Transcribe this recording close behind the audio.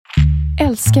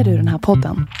Älskar du den här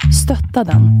podden?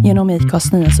 Stötta den genom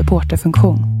IKAs nya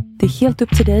supporterfunktion. Det är helt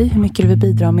upp till dig hur mycket du vill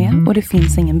bidra med och det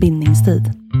finns ingen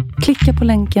bindningstid. Klicka på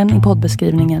länken i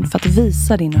poddbeskrivningen för att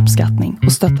visa din uppskattning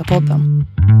och stötta podden.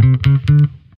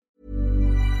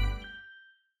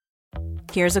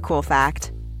 Here's a cool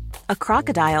fact. A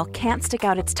crocodile can't stick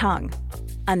out its tongue.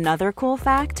 Another cool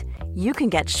fact, you can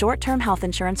get short-term health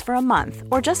insurance for a month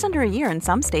or just under a year in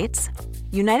some states.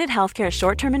 United Healthcare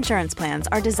short-term insurance plans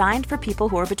are designed for people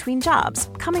who are between jobs,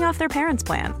 coming off their parents'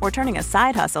 plan, or turning a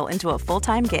side hustle into a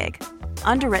full-time gig.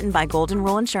 Underwritten by Golden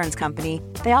Rule Insurance Company,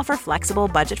 they offer flexible,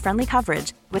 budget-friendly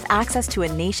coverage with access to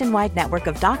a nationwide network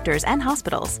of doctors and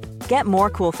hospitals. Get more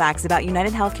cool facts about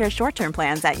United Healthcare short-term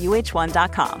plans at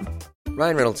uh1.com.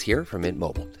 Ryan Reynolds here from Mint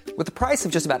Mobile. With the price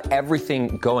of just about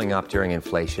everything going up during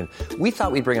inflation, we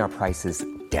thought we'd bring our prices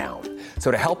down.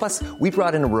 So to help us, we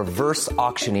brought in a reverse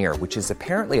auctioneer, which is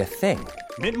apparently a thing.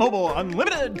 Mint Mobile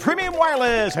Unlimited Premium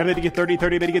Wireless. How to get 30,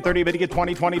 30, bit to get 30, bit to get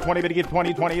 20, 20, 20, bit to get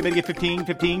 20, 20, bit to get 15,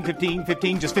 15, 15,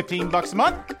 15, just $15 a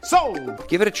month? Sold!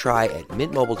 Give it a try at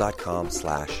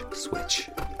mintmobile.com/switch.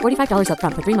 $45 up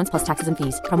front for 3 months plus taxes and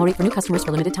fees. Promo rate for new customers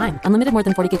for limited time. Unlimited more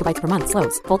than 40 gigabytes per month.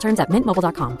 Slows full terms at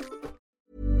mintmobile.com.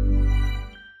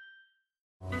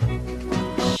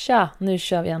 Tja, nu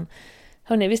kör vi igen.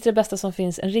 Hörrni, visst är det bästa som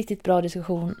finns en riktigt bra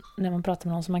diskussion när man pratar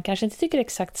med någon som man kanske inte tycker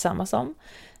exakt samma som.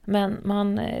 Men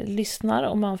man lyssnar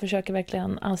och man försöker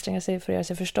verkligen anstränga sig för att göra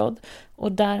sig förstådd.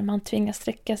 Och där man tvingas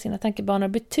sträcka sina tankebanor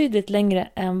betydligt längre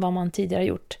än vad man tidigare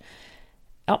gjort.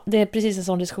 Ja, det är precis en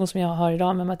sån diskussion som jag har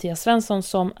idag med Mattias Svensson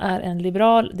som är en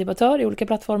liberal debattör i olika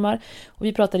plattformar. Och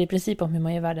vi pratar i princip om hur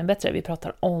man gör världen bättre. Vi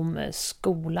pratar om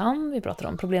skolan, vi pratar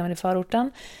om problemen i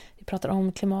förorten. Vi pratar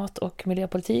om klimat- och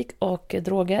miljöpolitik och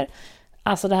droger.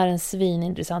 Alltså det här är en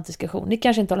svinintressant diskussion. Ni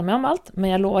kanske inte håller med om allt, men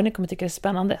jag lovar att ni kommer tycka det är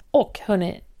spännande. Och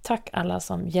hörni, tack alla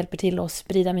som hjälper till att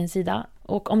sprida min sida.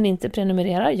 Och om ni inte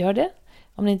prenumererar, gör det.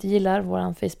 Om ni inte gillar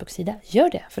vår Facebook-sida, gör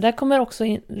det. För där kommer också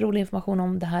rolig information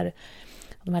om det här,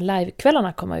 de här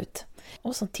live-kvällarna komma ut.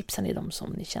 Och så tipsar ni dem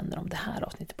som ni känner om det här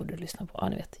avsnittet borde du lyssna på. Ja,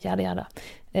 ni vet, jada.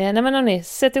 Nej men hörni,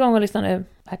 sätt igång och lyssna nu.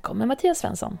 Här kommer Mattias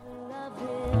Svensson.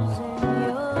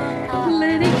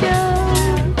 Let it go.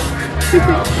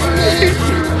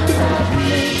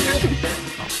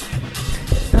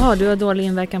 Jaha, du har dålig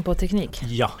inverkan på teknik.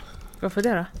 Ja. Varför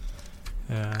det då?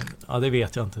 Ja, det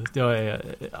vet jag inte. Jag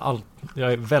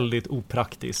är väldigt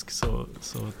opraktisk så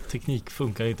teknik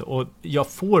funkar inte. Och jag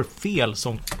får fel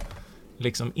som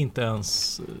liksom inte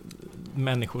ens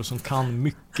människor som kan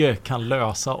mycket kan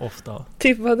lösa ofta.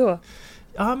 Typ vad då?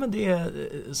 Ja, men det är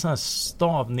sån här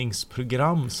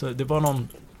stavningsprogram. Så det var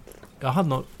jag hade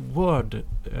något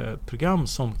Word-program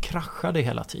som kraschade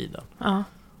hela tiden. Ja.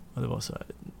 Och det var så här,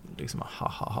 liksom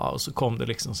ha. Och så kom det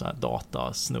liksom så här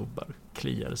datasnubbar,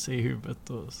 kliade sig i huvudet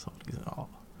och sa liksom,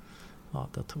 ja,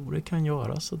 datorer kan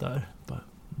göra så där.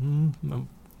 Men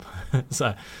så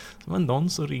här, men någon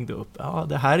som ringde upp. Ja,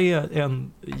 det här är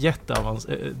en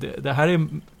det här är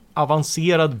en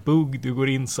avancerad bugg, du går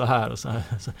in så här och så här.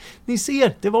 Så, ni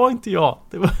ser, det var inte jag.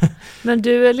 Det var... Men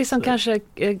du liksom kanske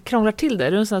krånglar till det.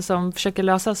 Är du en sån som försöker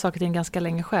lösa saker till ganska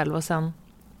länge själv och sen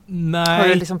har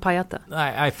du liksom pajat det?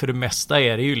 Nej, för det mesta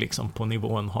är det ju liksom på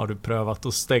nivån. Har du prövat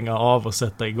att stänga av och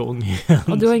sätta igång igen?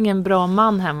 Och du har ingen bra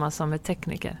man hemma som är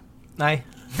tekniker? Nej.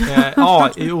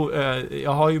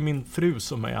 Jag har ju min fru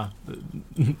som är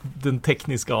den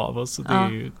tekniska av oss. Det är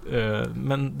ju,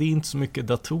 men det är inte så mycket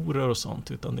datorer och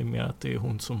sånt, utan det är mer att det är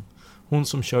hon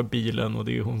som kör bilen och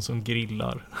det är hon som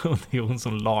grillar och det är hon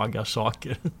som lagar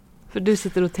saker. För du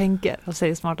sitter och tänker och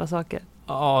säger smarta saker?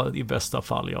 Ja, i bästa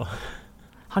fall, ja.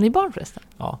 Har ni barn förresten?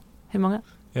 Ja. Hur många?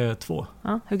 2.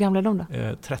 Ja, hur gamla är de då?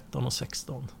 13 och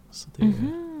 16. Så det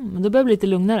men då börjar det bli lite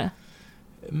lugnare.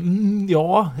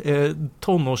 Ja,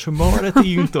 tonårshumöret är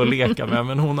ju inte att leka med,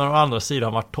 men hon har å andra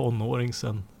sidan varit tonåring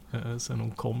sen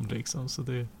hon kom liksom, så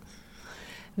det...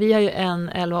 Vi har ju en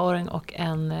 11-åring och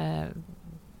en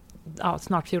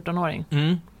snart 14-åring.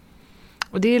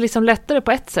 Och det är liksom lättare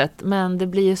på ett sätt, men det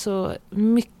blir så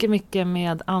mycket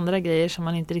med andra grejer som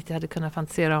man inte riktigt hade kunnat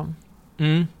fantisera om.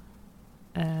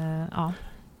 Ja.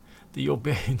 Det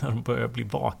jobbiga är när de börjar bli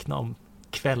vakna om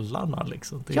kvällarna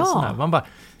liksom. Det är sån här, man bara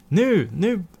nu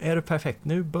är det perfekt,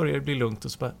 nu börjar det bli lugnt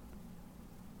och så bara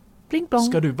bling blong.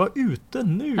 Ska du vara ute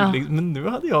nu? Ja. Men nu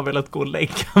hade jag velat gå och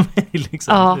lägga mig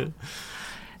liksom. Ja.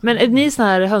 Men är ni såna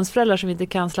här hönsföräldrar som inte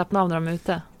kan slappna av när de är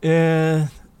ute?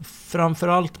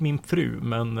 Framförallt min fru,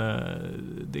 men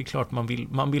det är klart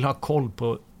man vill ha koll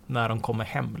på när de kommer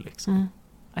hem liksom.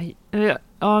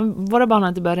 Ja, våra barn har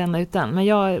inte börjat ränna ut än, men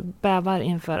jag bävar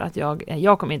inför att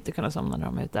jag kommer inte kunna somna när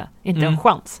de är ute. Inte en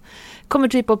chans. Kommer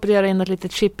typ operera in ett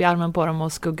litet chip i armen på dem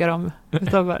och skugga dem.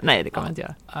 Nej, det kommer jag inte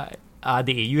göra. Nej,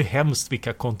 det är ju hemskt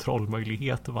vilka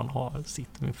kontrollmöjligheter man har.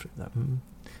 Sitter min fru där.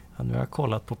 Ja, nu har jag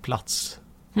kollat på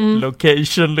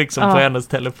location liksom på hennes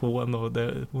telefon och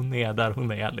hon är där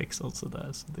hon är liksom sådär.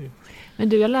 Så det... Men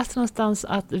du, jag läste någonstans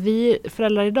att vi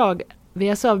föräldrar idag, vi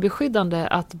är så avbeskyddande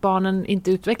att barnen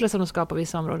inte utvecklas som de ska på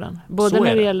vissa områden. Både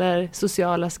när det gäller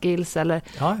sociala skills eller...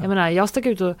 Ja. Jag menar, jag stack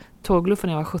ut och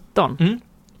tågluffade när jag var 17.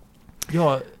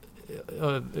 Ja,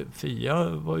 Fia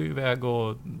var ju iväg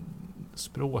och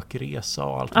språkresa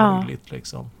och allt möjligt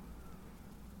liksom.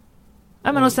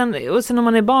 Ja, men och sen om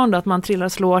man är barn då, att man trillar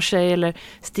och slår sig eller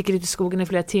sticker ut i skogen i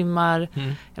flera timmar.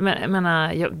 Jag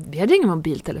menar, vi hade ingen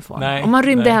mobiltelefon. Nej, om man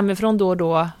rymde hemifrån då och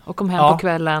då och kom hem på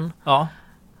kvällen.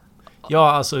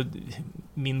 Ja, alltså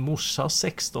min morsa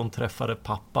 16 träffade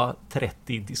pappa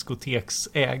 30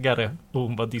 diskoteksägare och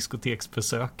hon var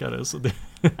diskoteksbesökare, så det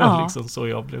var liksom så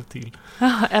jag blev till.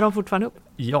 Är de fortfarande upp?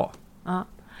 Ja.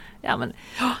 Ja,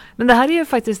 men det här är ju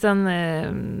faktiskt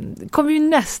kommer ju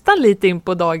nästan lite in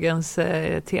på dagens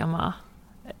tema.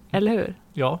 Eller hur?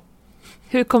 Ja.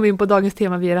 Hur kom vi in på dagens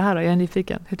tema via det här då? Jag är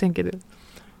nyfiken. Hur tänker du?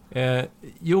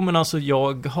 Jo, men alltså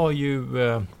jag har ju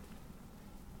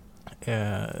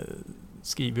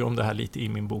skriver om det här lite i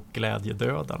min bok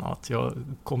Glädjedödarna, att jag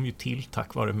kom ju till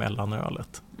tack vare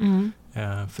mellanölet.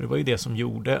 För det var ju det som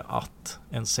gjorde att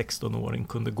en 16-åring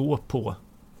kunde gå på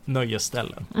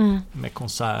nöjesställen med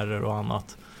konserter och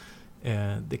annat.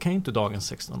 Det kan ju inte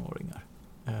dagens 16-åringar.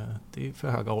 Det är för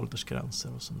höga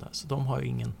åldersgränser och sånt där. Så de har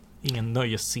ju ingen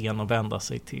nöjesscen att vända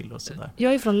sig till och sådär.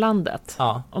 Jag är från landet.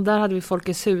 Ja. Och där hade vi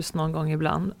Folkets hus någon gång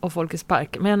ibland och Folkets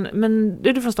park. Men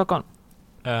är du från Stockholm?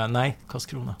 Nej,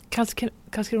 Karlskrona.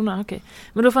 Karlskrona, okej.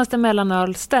 Men då fanns det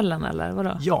mellanölställen eller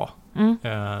vadå? Ja,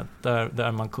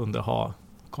 där man kunde ha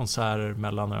konserter,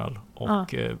 mellanöl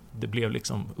och det blev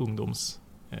liksom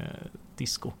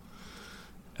ungdomsdisco.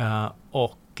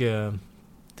 Och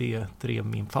det drev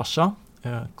min farsa,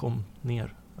 kom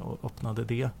ner och öppnade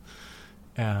det.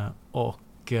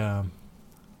 Och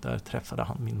där träffade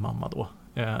han min mamma då.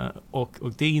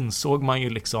 Och det insåg man ju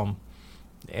liksom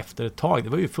efter ett tag, det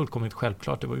var ju fullkomligt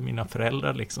självklart, det var ju mina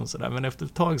föräldrar liksom sådär, men efter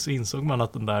ett tag så insåg man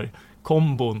att den där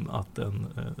kombon att en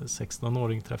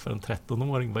 16-åring träffar en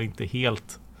 13-åring var inte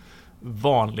helt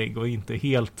vanlig och inte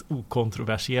helt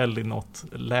okontroversiell i något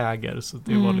läger, så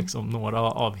det var liksom några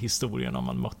av historierna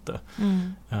man mötte.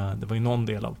 Det var ju någon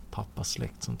del av pappas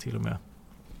släkt som till och med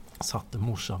satte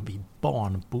morsan vid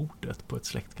barnbordet på ett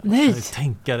släktkamp. Nej! Kan du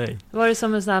tänka dig? Var det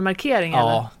som en sån här markering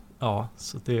eller? Ja,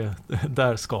 så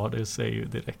där skadade sig ju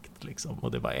direkt liksom.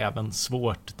 Och det var även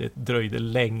svårt, det dröjde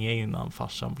länge innan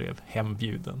farsan blev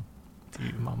hembjuden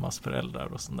till mammas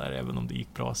föräldrar och sånt där, även om det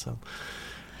gick bra sen.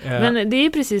 Men det är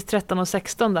ju precis 13 och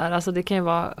 16 där, alltså det kan ju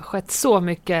vara skett så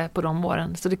mycket på de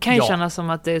åren, så det kan ju kännas som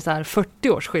att det är så här 40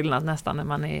 års skillnad nästan när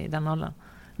man är i den åldern.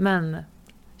 Men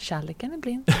kärleken är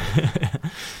blind.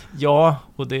 Ja,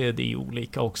 och det är ju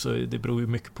olika också, det beror ju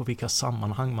mycket på vilka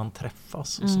sammanhang man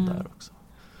träffas och sådär också.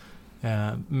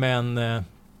 Men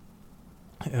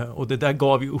och det där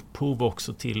gav ju upphov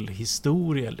också till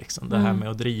historier liksom. Det här med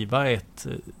att driva ett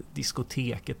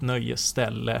diskotek, ett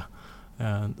nöjesställe,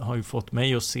 har ju fått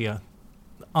mig att se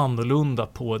annorlunda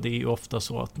på. Det är ju ofta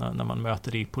så att när man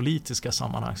möter det i politiska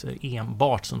sammanhang så är det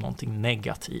enbart som någonting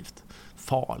negativt,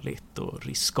 farligt och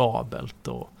riskabelt,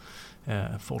 och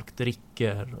folk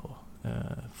dricker och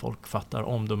folk fattar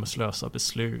omdömeslösa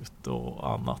beslut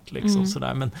och annat liksom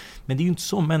sådär. Men det är ju inte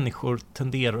så människor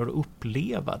tenderar att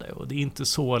uppleva det, och det är inte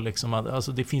så liksom att,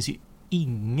 alltså det finns ju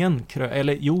ingen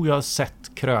eller jo, jag har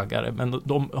sett krögare, men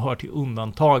de hör till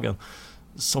undantagen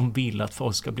som vill att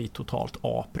folk ska bli totalt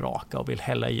apraka och vill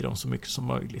hälla i dem så mycket som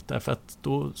möjligt, därför att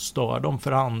då stör de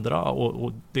för andra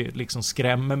och det liksom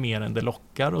skrämmer mer än det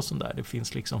lockar och sånt där. Det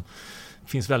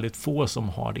finns väldigt få som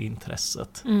har det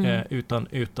intresset,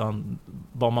 utan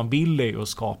vad man vill är ju att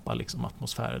skapa liksom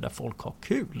atmosfärer där folk har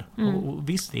kul. Och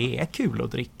visst, det är kul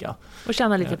att dricka. Och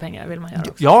tjäna lite pengar vill man göra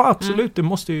också. Ja, absolut. Det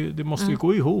måste ju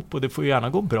gå ihop, och det får gärna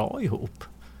gå bra ihop.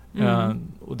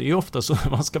 Och det är ofta så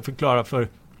man ska förklara för.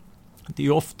 Det är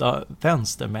ju ofta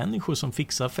vänstermänniskor som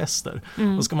fixar fester.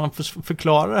 Och ska man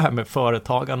förklara det här med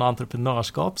företagande och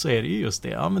entreprenörskap, så är det ju just det.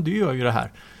 Ja, men du gör ju det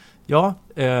här. Ja,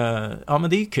 men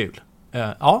det är kul.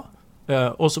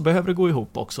 Och så behöver det gå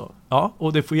ihop också. Ja,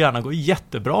 och det får gärna gå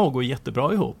jättebra och gå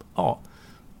jättebra ihop. Ja.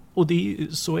 Och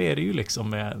så är det ju liksom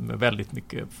med väldigt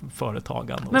mycket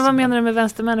företagande. Men vad menar du med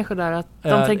vänstermänniskor där? Att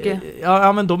de tänker...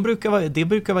 Ja, men det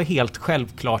brukar vara helt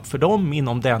självklart för dem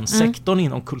inom den sektorn,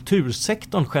 inom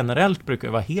kultursektorn generellt brukar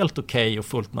det vara helt okej och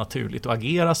fullt naturligt att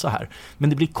agera så här. Men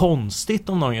det blir konstigt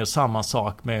om de gör samma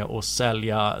sak med att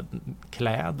sälja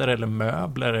kläder eller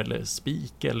möbler eller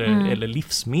spik eller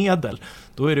livsmedel.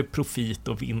 Då är det profit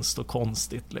och vinst och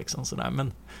konstigt liksom sådär.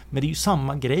 Men det är ju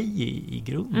samma grej i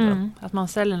grunden. Att man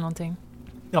säljer någonting.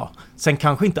 Ja, sen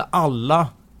kanske inte alla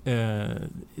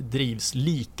drivs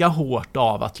lika hårt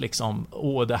av att liksom,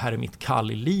 det här är mitt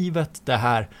kall i livet, det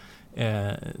här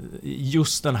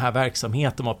just den här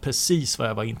verksamheten var precis vad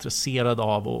jag var intresserad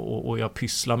av och jag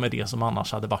pysslar med det som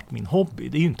annars hade varit min hobby.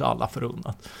 Det är ju inte alla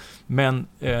förunnat. Men,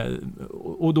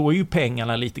 och då är ju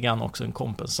pengarna lite grann också en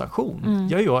kompensation.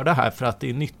 Jag gör det här för att det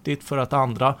är nyttigt, för att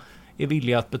andra är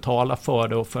villiga att betala för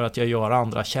det och för att jag gör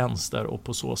andra tjänster och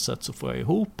på så sätt så får jag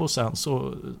ihop och sen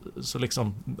så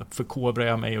liksom förkovrar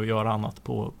jag mig och gör annat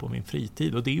på min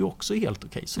fritid. Och det är ju också helt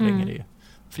okej så länge det är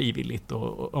frivilligt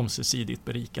och ömsesidigt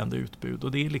berikande utbud.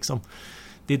 Och det är liksom,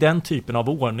 det är den typen av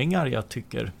ordningar jag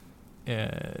tycker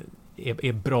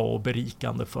är bra och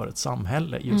berikande för ett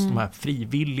samhälle. Just de här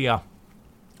frivilliga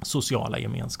sociala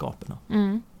gemenskaperna.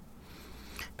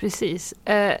 Precis.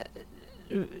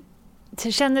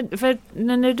 För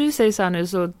när du säger så här nu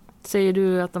så säger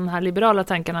du att de här liberala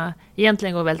tankarna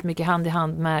egentligen går väldigt mycket hand i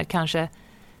hand med kanske,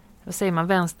 vad säger man,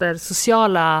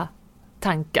 vänstersociala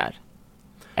tankar.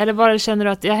 Eller var känner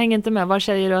du att, jag hänger inte med, var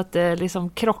säger du att det liksom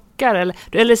krockar?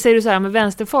 Eller säger du så här med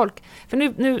vänsterfolk? För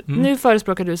nu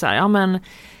förespråkar du så här, ja men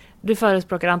du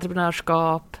förespråkar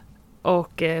entreprenörskap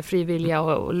och frivilliga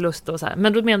och lust och så här.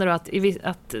 Men då menar du att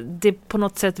det på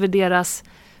något sätt värderas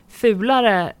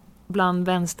fulare bland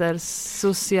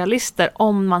vänstersocialister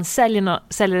om man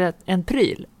säljer en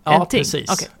pryl? Ja,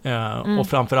 precis. Okay. Och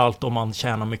framförallt om man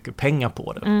tjänar mycket pengar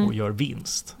på det och gör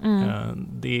vinst.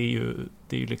 Det är ju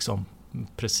liksom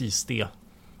precis det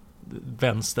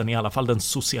vänstern, i alla fall den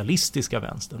socialistiska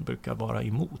vänstern, brukar vara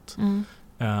emot.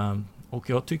 Och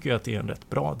jag tycker att det är en rätt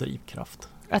bra drivkraft.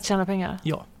 Att tjäna pengar?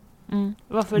 Ja.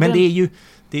 Varför men det är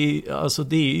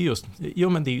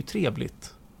ju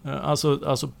trevligt. Alltså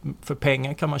för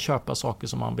pengar kan man köpa saker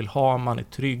som man vill ha, man är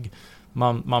trygg,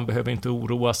 man behöver inte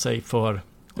oroa sig för...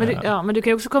 Men du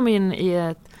kan ju också komma in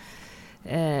i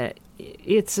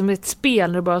som ett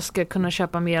spel där du bara ska kunna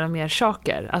köpa mer och mer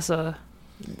saker. Alltså,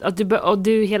 att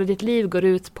du hela ditt liv går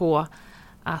ut på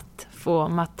att få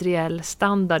materiell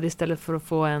standard istället för att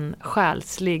få en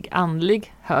själslig,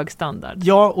 andlig hög standard.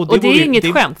 Ja, och det är ju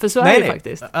inget skämt, för så är det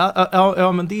faktiskt.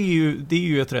 Ja, men det är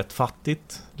ju ett rätt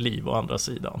fattigt liv å andra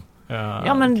sidan.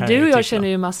 Ja, men du och jag känner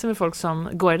ju massor med folk som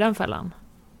går i den fällan.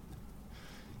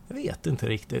 Jag vet inte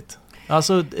riktigt.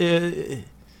 Alltså,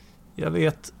 jag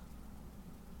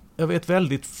vet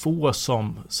väldigt få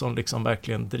som liksom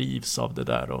verkligen drivs av det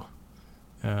där. Och,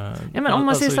 ja, men om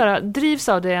man säger så här, drivs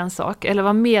av det är en sak, eller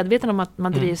vara medveten om att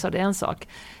man drivs av det är en sak.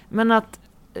 Men att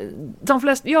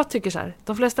jag tycker så här,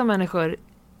 de flesta människor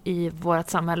i vårt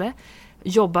samhälle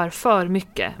jobbar för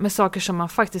mycket med saker som man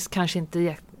faktiskt kanske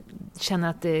inte känner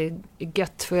att det är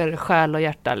gött för själ och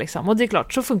hjärta liksom. Och det är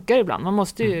klart, så funkar det ibland. Man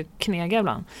måste ju knega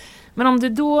ibland. Men om du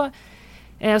då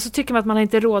så tycker man att man har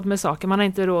inte råd med saker. Man har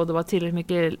inte råd att vara tillräckligt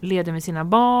mycket ledig med sina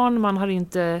barn. Man har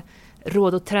inte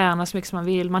råd att träna så mycket som man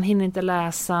vill. Man hinner inte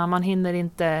läsa. Man hinner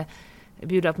inte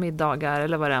bjuda på middagar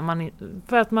eller vad det är.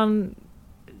 För att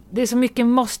det är så mycket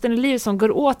måsten i livet som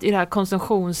går åt i det här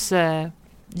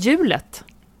konsumtionshjulet.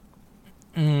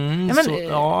 Det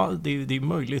är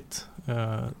möjligt.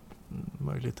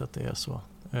 Möjligt att det är så.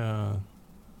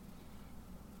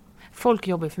 Folk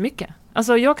jobbar för mycket.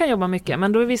 Alltså jag kan jobba mycket,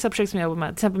 men då är vissa projekt som jag jobbar med,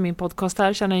 till exempel min podcast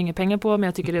här, tjänar jag inga pengar på, men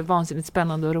jag tycker det är vansinnigt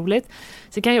spännande och roligt.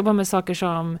 Så kan jag jobba med saker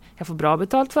som jag får bra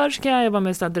betalt för, så kan jag jobba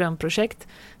med sådana drömprojekt.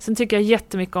 Sen tycker jag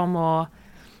jättemycket om att...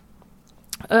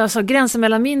 Alltså gränsen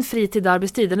mellan min fritid och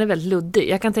arbetstid, den är väldigt luddig.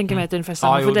 Jag kan tänka mig att det är ungefär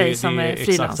samma för dig som är frilans.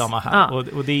 Exakt samma här. Ja.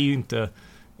 Och det är ju inte...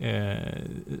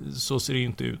 så ser det ju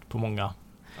inte ut på många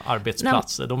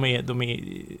arbetsplatser. De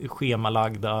är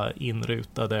schemalagda,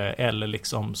 inrutade eller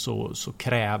liksom så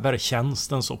kräver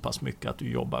tjänsten så pass mycket att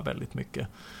du jobbar väldigt mycket.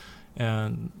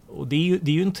 Och det är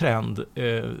ju en trend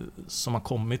som har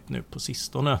kommit nu på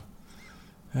sistone,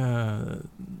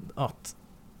 att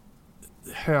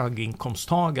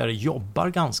höginkomsttagare jobbar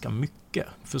ganska mycket.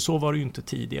 För så var det ju inte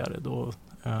tidigare. Då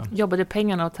jobbade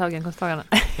pengarna åt höginkomsttagarna?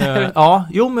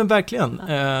 Men verkligen.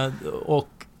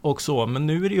 Och så, men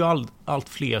nu är det ju allt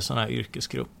fler sådana här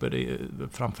yrkesgrupper, det är,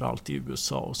 framförallt i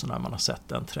USA och så, när man har sett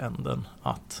den trenden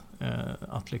att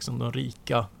liksom de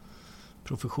rika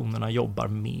professionerna jobbar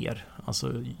mer.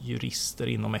 Alltså jurister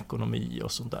inom ekonomi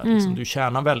och sånt där. Liksom, du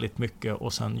tjänar väldigt mycket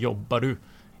och sen jobbar du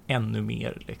ännu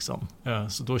mer. Liksom.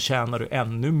 Så då tjänar du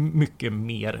ännu mycket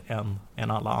mer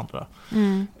än alla andra.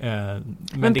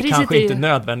 Men det kanske inte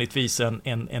nödvändigtvis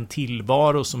en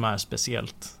tillvaro som är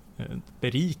speciellt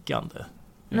berikande.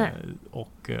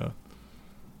 Och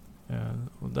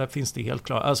där finns det helt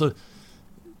klart. Alltså,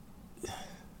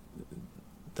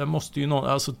 där måste ju någon...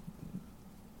 Alltså,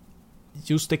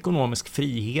 just ekonomisk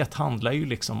frihet handlar ju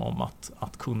liksom om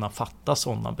att kunna fatta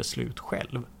sådana beslut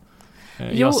själv.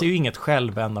 Jag ser ju inget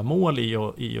självändamål i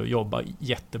att jobba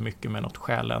jättemycket med något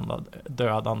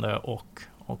själdödande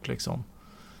och liksom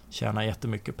tjäna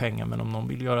jättemycket pengar. Men om någon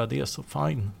vill göra det så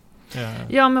fine.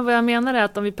 Ja, men vad jag menar är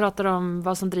att om vi pratar om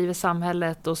vad som driver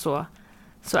samhället och så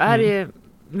är det ju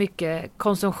mycket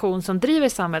konsumtion som driver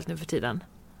samhället nu för tiden.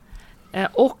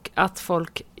 Och att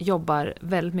folk jobbar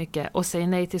väldigt mycket och säger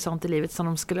nej till sånt i livet som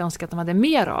de skulle önska att de hade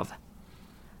mer av.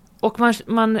 Och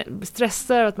man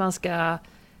stressar att man ska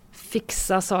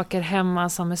fixa saker hemma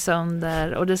som är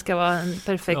sönder och det ska vara en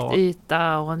perfekt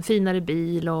yta och en finare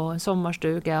bil och en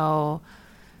sommarstuga och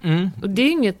det är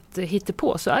ju inget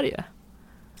hittepå, så är det ju.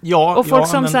 Ja, och folk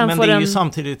som sen men får det är ju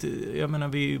samtidigt, jag menar,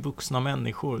 vi är ju vuxna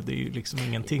människor, det är ju liksom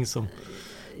ingenting som...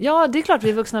 Ja, det är klart vi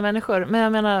är vuxna människor, men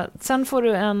jag menar, sen får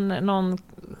du någon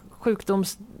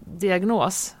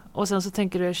sjukdomsdiagnos och sen så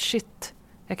tänker du, shit,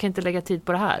 jag kan inte lägga tid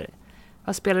på det här.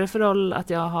 Vad spelar det för roll att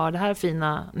jag har det här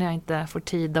fina när jag inte får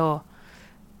tid att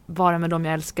vara med dem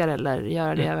jag älskar eller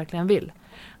göra det jag verkligen vill?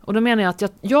 Och då menar jag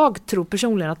att jag tror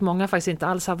personligen att många faktiskt inte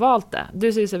alls har valt det.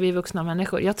 Du säger att vi är vuxna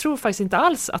människor. Jag tror faktiskt inte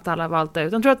alls att alla har valt det,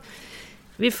 utan jag tror att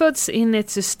vi föds in i ett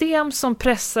system som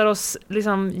pressar oss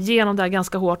liksom genom det här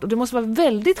ganska hårt. Och du måste vara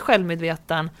väldigt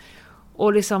självmedveten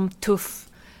och liksom tuff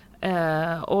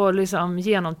och liksom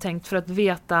genomtänkt för att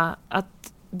veta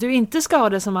att du inte ska ha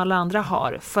det som alla andra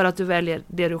har för att du väljer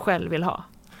det du själv vill ha.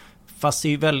 Fast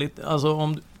det är väldigt, alltså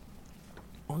om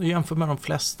du jämför med de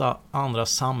flesta andra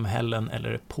samhällen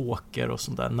eller epoker och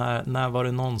sånt där, när var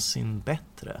det någonsin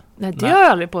bättre? Nej, det har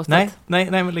jag aldrig påstått.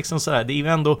 Nej, men liksom sådär, det är ju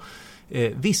ändå...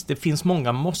 visst, det finns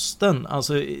många måsten.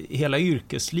 Alltså, hela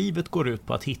yrkeslivet går ut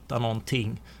på att hitta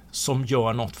någonting som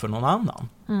gör något för någon annan.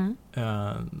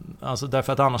 Alltså,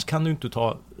 därför att annars kan du inte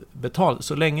ta betalt.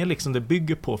 Så länge liksom det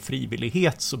bygger på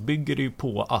frivillighet så bygger det ju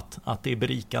på att det är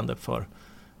berikande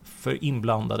för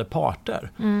inblandade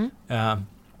parter.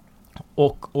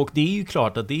 Och det är ju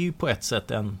klart att det är ju på ett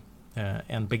sätt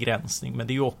en begränsning, men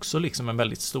det är ju också liksom en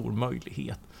väldigt stor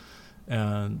möjlighet.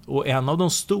 Och en av de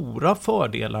stora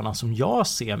fördelarna som jag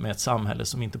ser med ett samhälle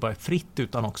som inte bara är fritt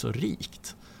utan också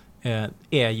rikt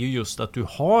är ju just att du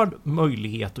har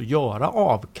möjlighet att göra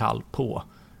avkall på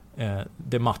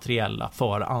det materiella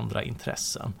för andra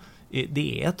intressen.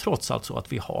 Det är trots allt så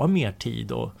att vi har mer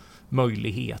tid och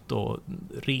möjlighet att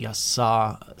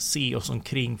resa, se oss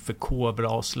omkring, förkovra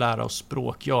oss, lära oss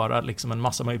språk, göra liksom en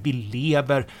massa möjligheter. Vi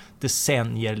lever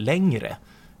decennier längre.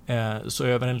 Så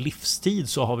över en livstid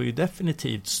så har vi ju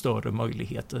definitivt större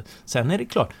möjligheter. Sen är det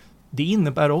klart, det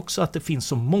innebär också att det finns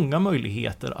så många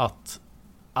möjligheter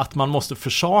att man måste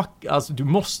försaka, alltså du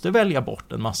måste välja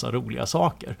bort en massa roliga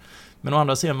saker. Men å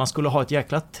andra sidan, man skulle ha ett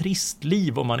jäkla trist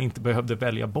liv om man inte behövde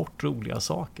välja bort roliga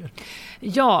saker.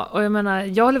 Ja, och jag menar,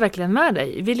 jag håller verkligen med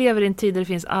dig. Vi lever i en tid där det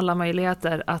finns alla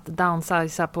möjligheter att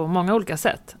downsiza på många olika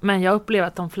sätt. Men jag upplever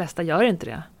att de flesta gör inte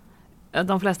det.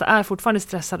 De flesta är fortfarande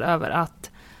stressade över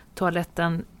att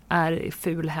toaletten är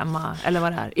ful hemma eller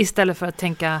vad det är. Istället för att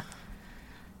tänka,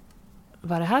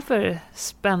 vad är det här för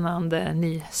spännande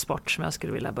ny sport som jag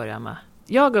skulle vilja börja med?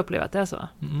 Jag upplever att det är så.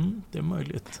 Det är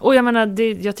möjligt. Och jag menar,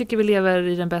 jag tycker vi lever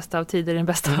i den bästa av tider, i den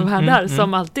bästa av världar,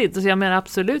 som alltid. Så jag menar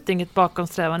absolut inget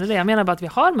bakomsträvande det. Jag menar bara att vi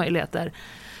har möjligheter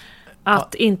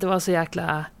att inte vara så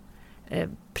jäkla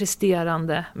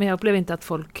presterande. Men jag upplever inte att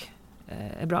folk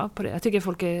är bra på det. Jag tycker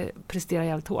folk presterar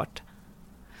jävligt hårt.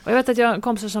 Och jag vet att jag har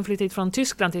kompisar som flyttat hit från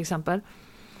Tyskland till exempel,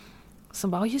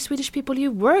 som bara, you Swedish people,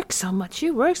 you work so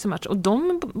much. Och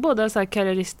de båda är så här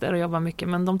karriärister och jobbar mycket,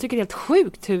 men de tycker det är helt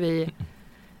sjukt hur vi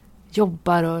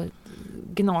jobbar och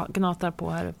gnatar på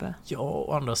här uppe. Ja,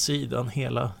 å andra sidan,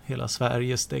 hela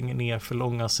Sverige stänger ner för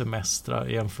långa semestrar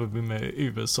jämfört med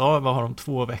USA. Vad har de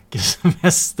 2 veckors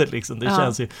semester liksom? Det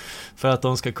känns ju, för att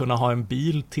de ska kunna ha en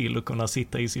bil till och kunna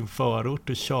sitta i sin förort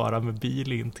och köra med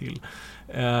bil in till.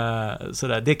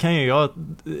 Sådär. Det kan ju jag,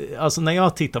 alltså när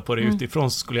jag tittar på det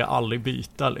utifrån så skulle jag aldrig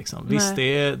byta liksom. Visst,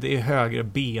 det är högre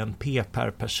BNP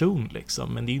per person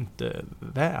liksom, men det är inte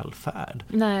välfärd.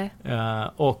 Nej.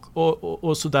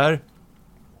 Och sådär.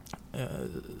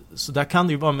 Så där kan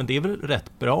det ju vara, men det är väl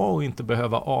rätt bra att inte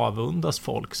behöva avundas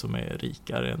folk som är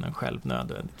rikare än en själv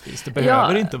nödvändigtvis. Det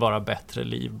behöver inte vara bättre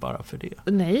liv bara för det.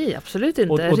 Nej, absolut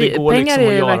inte. Och det går pengar liksom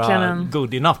att göra verkligen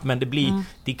good enough, men det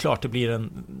är klart det blir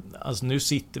alltså nu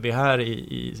sitter vi här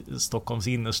i Stockholms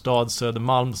innerstad,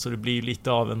 Södermalm, så det blir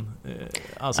lite av en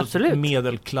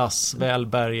medelklass,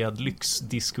 välbärgad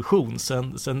lyxdiskussion.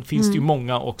 Sen finns det ju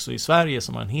många också i Sverige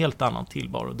som har en helt annan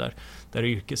tillvaro där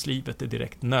yrkeslivet är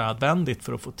direkt nödvändigt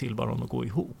för att få tillvaron att gå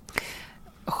ihop.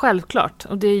 Självklart,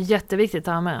 och det är jätteviktigt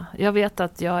att ha med. Jag vet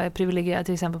att jag är privilegierad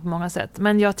till exempel på många sätt,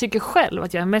 men jag tycker själv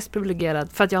att jag är mest privilegierad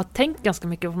för att jag har tänkt ganska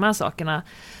mycket på de här sakerna.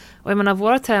 Och jag menar,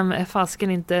 vårt hem är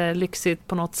fasken inte lyxigt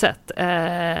på något sätt.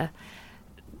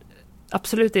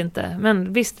 Absolut inte.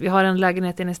 Men visst, vi har en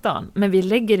lägenhet inne i stan, men vi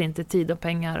lägger inte tid och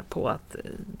pengar på att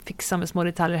fixa med små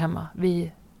detaljer hemma.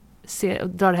 Vi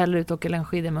drar hellre ut och åker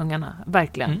längdskidor med ungarna,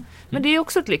 verkligen. Men det är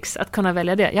också ett lyx att kunna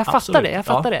välja det. Jag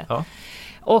fattar det. Ja.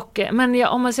 Och, men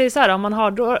om man säger så här, om man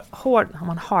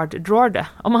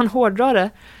hårdrar det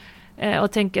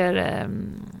och tänker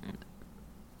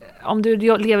om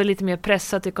du lever lite mer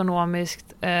pressat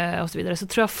ekonomiskt och så vidare, så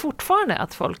tror jag fortfarande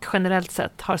att folk generellt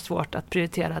sett har svårt att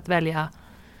prioritera att välja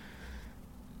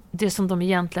det som de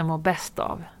egentligen mår bäst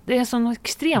av. Det är så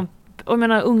extremt. Och jag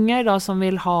menar, unga idag som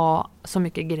vill ha så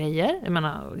mycket grejer. Jag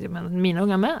menar mina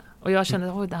unga med. Och jag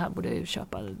känner, det här borde jag ju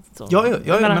köpa. Så.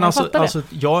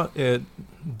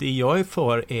 Det jag är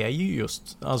för är ju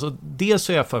just, alltså dels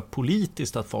är jag för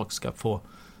politiskt att folk ska få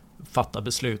fatta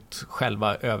beslut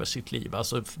själva över sitt liv.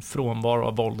 Alltså frånvaro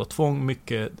av våld och tvång,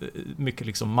 mycket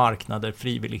liksom marknader,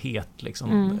 frivillighet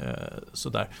liksom,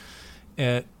 sådär.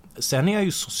 Sen är jag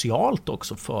ju socialt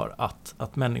också för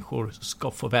att människor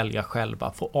ska få välja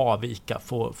själva, få avvika,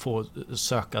 få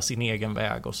söka sin egen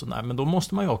väg och sådär. Men då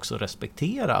måste man ju också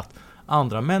respektera att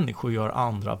andra människor gör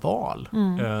andra val.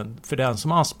 För den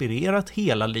som har aspirerat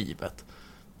hela livet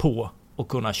på att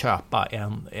kunna köpa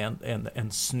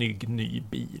en snygg ny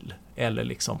bil eller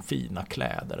liksom fina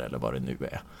kläder eller vad det nu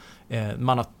är.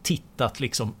 Man har tittat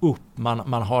liksom upp,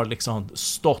 man har liksom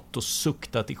stått och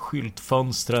suktat i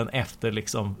skyltfönstren efter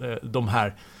liksom de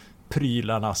här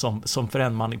prylarna som för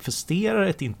en manifesterar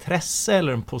ett intresse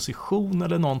eller en position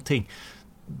eller någonting.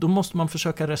 Då måste man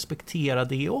försöka respektera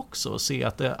det också och se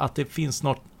att det finns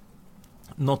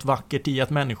något vackert i att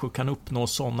människor kan uppnå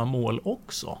sådana mål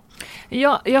också.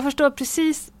 Ja, jag förstår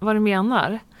precis vad du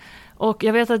menar. Och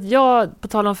jag vet att på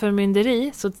tal om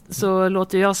förmynderi så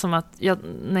låter jag som att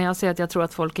när jag säger att jag tror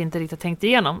att folk inte riktigt tänkt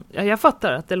igenom. Jag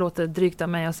fattar att det låter drygt av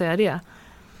mig att säga det.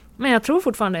 Men jag tror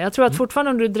att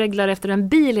fortfarande om du dreglar efter en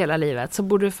bil hela livet så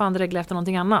borde du fan dregla efter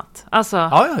någonting annat. Alltså,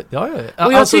 ja.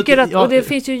 Och jag tycker att och det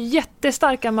finns ju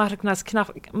jättestarka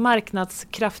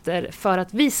marknadskrafter för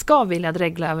att vi ska vilja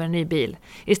dregla över en ny bil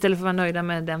istället för att vara nöjda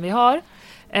med den vi har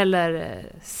eller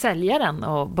sälja den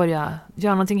och börja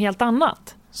göra någonting helt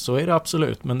annat. Så är det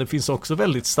absolut, men det finns också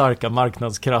väldigt starka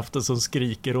marknadskrafter som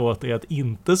skriker åt dig att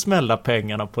inte smälla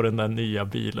pengarna på den där nya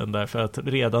bilen, därför att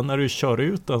redan när du kör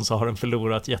ut den så har den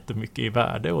förlorat jättemycket i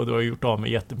värde och du har gjort av med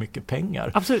jättemycket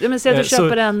pengar. Absolut, men säg att du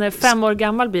köper en 5 år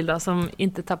gammal bil då, som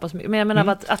inte tappar så mycket. Men jag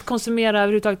menar att konsumera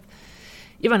överhuvudtaget.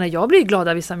 Jag blir glad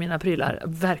av vissa av mina prylar,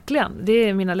 verkligen. Det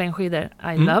är mina längdskidor,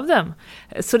 I love them.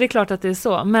 Så det är klart att det är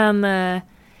så, men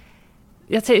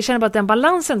jag känner bara att den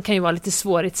balansen kan ju vara lite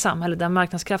svår i ett samhälle där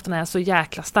marknadskrafterna är så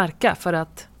jäkla starka för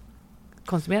att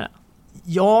konsumera.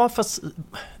 Ja, fast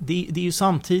det är ju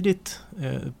samtidigt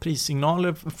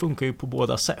prissignaler funkar ju på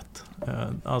båda sätt.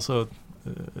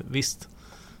 Visst,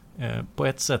 på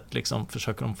ett sätt liksom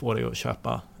försöker de få dig att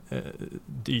köpa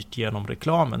dyrt genom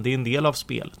reklamen. Det är en del av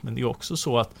spelet, men det är också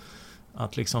så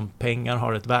att liksom pengar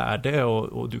har ett värde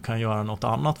och du kan göra något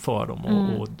annat för dem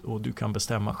och du kan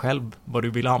bestämma själv vad du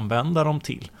vill använda dem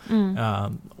till.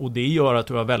 Och det gör att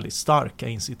du har väldigt starka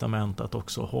incitament att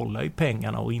också hålla i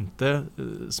pengarna och inte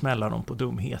smälla dem på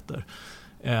dumheter.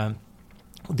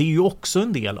 Och det är ju också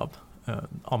en del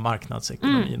av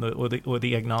marknadsekonomin och det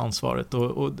egna ansvaret.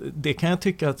 Och det kan jag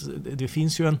tycka att det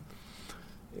finns ju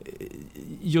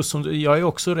just som jag är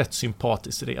också rätt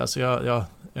sympatisk i det. Alltså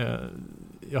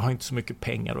jag har inte så mycket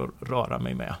pengar att röra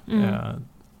mig med.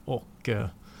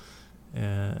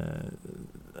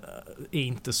 Är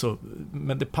inte så,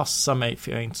 men det passar mig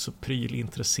för jag är inte så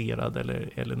prylintresserad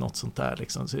eller något sånt där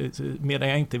liksom. Så medan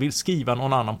jag inte vill skriva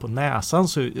någon annan på näsan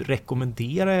så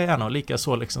rekommenderar jag gärna, och lika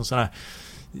så liksom sån här.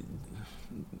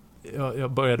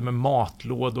 Jag började med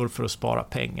matlådor för att spara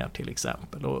pengar till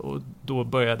exempel, och då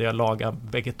började jag laga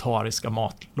vegetariska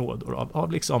matlådor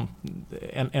av liksom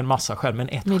en massa skäl, men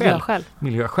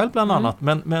miljöskäl bland annat,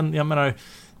 men jag menar,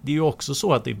 det är ju också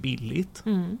så att det är billigt.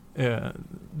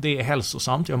 det är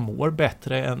hälsosamt. Jag mår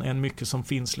bättre än mycket som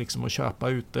finns liksom att köpa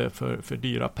ute för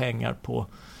dyra pengar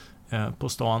på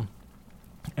stan.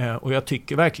 Och jag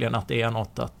tycker verkligen att det är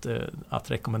något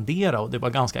att rekommendera, och det var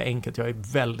ganska enkelt. Jag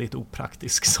är väldigt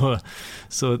opraktisk,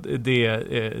 så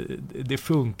det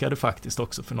funkade faktiskt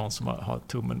också för någon som har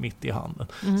tummen mitt i handen.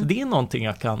 Så det är någonting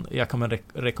jag kan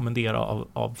rekommendera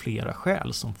av flera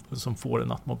skäl som får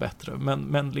en att må bättre.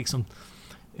 Men liksom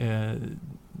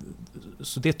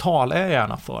så det talar jag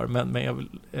gärna för, men jag vill,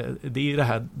 det är ju det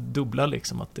här dubbla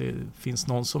liksom, att det finns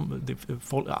någon som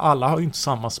alla har ju inte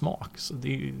samma smak, så det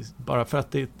är ju, bara för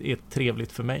att det är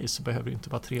trevligt för mig så behöver det inte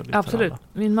vara trevligt för alla.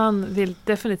 Min man vill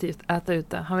definitivt äta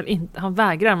ute. Han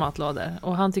vägrar matlådor,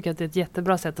 och han tycker att det är ett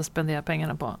jättebra sätt att spendera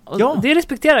pengarna på, och det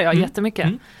respekterar jag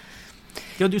jättemycket.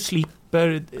 Ja, du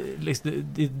slipper,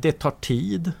 det tar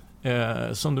tid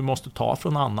som du måste ta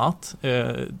från annat.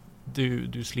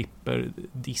 Du slipper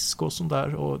disk och sånt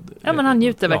där. Ja, men han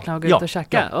njuter verkligen av att gå ut och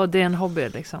käka. Och det är en hobby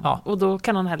liksom. Ja. Och då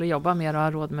kan han hellre jobba mer och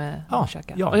ha råd med att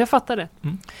käka. Ja. Och jag fattar det.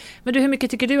 Men hur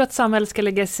mycket tycker du att samhället ska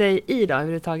lägga sig i då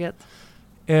överhuvudtaget?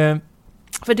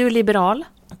 För du är liberal.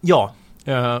 Ja,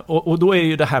 och då är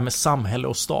ju det här med samhälle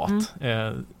och stat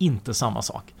inte samma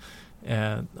sak.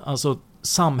 Alltså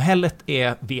samhället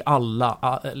är vi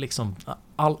alla, liksom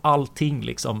allting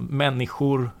liksom,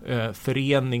 människor,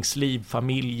 föreningsliv,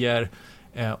 familjer,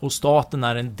 och staten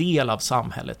är en del av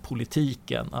samhället,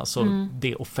 politiken, alltså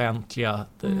det offentliga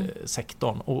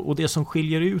sektorn. Och det som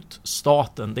skiljer ut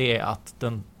staten, det är att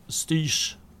den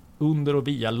styrs under och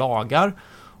via lagar,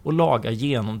 och lagar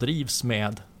genomdrivs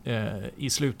med i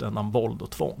slutändan våld och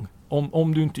tvång.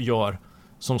 Om du inte gör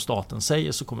som staten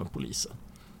säger så kommer polisen.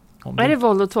 Är det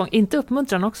våld och tvång? Inte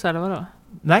uppmuntran också, eller vadå?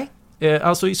 Nej,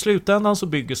 alltså i slutändan så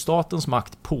bygger statens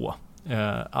makt på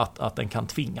att den kan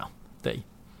tvinga dig.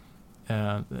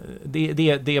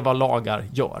 Det är vad lagar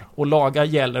gör. Och lagar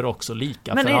gäller också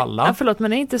lika för alla.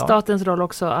 Men är inte statens roll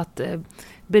också att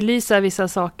belysa vissa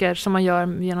saker som man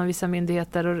gör genom vissa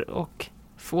myndigheter och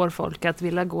får folk att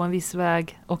vilja gå en viss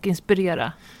väg och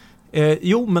inspirera?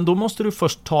 Jo, men då måste du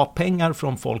först ta pengar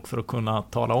från folk för att kunna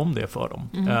tala om det för dem.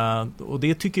 Och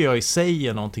det tycker jag i sig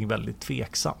är någonting väldigt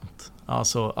tveksamt.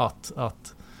 Alltså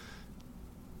att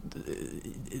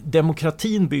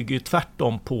demokratin bygger ju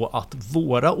tvärtom på att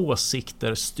våra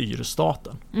åsikter styr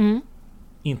staten.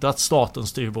 Inte att staten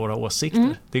styr våra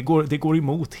åsikter. Det går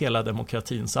emot hela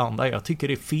demokratins anda. Jag tycker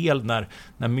det är fel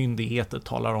när myndigheter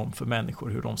talar om för människor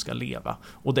hur de ska leva.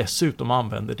 Och dessutom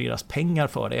använder deras pengar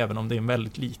för det, även om det är en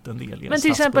väldigt liten del. Men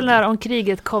till exempel när om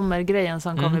kriget kommer grejen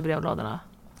som kommer i brevlådorna.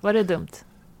 Var det dumt?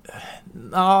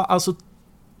 Ja, alltså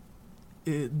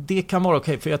det kan vara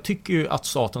okej, för jag tycker ju att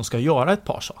staten ska göra ett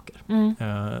par saker.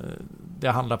 Det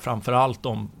handlar framförallt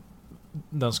om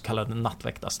den så kallade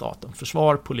nattväktarstaten,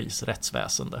 försvar, polis,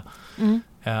 rättsväsende.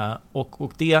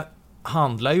 Och det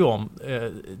handlar ju om,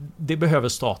 det behöver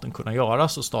staten kunna göra,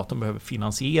 så staten behöver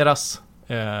finansieras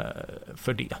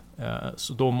för det.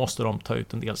 Så då måste de ta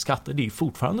ut en del skatter. Det är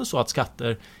fortfarande så att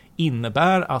skatter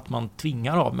innebär att man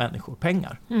tvingar av människor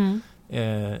pengar.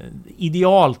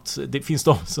 Idealt, det finns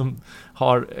de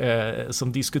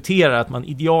som diskuterar att man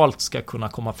idealt ska kunna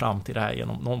komma fram till det här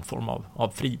genom någon form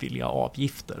av frivilliga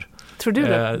avgifter. Tror du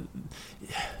det?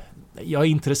 Jag är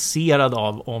intresserad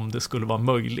av om det skulle vara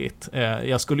möjligt.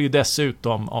 Jag skulle ju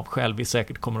dessutom, av skäl vi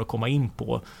säkert kommer att komma in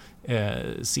på,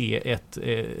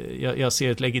 jag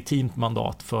ser ett legitimt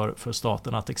mandat för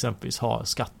staten att exempelvis ha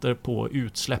skatter på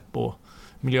utsläpp och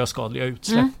miljöskadliga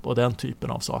utsläpp och den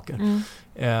typen av saker.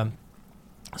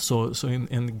 Så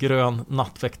en grön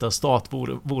nattväktarstat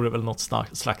vore väl något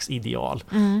slags ideal.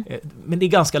 Men det är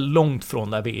ganska långt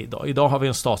från där vi är idag. Idag har vi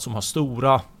en stat som har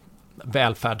stora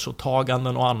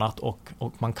välfärdsåtaganden och annat,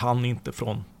 och man kan inte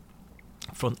från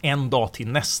en dag till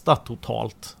nästa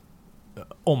totalt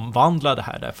omvandla det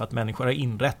här, därför att människor har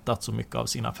inrättat så mycket av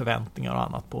sina förväntningar och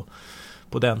annat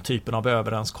på den typen av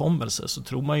överenskommelser. Så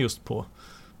tror man just på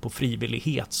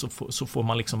frivillighet så får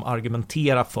man liksom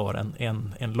argumentera för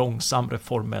en långsam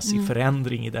reformmässig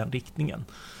förändring i den riktningen.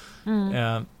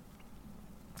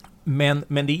 Men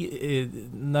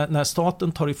när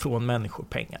staten tar ifrån människor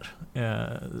pengar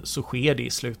så sker det i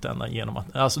slutändan genom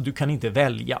att, alltså du kan inte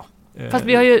välja. Fast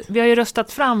vi har ju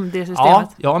röstat fram det systemet.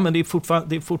 Ja, men det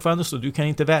är fortfarande så. Du kan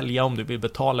inte välja om du vill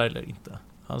betala eller inte.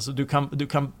 Alltså du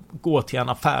kan gå till en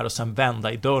affär och sen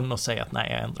vända i dörren och säga att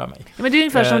nej, jag ändrar mig. Ja, men det är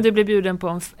ungefär som du blir bjuden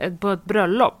på ett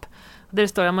bröllop. Där det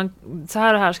står så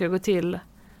här ska det gå till.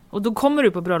 Och då kommer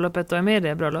du på bröllopet och är med i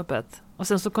det bröllopet. Och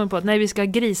sen så kommer du på att nej, vi ska ha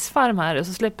grisfarm här. Och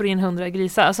så släpper du in 100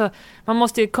 grisar. Alltså man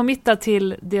måste ju committa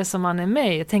till det som man är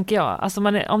med i, tänker jag. Alltså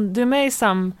om du är med i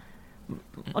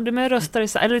om du är med och röstar i,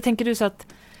 eller tänker du så att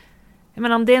Jag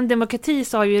menar, om det är en demokrati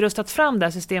så har vi ju röstat fram det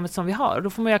här systemet som vi har. Och då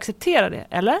får man ju acceptera det,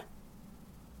 eller?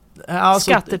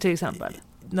 Alltså, skatter till exempel.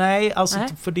 Nej, alltså,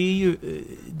 för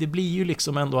det blir ju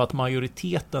liksom ändå att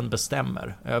majoriteten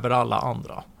bestämmer över alla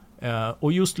andra.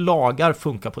 Och just lagar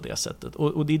funkar på det sättet.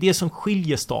 Och det är det som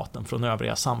skiljer staten från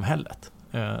övriga samhället.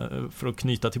 För att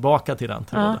knyta tillbaka till den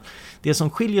tråden. Det som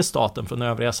skiljer staten från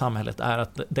övriga samhället är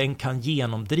att den kan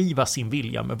genomdriva sin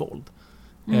vilja med våld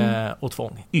och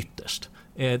tvång, ytterst.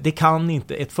 Det kan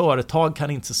inte, ett företag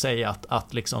kan inte säga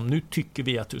att liksom, nu tycker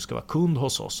vi att du ska vara kund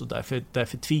hos oss och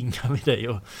därför tvingar vi dig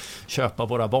att köpa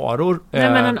våra varor.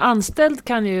 Nej, men en anställd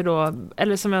kan ju då,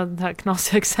 eller som det här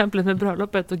knasiga exemplet med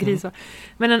bröllopet och grisar,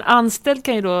 men en anställd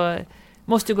kan ju då,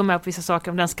 måste ju gå med på vissa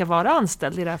saker om den ska vara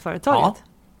anställd i det här företaget.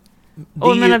 Ja.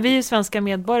 Och menar vi är svenska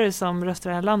medborgare som röstar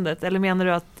i det här landet, eller menar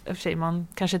du att för sig, man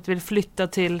kanske inte vill flytta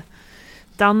till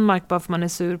Danmark bara för man är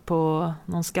sur på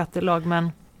någon skattelag,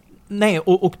 men... Nej,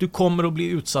 och du kommer att bli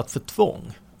utsatt för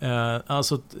tvång.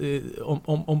 Alltså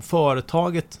om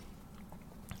företaget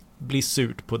blir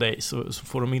surt på dig så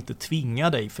får de inte tvinga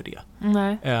dig för det.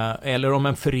 Nej. Eller om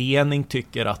en förening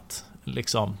tycker att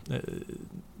liksom,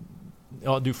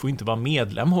 ja, du får inte vara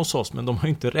medlem hos oss, men de har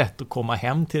inte rätt att komma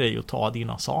hem till dig och ta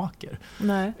dina saker.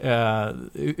 Nej.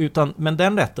 Men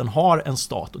den rätten har en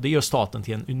stat, och det gör staten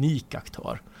till en unik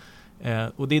aktör.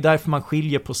 Och det är därför man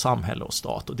skiljer på samhälle och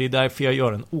stat, och det är därför jag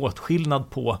gör en åtskillnad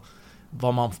på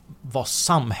vad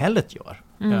samhället gör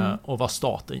och vad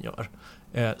staten gör.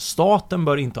 Staten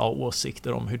bör inte ha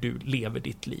åsikter om hur du lever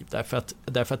ditt liv,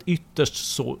 därför att ytterst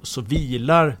så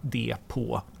vilar det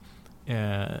på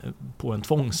en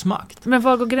tvångsmakt. Men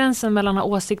var går gränsen mellan att ha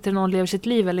åsikter när någon lever sitt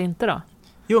liv eller inte då?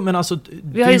 Jo, men alltså,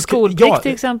 vi har ju skolplikt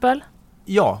till exempel.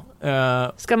 Ja.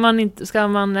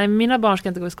 Nej, mina barn ska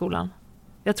inte gå i skolan.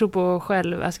 Jag tror på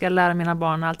själv, jag ska lära mina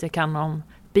barn allt jag kan om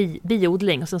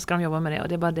biodling och sen ska de jobba med det, och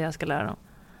det är bara det jag ska lära dem.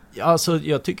 Alltså,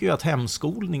 jag tycker ju att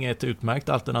hemskolning är ett utmärkt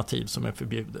alternativ som är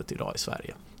förbjudet idag i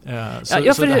Sverige.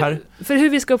 För hur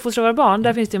vi ska uppfostra våra barn,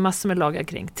 där finns det ju massor med lagar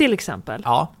kring, till exempel.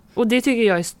 Ja. Och det tycker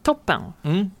jag är toppen.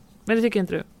 Men det tycker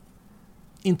inte du?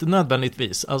 Inte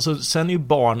nödvändigtvis. Alltså, sen är ju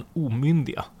barn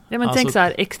omyndiga. Ja, men tänk så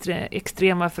här,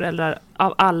 extrema föräldrar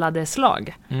av alla dess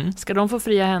slag. Ska de få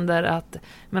fria händer att,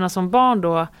 men som barn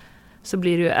då så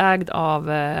blir det ju ägd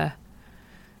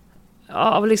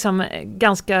av liksom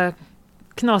ganska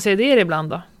knasiga idéer ibland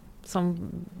då.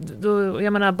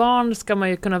 Jag menar, barn ska man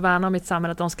ju kunna värna om i ett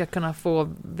samhälle, att de ska kunna få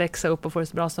växa upp och få det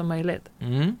så bra som möjligt.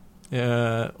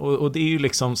 Och det är ju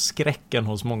liksom skräcken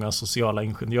hos många sociala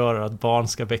ingenjörer, att barn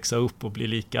ska växa upp och bli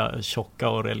lika tjocka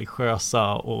och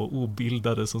religiösa och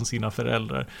obildade som sina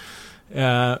föräldrar.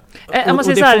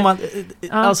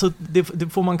 Det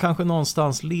får man kanske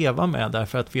någonstans leva med,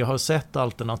 därför att vi har sett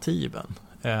alternativen.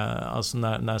 Alltså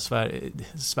när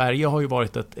Sverige har ju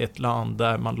varit ett land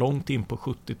där man långt in på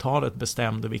 70-talet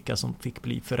bestämde vilka som fick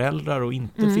bli föräldrar och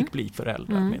inte fick bli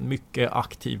föräldrar, med en mycket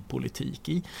aktiv politik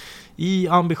i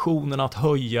ambitionen att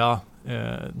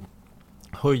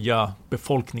höja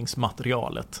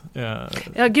befolkningsmaterialet.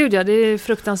 Ja, gud ja, det är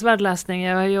fruktansvärd läsning.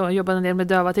 Jag har jobbat en del med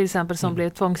döva till exempel som blev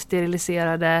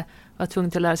tvångssteriliserade, var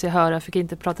tvungen att lära sig höra, fick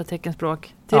inte prata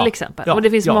teckenspråk till exempel. Och det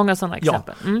finns många sådana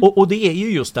exempel. Och det är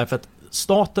ju just därför att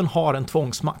staten har en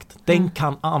tvångsmakt. Den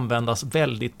kan användas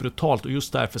väldigt brutalt, och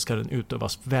just därför ska den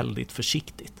utövas väldigt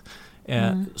försiktigt.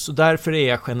 Så därför är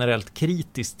jag generellt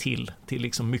kritisk till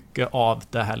liksom mycket av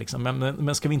det här. Liksom.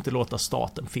 Men ska vi inte låta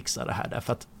staten fixa det här?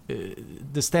 Därför att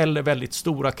det ställer väldigt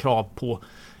stora krav på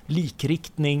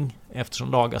likriktning,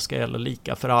 eftersom lagar ska gälla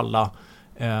lika för alla.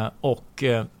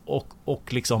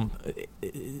 Och liksom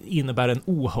innebär en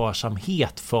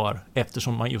ohörsamhet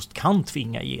eftersom man just kan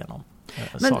tvinga igenom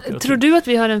saker. Men tror du att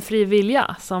vi har en fri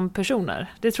vilja som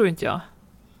personer? Det tror inte jag.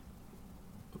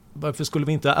 Varför skulle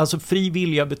vi inte? Alltså, fri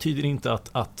vilja betyder inte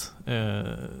att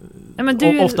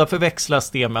ofta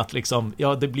förväxlas det med att liksom,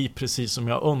 det blir precis som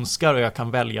jag önskar och jag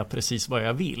kan välja precis vad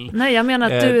jag vill. Nej, jag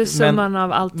menar att du är summan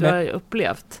av allt du har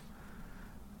upplevt.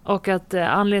 Och att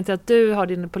anledningen till att du har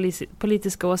dina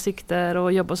politiska åsikter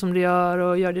och jobbar som du gör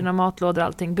och gör dina matlådor och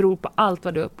allting beror på allt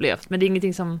vad du har upplevt. Men det är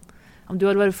ingenting som, om du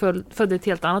hade varit född i ett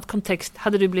helt annat kontext,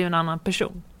 hade du blivit en annan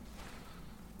person.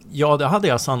 Ja, det hade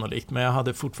jag sannolikt, men jag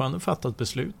hade fortfarande fattat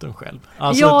besluten själv.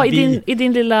 Alltså, i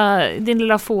din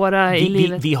lilla fåra i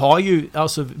livet. Vi har ju,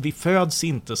 alltså, vi föds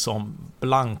inte som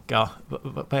blanka,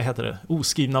 vad heter det,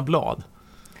 oskrivna blad.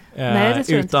 Nej, det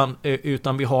tror jag inte.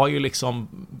 Utan vi har ju liksom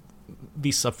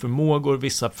vissa förmågor,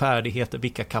 vissa färdigheter,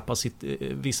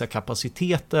 vissa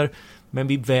kapaciteter, men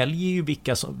vi väljer ju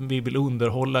vilka som vi vill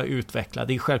underhålla, utveckla.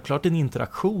 Det är självklart en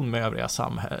interaktion med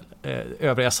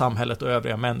övriga samhället och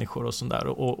övriga människor och sånt där.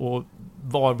 Och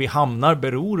var vi hamnar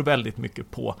beror väldigt mycket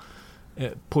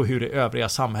på hur det övriga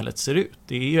samhället ser ut.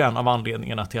 Det är ju en av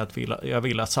anledningarna till att jag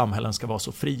vill att samhällen ska vara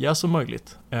så fria som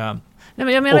möjligt.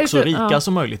 Och så rika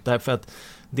som möjligt, därför att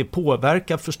det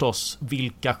påverkar förstås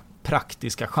vilka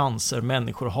praktiska chanser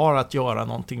människor har att göra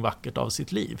någonting vackert av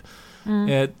sitt liv.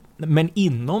 Men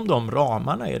inom de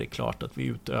ramarna är det klart att vi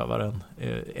utövar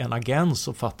en agens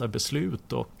och fattar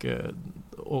beslut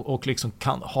och liksom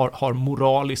har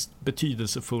moraliskt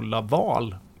betydelsefulla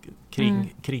val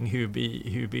kring hur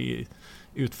vi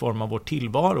utformar vår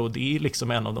tillvaro. Och det är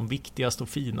liksom en av de viktigaste och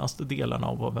finaste delarna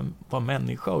av att vara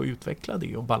människa och utveckla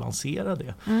det och balansera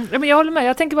det. Men jag håller med.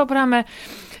 Jag tänker bara på det här med,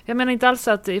 jag menar inte alls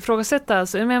att ifrågasätta,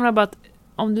 alltså, jag menar bara att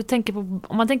om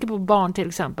man tänker på barn till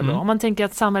exempel, då, om man tänker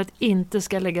att samhället inte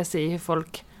ska lägga sig i hur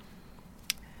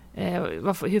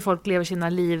folk lever sina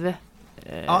liv.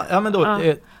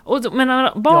 Men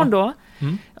barn då,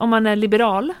 om man är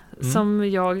liberal, som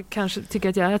jag kanske tycker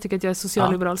att jag tycker att jag är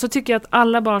socialliberal, så tycker jag att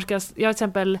alla barn ska, jag till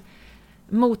exempel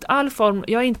mot all form,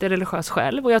 jag är inte religiös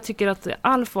själv och jag tycker att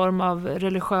all form av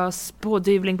religiös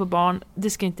pådyvling på barn, det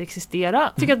ska inte existera.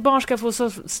 Jag tycker att barn ska få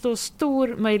så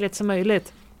stor möjlighet som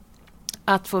möjligt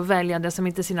att få välja det som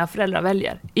inte sina föräldrar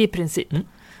väljer, i princip.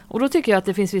 Och då tycker jag att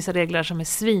det finns vissa regler som är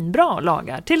svinbra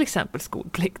lagar, till exempel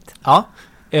skolplikt. Ja,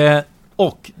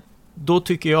 och då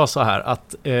tycker jag så här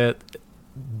att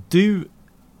du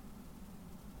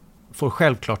får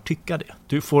självklart tycka det.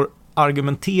 Du får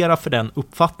argumentera för den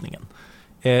uppfattningen.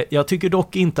 Jag tycker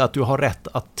dock inte att du har rätt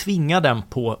att tvinga den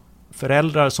på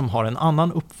föräldrar som har en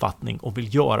annan uppfattning och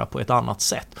vill göra på ett annat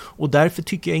sätt. Och därför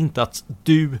tycker jag inte att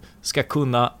du ska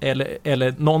kunna,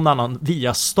 eller någon annan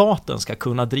via staten ska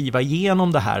kunna driva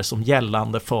igenom det här som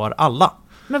gällande för alla.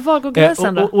 Men var går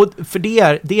gränsen då? För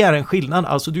det är en skillnad.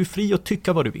 Alltså du är fri att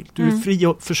tycka vad du vill. Du är fri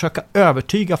att försöka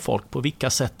övertyga folk på vilka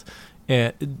sätt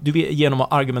du vill, genom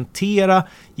att argumentera,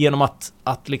 genom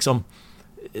att liksom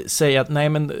säga att nej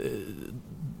men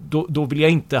då vill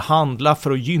jag inte handla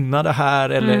för att gynna det här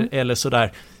eller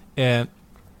sådär.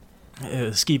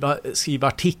 Skriva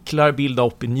artiklar, bilda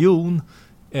opinion,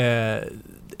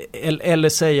 eller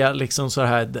säga liksom så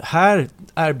här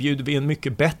erbjuder vi en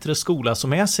mycket bättre skola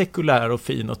som är sekulär och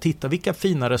fin, och titta vilka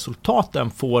fina resultat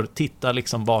den får, titta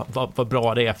liksom vad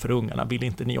bra det är för ungarna, vill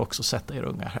inte ni också sätta er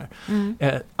ungar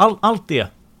här? Allt det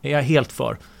är jag helt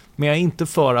för. Men jag är inte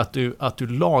för att du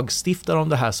lagstiftar om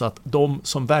det här så att de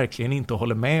som verkligen inte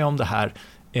håller med om det här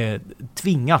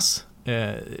tvingas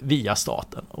via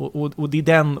staten. Och det är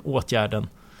den åtgärden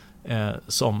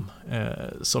som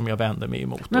jag vänder mig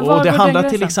emot. Och det handlar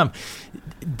till exempel,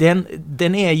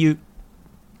 den är ju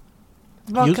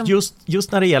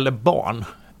just när det gäller barn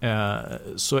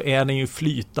så är den ju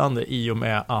flytande i och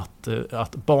med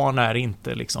att barn är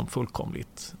inte liksom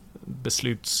fullkomligt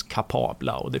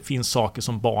beslutskapabla, och det finns saker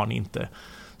som barn inte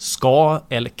ska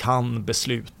eller kan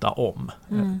besluta om.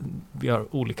 Vi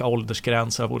har olika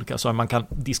åldersgränser av olika, så man kan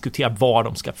diskutera var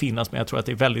de ska finnas, men jag tror att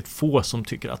det är väldigt få som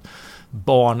tycker att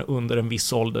barn under en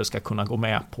viss ålder ska kunna gå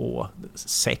med på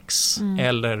sex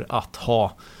eller att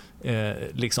ha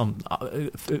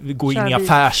gå in i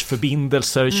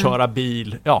affärsförbindelser, köra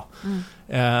bil,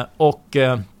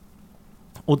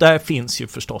 och där finns ju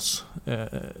förstås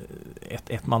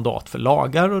ett mandat för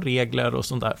lagar och regler och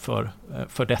sånt där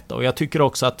för detta. Och jag tycker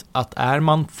också att är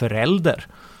man förälder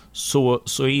så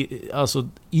alltså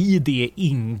i det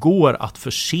ingår att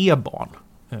förse barn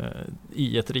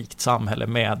i ett rikt samhälle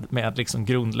med liksom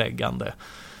grundläggande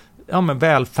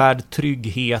välfärd,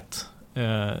 trygghet,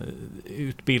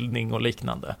 utbildning och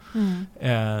liknande.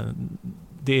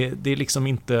 Det är liksom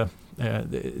inte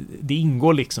det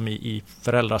ingår liksom i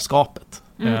föräldraskapet.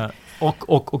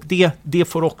 Och det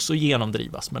får också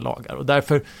genomdrivas med lagar. Och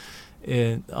därför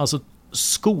alltså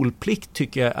skolplikt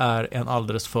tycker jag är en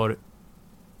alldeles för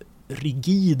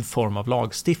rigid form av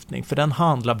lagstiftning, för den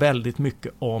handlar väldigt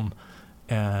mycket om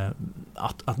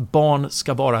att barn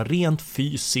ska vara rent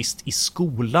fysiskt i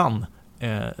skolan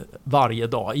varje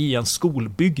dag, i en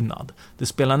skolbyggnad. Det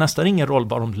spelar nästan ingen roll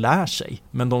vad de lär sig,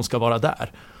 men de ska vara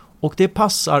där. Och det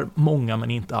passar många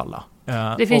men inte alla.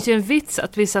 Det finns ju en vits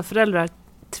att vissa föräldrar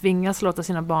tvingas låta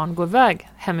sina barn gå iväg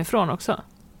hemifrån också.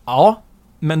 Ja,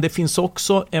 men det finns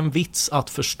också en vits att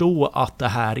förstå att det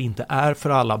här inte är för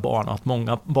alla barn, att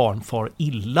många barn far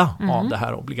illa av det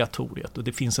här obligatoriet. Och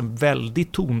det finns en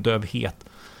väldig tondövhet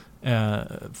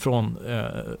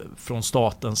från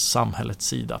statens, samhällets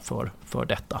sida för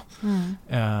detta.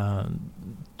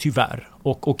 Tyvärr.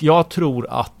 Och jag tror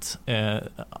att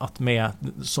med,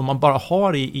 som man bara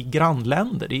har i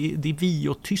grannländer, det är vi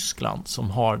och Tyskland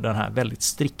som har den här väldigt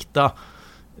strikta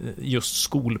just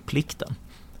skolplikten.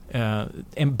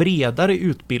 en bredare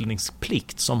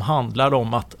utbildningsplikt som handlar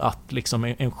om att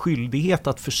liksom en skyldighet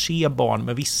att förse barn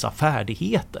med vissa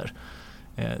färdigheter.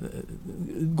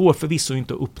 Går förvisso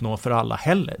inte att uppnå för alla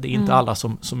heller. Det är inte alla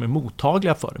som är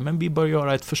mottagliga för det, men vi bör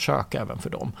göra ett försök även för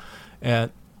dem.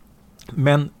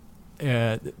 Men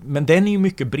den är ju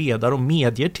mycket bredare och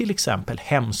medger till exempel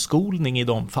hemskolning i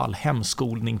de fall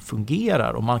hemskolning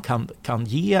fungerar och man kan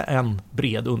ge en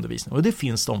bred undervisning. Och det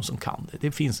finns de som kan det.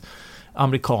 Det finns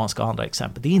amerikanska och andra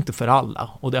exempel. Det är inte för alla.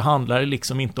 Och det handlar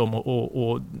liksom inte om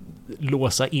att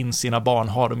låsa in sina barn,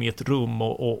 ha dem i ett rum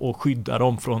och skydda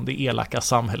dem från det elaka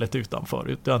samhället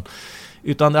utanför.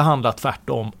 Utan det handlar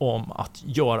tvärtom om att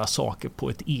göra saker på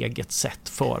ett eget sätt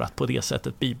för att på det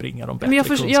sättet bibringa dem bättre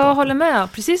kunskap. Jag håller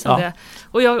med precis om det.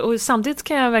 Och samtidigt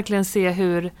kan jag verkligen se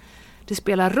hur det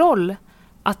spelar roll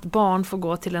att barn får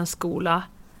gå till en skola,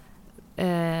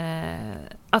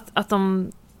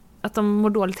 att de mår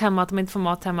dåligt hemma, att de inte får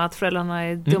mat hemma, att föräldrarna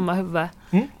är dumma huvud.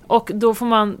 Och då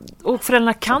och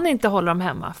föräldrarna kan inte hålla dem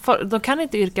hemma. De kan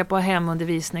inte yrka på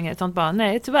hemundervisning utan bara,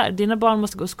 nej tyvärr, dina barn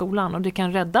måste gå i skolan och det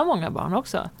kan rädda många barn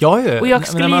också. Och jag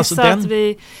skulle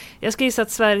gissa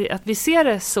att Sverige, att vi ser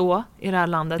det så i det här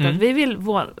landet, att vi vill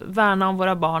värna om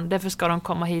våra barn, därför ska de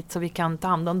komma hit så vi kan ta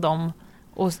hand om dem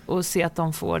och se att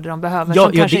de får det de behöver,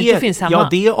 som kanske inte finns hemma. Ja,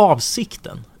 det är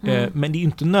avsikten, men det är ju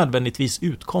inte nödvändigtvis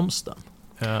utkomsten.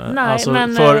 Nej, alltså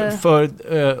men,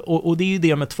 och det är ju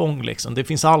det med tvång liksom. Det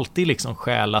finns alltid liksom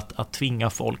skäl att tvinga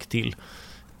folk till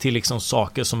liksom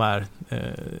saker som är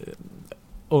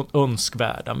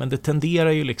önskvärda, men det tenderar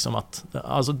ju liksom att,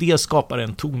 alltså det skapar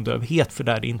en tondövhet för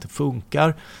där det inte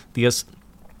funkar. Dels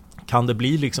kan det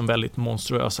bli liksom väldigt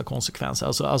monstruösa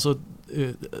konsekvenser. Alltså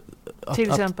till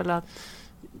exempel att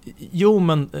jo,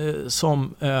 men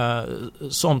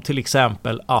som till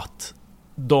exempel att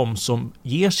de som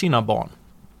ger sina barn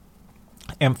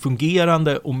en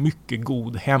fungerande och mycket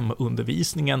god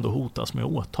hemundervisning ändå hotas med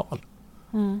åtal.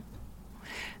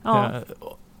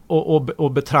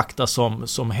 Och betraktas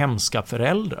som hemska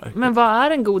föräldrar. Men vad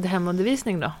är en god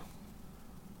hemundervisning då?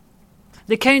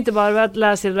 Det kan ju inte bara vara att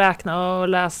lära sig räkna och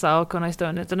läsa och kunna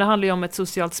historien, utan det handlar ju om ett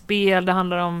socialt spel, det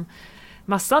handlar om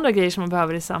massa andra grejer som man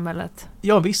behöver i samhället.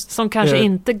 Ja, visst. Som kanske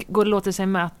inte låter sig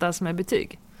mätas med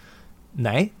betyg.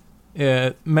 Nej.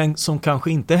 Men som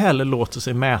kanske inte heller låter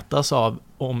sig mätas av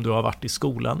om du har varit i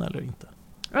skolan eller inte.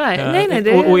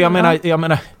 Nej. Och jag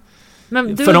menar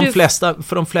men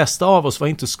för de flesta av oss var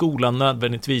inte skolan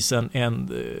nödvändigtvis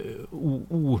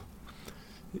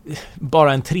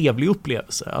bara en trevlig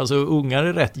upplevelse. Alltså ungar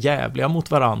är rätt jävliga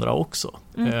mot varandra också.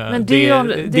 Men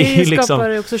det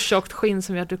skapar också tjockt skinn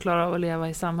som gör att du klarar av att leva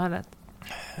i samhället.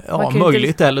 Ja,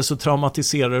 möjligt, eller så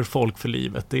traumatiserar folk för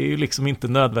livet. Det är ju liksom inte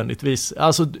nödvändigtvis,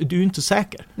 alltså du är ju inte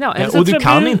säker. Och du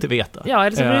kan inte veta. Ja,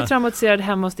 eller så blir du traumatiserad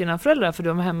hemma hos dina föräldrar för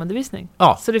du har hemundervisning.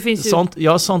 Ja, så det finns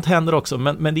ju... sånt händer också,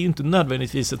 men det är ju inte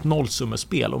nödvändigtvis ett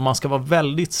nollsummespel, och man ska vara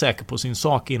väldigt säker på sin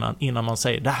sak innan man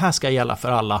säger det här ska gälla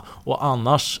för alla, och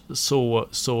annars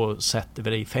så sätter vi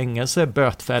dig i fängelse,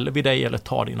 bötfäller vi dig eller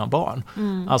tar dina barn.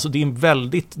 Alltså det är en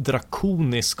väldigt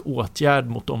drakonisk åtgärd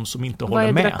mot de som inte håller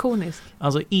med. Vad är drakonisk?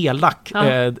 Alltså elak,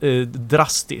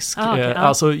 drastisk.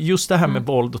 Alltså just det här med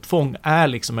våld och tvång är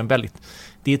liksom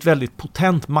det är ett väldigt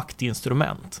potent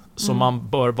maktinstrument som man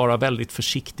bör vara väldigt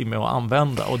försiktig med att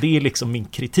använda. Och det är liksom min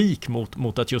kritik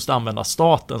mot att just använda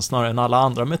staten snarare än alla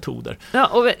andra metoder. Ja,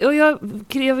 och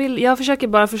jag försöker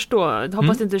bara förstå.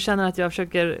 Hoppas inte du känner att jag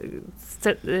försöker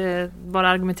bara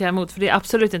argumentera emot, för det är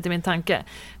absolut inte min tanke.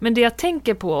 Men det jag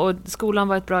tänker på, och skolan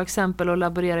var ett bra exempel att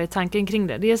laborera i tanken kring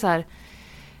det, det är så här.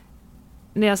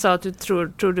 När jag sa att du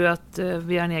tror du att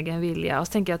vi har en egen vilja, och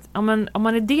så tänker jag att om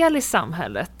man är del i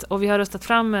samhället och vi har röstat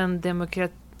fram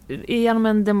genom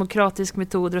en demokratisk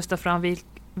metod röstat fram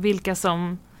vilka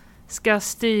som ska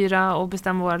styra och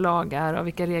bestämma våra lagar och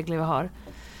vilka regler vi har.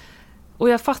 Och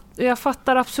jag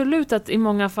fattar absolut att i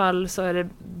många fall så är det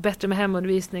bättre med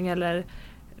hemundervisning eller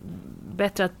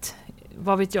bättre att,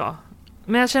 vad vet jag.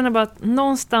 Men jag känner bara att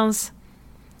någonstans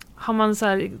har man så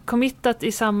här committat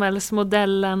i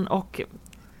samhällsmodellen, och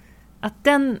att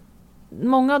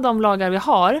många av de lagar vi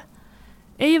har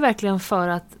är ju verkligen för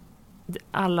att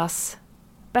allas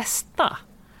bästa.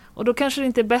 Och då kanske det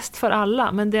inte är bäst för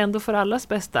alla, men det är ändå för allas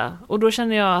bästa. Och då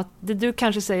känner jag att det du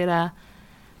kanske säger är,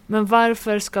 men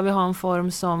varför ska vi ha en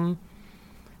form som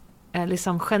är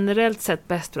liksom generellt sett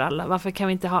bäst för alla? Varför kan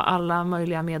vi inte ha alla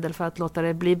möjliga medel för att låta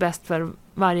det bli bäst för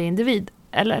varje individ?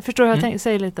 Eller förstår du hur jag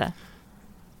säger lite?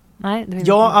 Nej,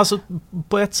 alltså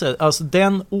på ett sätt, alltså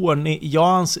den ordning,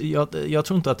 jag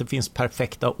tror inte att det finns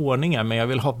perfekta ordningar, men jag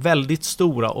vill ha väldigt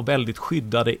stora och väldigt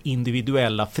skyddade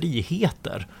individuella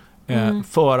friheter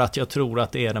för att jag tror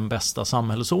att det är den bästa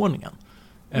samhällsordningen.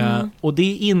 Och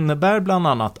det innebär bland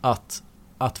annat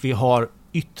att vi har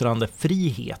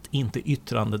yttrandefrihet, inte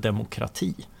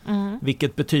yttrandedemokrati.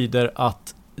 Vilket betyder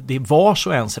att det är vars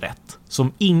och ens rätt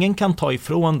som ingen kan ta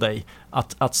ifrån dig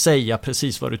att säga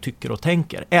precis vad du tycker och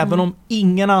tänker. Även om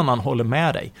ingen annan håller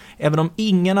med dig. Även om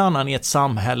ingen annan i ett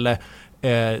samhälle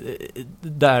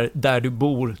där du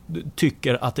bor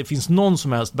tycker att det finns någon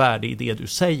som helst värde i det du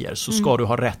säger, så ska du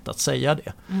ha rätt att säga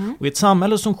det. Och i ett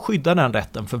samhälle som skyddar den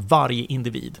rätten för varje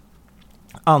individ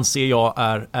anser jag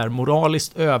är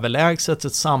moraliskt överlägset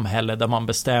ett samhälle där man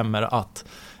bestämmer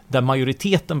där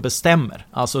majoriteten bestämmer,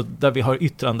 alltså där vi har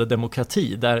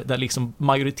yttrandedemokrati, där liksom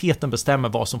majoriteten bestämmer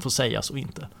vad som får sägas och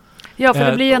inte. Ja, för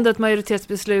det blir ändå ett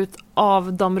majoritetsbeslut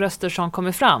av de röster som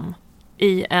kommer fram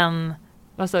i en,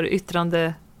 vad sa du,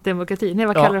 yttrandedemokrati? Nej,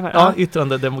 vad kallar du det för? Ja,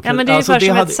 yttrandedemokrati. Ja, men det är ungefär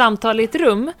som ett samtal i ett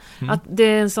rum, att det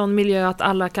är en sån miljö att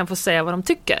alla kan få säga vad de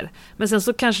tycker. Men sen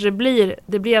så kanske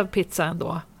det blev pizza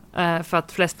ändå. För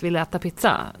att flest vill äta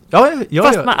pizza.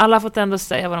 Fast alla har fått ändå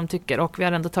säga vad de tycker, och vi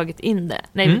har ändå tagit in det.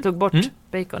 Nej, vi tog bort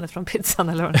baconet från pizzan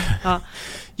eller vad det.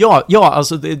 Ja,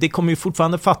 alltså det kommer ju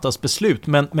fortfarande fattas beslut,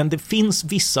 men det finns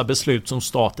vissa beslut som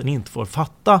staten inte får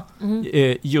fatta.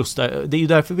 Just där. Det är ju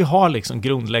därför vi har liksom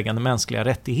grundläggande mänskliga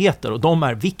rättigheter, och de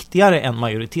är viktigare än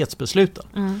majoritetsbesluten.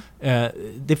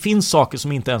 Det finns saker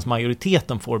som inte ens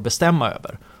majoriteten får bestämma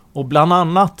över. Och bland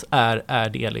annat är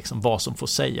det liksom vad som får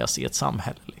sägas i ett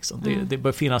samhälle. Liksom. Det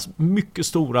bör finnas mycket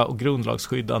stora och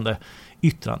grundlagsskyddande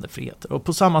yttrandefriheter. Och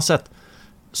på samma sätt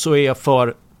så är jag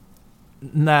för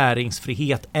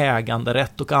näringsfrihet,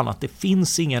 äganderätt och annat. Det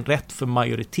finns ingen rätt för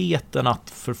majoriteten att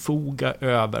förfoga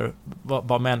över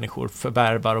vad människor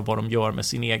förvärvar och vad de gör med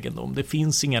sin egendom. Det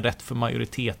finns ingen rätt för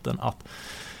majoriteten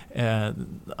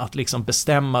att liksom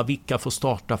bestämma vilka får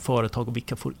starta företag och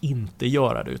vilka får inte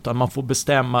göra det, utan man får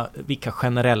bestämma vilka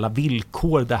generella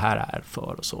villkor det här är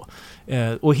för och så.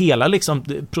 Och hela liksom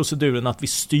proceduren att vi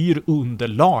styr under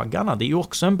lagarna, det är ju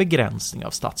också en begränsning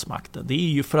av statsmakten. Det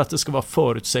är ju för att det ska vara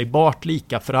förutsägbart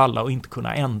lika för alla och inte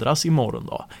kunna ändras imorgon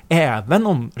då. Även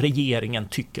om regeringen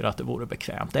tycker att det vore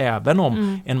bekvämt, även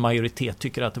om en majoritet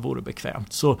tycker att det vore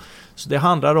bekvämt. Så det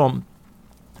handlar om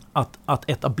att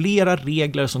etablera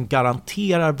regler som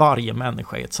garanterar varje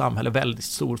människa i ett samhälle väldigt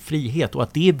stor frihet, och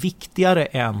att det är viktigare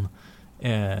än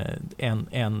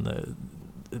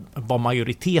vad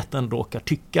majoriteten råkar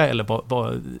tycka eller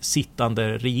vad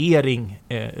sittande regering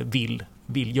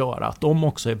vill göra. Att de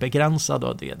också är begränsade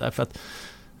av det. Därför att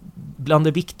bland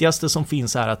det viktigaste som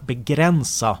finns är att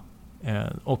begränsa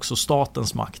också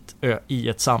statens makt i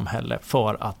ett samhälle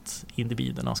för att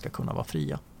individerna ska kunna vara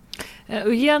fria.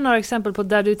 Och ge några exempel på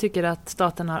där du tycker att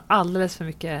staten har alldeles för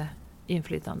mycket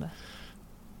inflytande.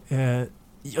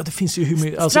 Ja, det finns ju hur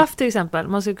mycket... Straff till exempel,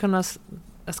 man skulle kunna...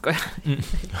 Jag skojar.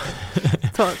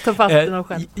 Ta fast den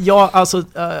själv. Ja, alltså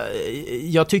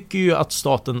jag tycker ju att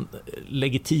staten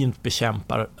legitimt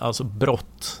bekämpar alltså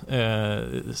brott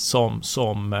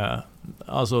som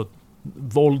alltså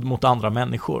våld mot andra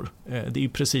människor. Det är ju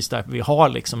precis därför vi har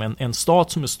liksom en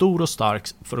stat som är stor och stark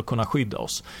för att kunna skydda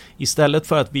oss. Istället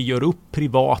för att vi gör upp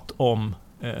privat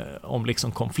om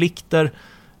liksom konflikter,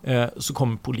 så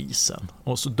kommer polisen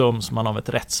och så döms man av ett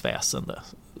rättsväsende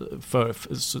för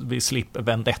vi slipper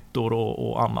vendettor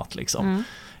och annat liksom.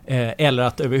 Eller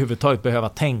att överhuvudtaget behöva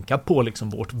tänka på liksom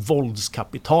vårt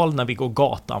våldskapital när vi går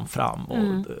gatan fram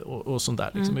och sånt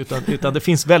där liksom. Utan det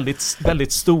finns väldigt,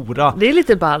 väldigt stora... Det är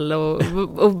lite ball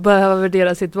och behöva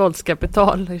värdera sitt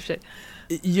våldskapital i och för sig.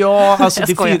 Ja,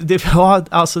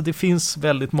 alltså det finns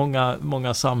väldigt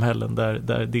många samhällen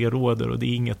där det råder, och det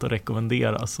är inget att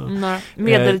rekommendera. Så.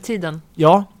 Medeltiden.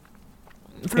 Ja.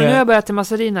 För nu har jag börjat till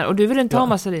massariner, och du vill inte ha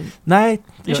massarin. Nej.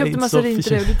 Jag köpte massarin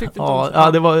till dig och du tyckte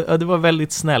det var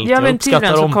väldigt snällt. Jag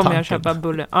uppskattar så kommer jag köpa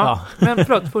bulle. Ja. Men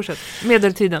förlåt, fortsätt.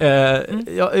 Medeltiden.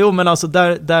 Men alltså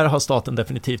där har staten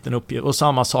definitivt en uppgift. Och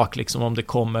samma sak liksom om det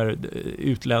kommer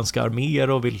utländska arméer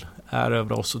och vill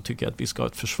erövra oss, så tycker jag att vi ska ha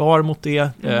ett försvar mot det.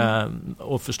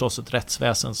 Och förstås ett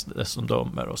rättsväsen som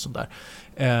dömer och sånt där.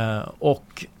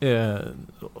 Och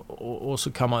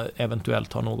så kan man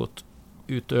eventuellt ha något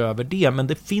utöver det, men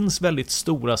det finns väldigt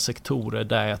stora sektorer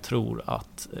där jag tror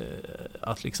att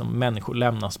liksom människor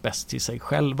lämnas bäst till sig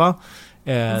själva.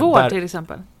 Vård till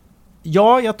exempel?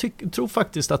 Ja, jag tror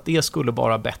faktiskt att det skulle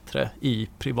vara bättre i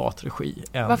privat regi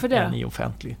än i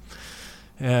offentlig.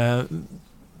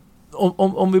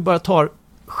 Om vi bara tar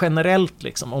generellt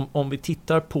liksom, om vi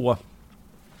tittar på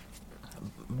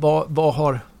vad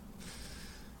har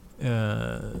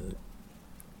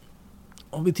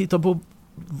om vi tittar på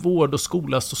vård och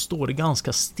skola, så står det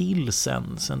ganska still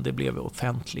sen det blev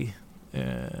offentlig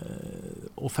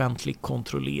offentligt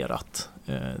kontrollerat.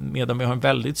 Medan vi har en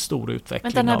väldigt stor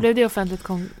utveckling. Vänta, när blev det offentligt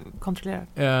kontrollerat?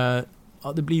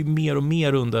 Ja, det blir mer och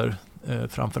mer under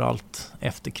framförallt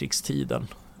efterkrigstiden.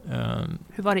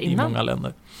 Hur var det innan? I många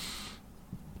länder.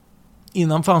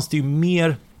 Innan fanns det ju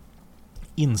mer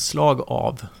inslag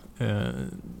av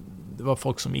det var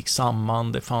folk som gick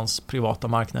samman, det fanns privata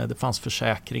marknader, det fanns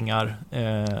försäkringar.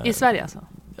 I Sverige alltså?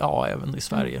 Ja, även i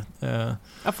Sverige.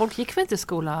 Ja, folk gick väl inte i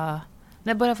skola?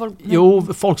 När började folk?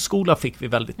 Jo, folkskola fick vi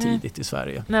väldigt tidigt i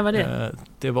Sverige. När var det?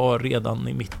 Det var redan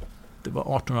det var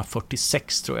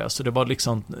 1846 tror jag. Så det var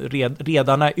liksom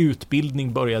redan när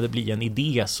utbildning började bli en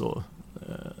idé så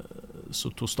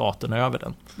tog staten över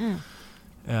den.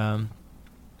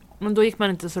 Men då gick man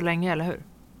inte så länge, eller hur?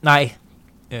 Nej,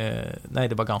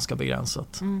 det var ganska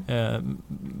begränsat.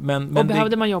 Men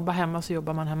behövde man jobba hemma så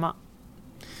jobbar man hemma?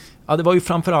 Ja, det var ju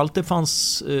framförallt det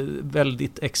fanns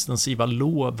väldigt extensiva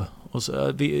lov. Och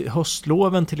så,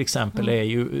 höstloven till exempel är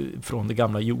ju från det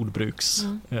gamla jordbruks.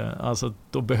 Alltså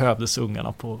då behövdes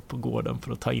ungarna på gården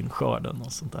för att ta in skörden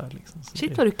och sånt där. Liksom. Så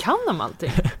shit, vad du kan om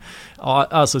allting. Ja,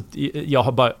 alltså jag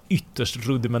har bara ytterst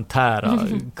rudimentära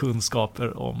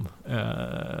kunskaper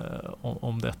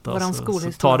om detta.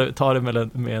 Så ta det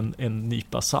med en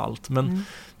nypa salt.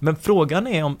 Men frågan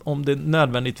är om det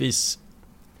nödvändigtvis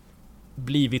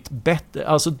blivit bättre.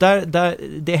 Alltså där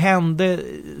det hände,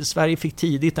 Sverige fick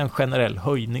tidigt en generell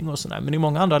höjning och sådär, men i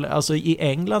många andra, alltså i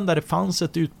England där det fanns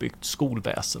ett utbyggt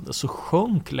skolväsende så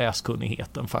sjönk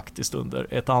läskunnigheten faktiskt under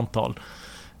ett antal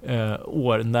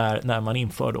år när man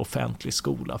införde offentlig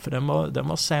skola, för den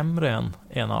var sämre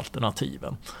än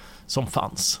alternativen som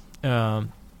fanns.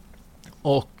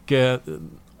 Och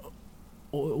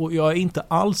jag är inte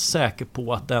alls säker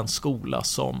på att den skola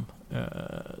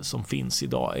som finns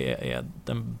idag är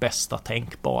den bästa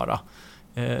tänkbara.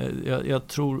 Jag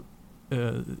tror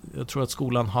att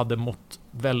skolan hade mått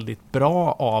väldigt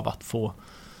bra av att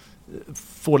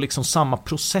få liksom samma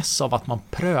process av att man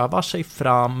prövar sig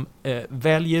fram,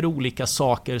 väljer olika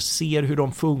saker, ser hur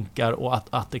de funkar och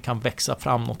att det kan växa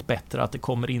fram något bättre, att det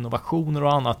kommer innovationer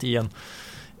och annat i en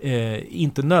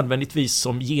inte nödvändigtvis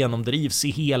som genomdrivs i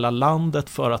hela landet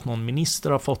för att någon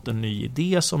minister har fått en ny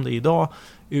idé som det är idag,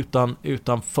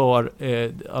 utan för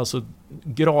alltså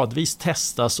gradvis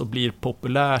testas och blir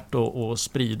populärt och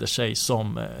sprider sig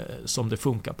som det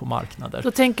funkar på marknader.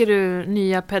 Då tänker du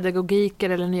nya pedagogiker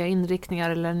eller nya inriktningar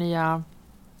eller nya...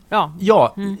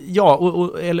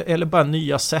 eller bara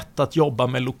nya sätt att jobba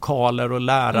med lokaler och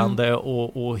lärande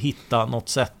och hitta något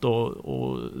sätt att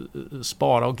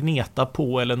spara och gneta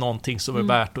på, eller någonting som är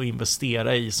värt att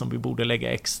investera i, som vi borde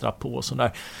lägga extra på och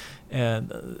sådär.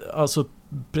 Alltså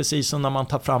precis som när man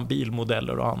tar fram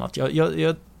bilmodeller och annat.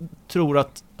 Jag tror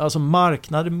att alltså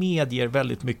marknader medger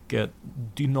väldigt mycket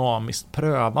dynamiskt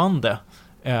prövande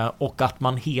och att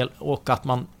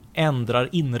man ändrar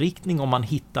inriktning om man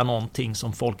hittar någonting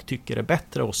som folk tycker är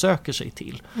bättre och söker sig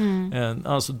till.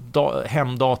 Alltså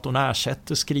hemdatorn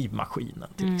ersätter skrivmaskinen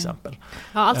till exempel.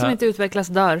 Ja, allt som inte utvecklas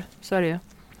dör, så är det ju.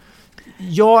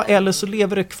 Ja, eller så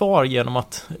lever det kvar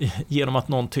genom att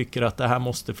någon tycker att det här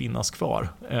måste finnas kvar.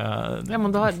 Ja,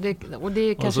 men och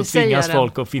det kanske och så tvingas säger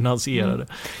folk att finansiera det.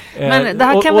 Men det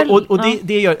här kan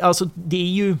det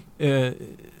är ju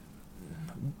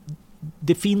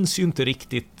det finns ju inte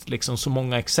riktigt liksom så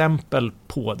många exempel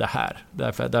på det här.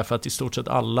 Därför att i stort sett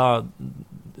alla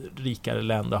rikare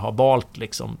länder har valt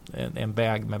liksom en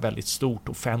väg med väldigt stort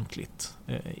offentligt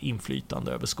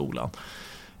inflytande över skolan.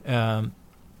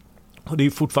 Och det är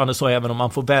ju fortfarande så, även om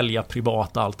man får välja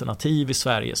privata alternativ i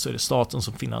Sverige, så är det staten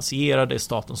som finansierar, det är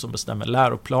staten som bestämmer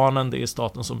läroplanen, det är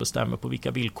staten som bestämmer på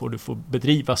vilka villkor du får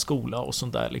bedriva skola och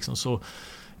sånt där liksom.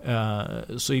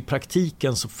 Så i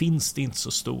praktiken så finns det inte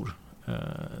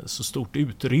så stort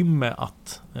utrymme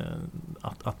att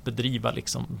bedriva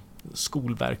liksom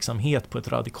skolverksamhet på ett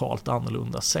radikalt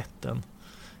annorlunda sätt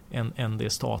än det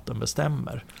staten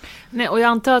bestämmer. Nej, och jag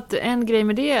antar att en grej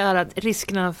med det är att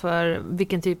riskerna för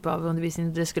vilken typ av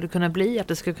undervisning det skulle kunna bli, att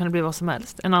det skulle kunna bli vad som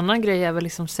helst. En annan grej är väl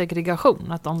liksom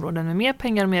segregation, att områden med mer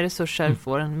pengar och mer resurser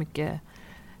får en mycket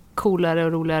coolare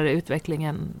och roligare utveckling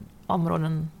än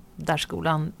områden där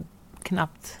skolan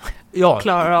knappt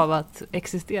klarar av att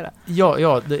existera.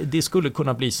 Ja, det skulle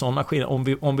kunna bli sådana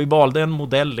skillnader. Om vi valde en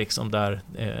modell liksom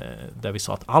där vi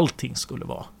sa att allting skulle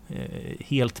vara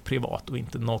helt privat och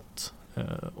inte något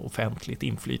offentligt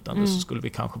inflytande, så skulle vi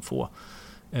kanske få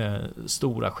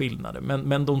stora skillnader.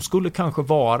 Men de skulle kanske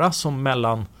vara som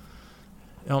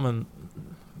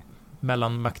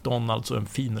mellan McDonalds och en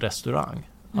fin restaurang.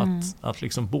 Att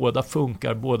liksom båda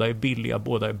funkar, båda är billiga,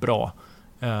 båda är bra.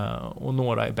 Och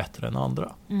några är bättre än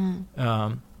andra.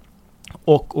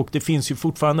 Och det finns ju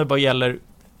fortfarande vad gäller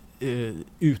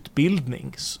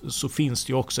utbildning så finns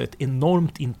det ju också ett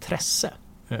enormt intresse.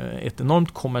 Ett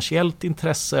enormt kommersiellt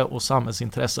intresse och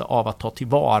samhällsintresse av att ta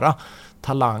tillvara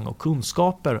talang och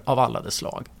kunskaper av alla dess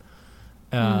slag.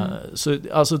 Så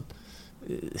alltså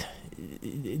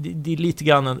det är lite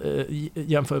grann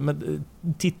jämför med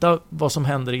titta vad som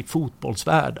händer i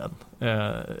fotbollsvärlden.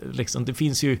 Liksom, det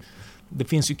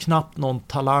finns ju knappt någon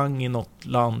talang i något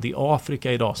land i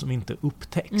Afrika idag som inte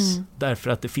upptäcks.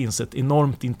 Därför att det finns ett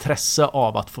enormt intresse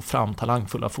av att få fram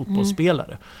talangfulla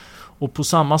fotbollsspelare. Och på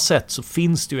samma sätt så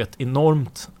finns det ju ett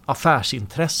enormt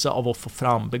affärsintresse av att få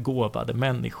fram begåvade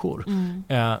människor.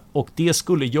 Och det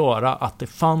skulle göra att det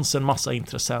fanns en massa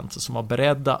intressenter som var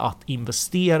beredda att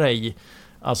investera i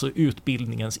alltså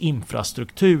utbildningens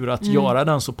infrastruktur, att göra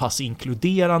den så pass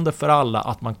inkluderande för alla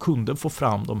att man kunde få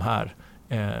fram de här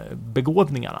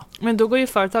begåvningarna. Men då går ju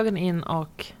företagen in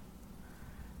och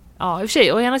i och för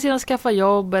sig, å ena sidan skaffa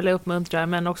jobb eller uppmuntra,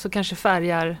 men också kanske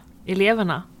färgar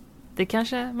eleverna. Det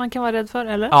kanske man kan vara rädd för,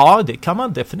 eller? Ja, det kan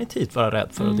man definitivt vara rädd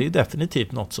för. Och det är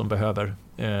definitivt något som behöver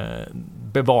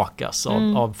bevakas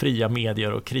av fria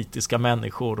medier och kritiska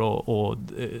människor och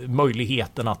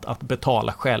möjligheten att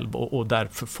betala själv och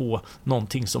därför få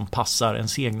någonting som passar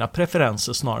ens egna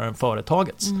preferenser snarare än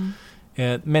företagets.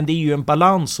 Men det är ju en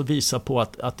balans att visa på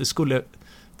att det skulle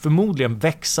förmodligen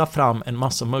växa fram en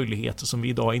massa möjligheter som vi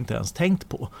idag inte ens tänkt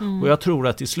på. Och jag tror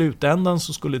att i slutändan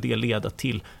så skulle det leda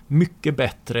till mycket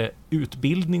bättre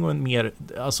utbildning och en mer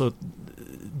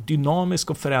dynamisk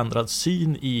och förändrad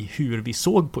syn i hur vi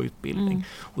såg på utbildning.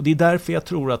 Och det är därför jag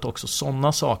tror att också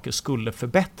sådana saker skulle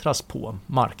förbättras på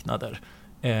marknader.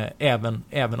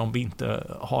 Även om vi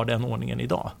inte har den ordningen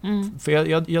idag. För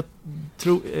jag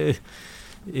tror...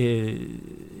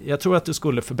 jag tror att det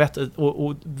skulle förbättra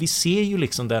och vi ser ju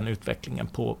liksom den utvecklingen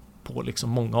på liksom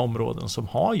många områden som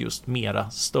har just mera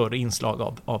större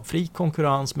inslag av fri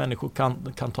konkurrens. Människor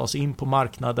kan ta sig in på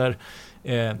marknader.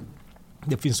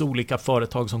 Det finns olika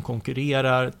företag som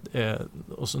konkurrerar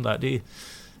och sånt där.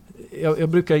 Jag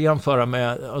brukar jämföra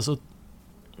med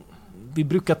vi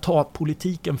brukar ta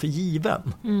politiken för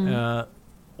given.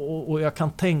 Och jag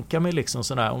kan tänka mig liksom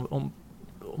sådär om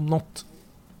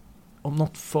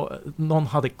någon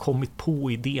hade kommit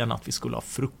på idén att vi skulle ha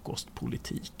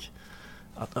frukostpolitik.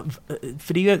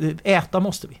 För äta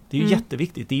måste vi. Det är ju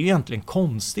jätteviktigt. Det är ju egentligen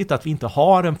konstigt att vi inte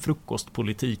har en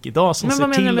frukostpolitik idag som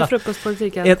ser till att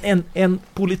frukostpolitiken? En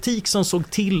politik som såg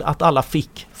till att alla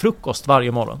fick frukost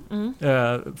varje morgon.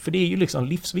 För det är ju liksom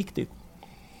livsviktigt.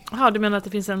 Jaha, du menar att det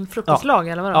finns en frukostlag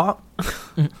eller vad? Ja.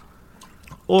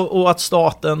 Och att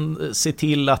staten ser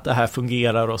till att det här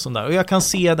fungerar och sånt där. Och jag kan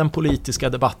se den politiska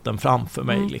debatten framför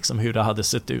mig, liksom hur det hade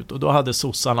sett ut. Och då hade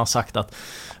sossarna sagt att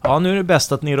nu är det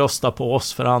bäst att ni röstar på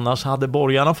oss, för annars hade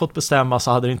borgarna fått bestämma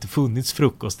så hade det inte funnits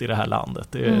frukost i det här landet.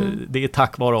 Det är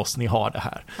tack vare oss ni har det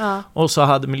här. Ja. Och så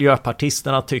hade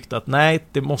miljöpartisterna tyckt att nej,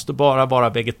 det måste bara vara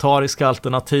vegetariska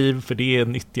alternativ för det är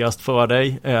nyttigast för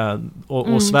dig.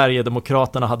 Och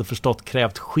Sverigedemokraterna hade förstått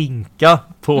krävt skinka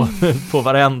på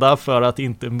varenda för att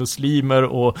inte muslimer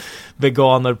och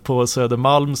veganer på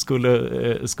Södermalm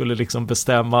skulle liksom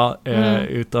bestämma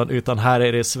utan här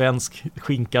är det svensk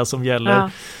skinka som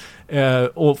gäller.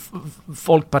 Och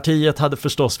Folkpartiet hade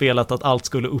förstås velat att allt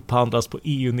skulle upphandlas på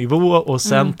EU-nivå och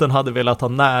Centern hade velat ha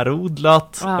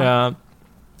närodlat.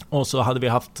 Och så hade vi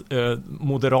haft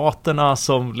Moderaterna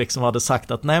som liksom hade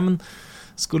sagt att nej, men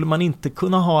skulle man inte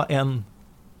kunna ha en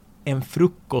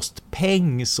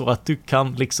frukostpeng så att du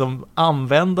kan liksom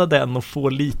använda den och få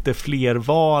lite fler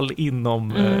val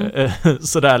inom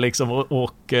sådär liksom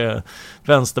och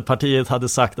Vänsterpartiet hade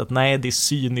sagt att nej, det är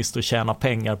cyniskt att tjäna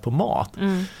pengar på mat.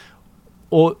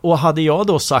 Och hade jag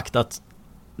då sagt att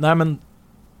nej, men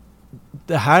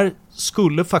det här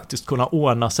skulle faktiskt kunna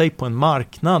ordna sig på en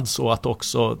marknad så att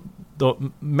också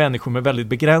människor med väldigt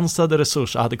begränsade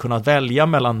resurser hade kunnat välja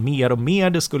mellan mer och mer.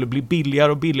 Det skulle bli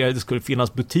billigare och billigare. Det skulle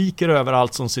finnas butiker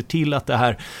överallt som ser till att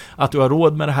att du har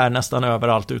råd med det här nästan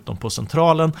överallt utom på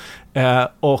centralen.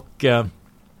 Och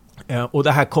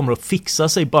det här kommer att fixa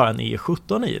sig bara ni är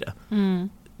 17 i det.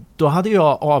 Då hade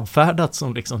jag avfärdat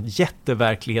som liksom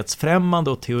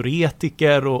jätteverklighetsfrämmande och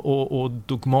teoretiker och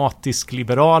dogmatisk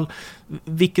liberal,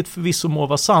 vilket förvisso må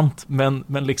vara sant, men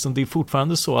liksom det är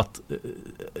fortfarande så att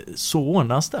så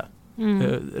ordnas det.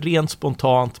 Rent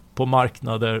spontant på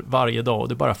marknader varje dag och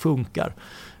det bara funkar.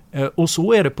 Och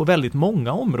så är det på väldigt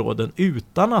många områden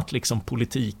utan att liksom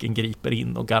politiken griper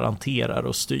in och garanterar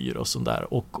och styr och sånt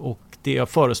där. Och det jag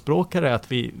förespråkar är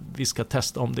att vi ska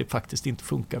testa om det faktiskt inte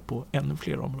funkar på ännu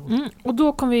fler områden. Och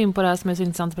då kommer vi in på det här som är så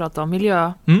intressant att prata om,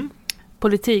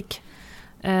 miljöpolitik.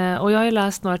 Och jag har ju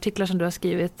läst några artiklar som du har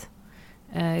skrivit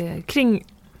kring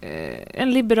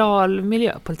en liberal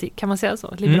miljöpolitik, kan man säga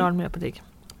så? Liberal miljöpolitik.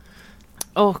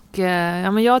 Och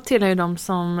men jag tillhör ju de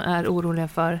som är oroliga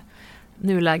för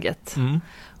nuläget.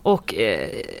 Och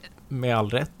med all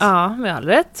rätt. Ja, med all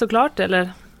rätt såklart.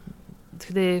 Eller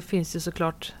det finns ju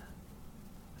såklart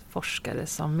forskare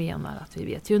som menar att vi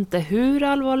vet ju inte hur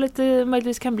allvarligt det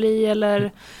möjligtvis kan bli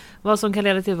eller vad som kan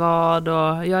leda till vad,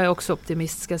 och jag är också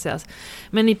optimist, ska sägas.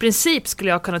 Men i princip skulle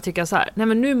jag kunna tycka så här: nej,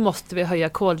 men nu måste vi höja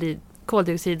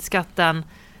koldioxidskatten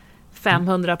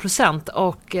 500%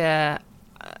 och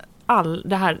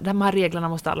de här reglerna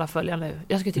måste alla följa nu.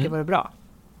 Jag skulle tycka det vore bra.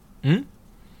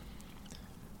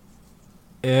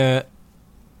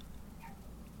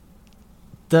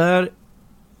 Där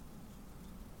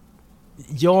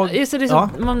just det, som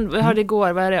man hörde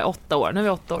igår, vad är det, 8 år? Nu är vi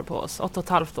 8 år på oss,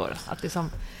 8,5 år att liksom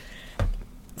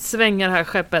svänga det här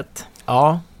skeppet.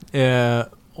 Ja,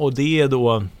 och det är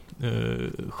då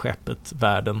skeppet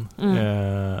världen,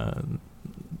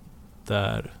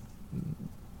 där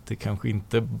det kanske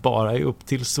inte bara är upp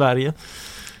till Sverige.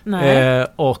 Nej.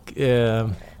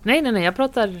 Nej, jag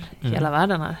pratar hela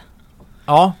världen här.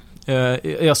 Ja,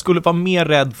 jag skulle vara mer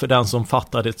rädd för den som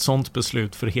fattade ett sånt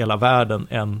beslut för hela världen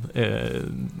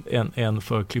än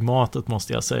för klimatet,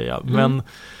 måste jag säga.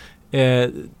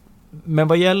 Men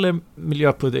vad gäller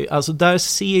miljöpolitik, alltså där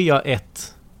ser jag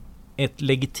ett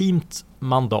legitimt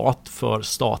mandat för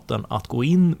staten att gå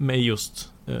in med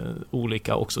just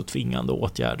olika också tvingande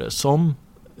åtgärder, som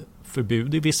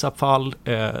förbud i vissa fall,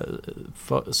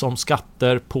 som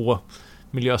skatter på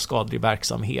miljöskadlig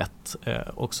verksamhet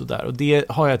och så där. Och det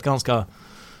har jag ett ganska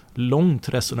långt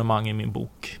resonemang i min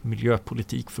bok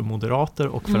Miljöpolitik för moderater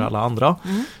och för alla andra.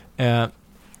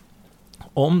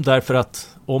 Därför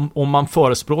att om man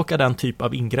förespråkar den typ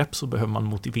av ingrepp så behöver man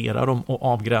motivera dem och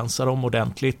avgränsa dem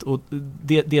ordentligt. Och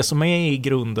det som är i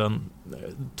grunden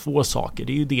 2 saker.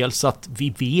 Det är ju dels att vi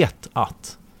vet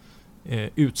att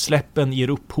utsläppen ger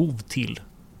upphov till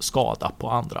skada på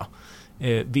andra.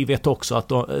 Vi vet också att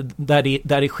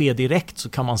där det sker direkt så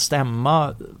kan man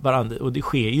stämma varandra, och det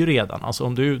sker ju redan. Alltså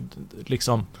om du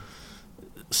liksom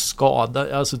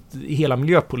skadar, alltså hela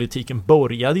miljöpolitiken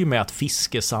började ju med att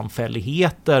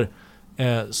fiskesamfälligheter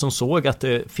som såg att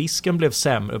fisken blev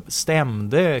sämre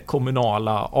stämde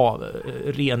kommunala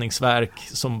reningsverk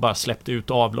som bara släppte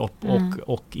ut avlopp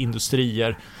och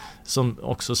industrier som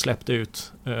också släppte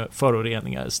ut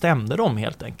föroreningar, stämde de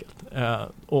helt enkelt.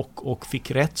 Och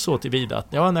fick rätt så tillvida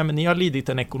att men ni har lidit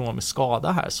en ekonomisk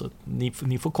skada här, så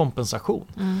ni får kompensation.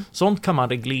 Sånt kan man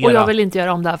reglera. Och jag vill inte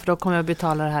göra om det här, för då kommer jag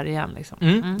betala det här igen. Liksom.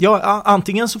 Ja,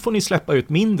 antingen så får ni släppa ut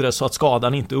mindre så att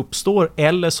skadan inte uppstår,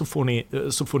 eller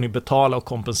så får ni betala och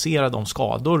kompensera de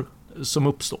skador som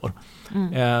uppstår.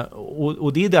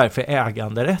 Och det är därför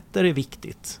äganderätter är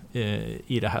viktigt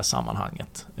i det här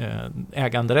sammanhanget.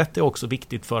 Äganderätt är också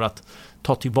viktigt för att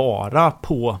ta tillvara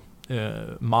på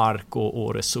mark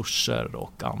och resurser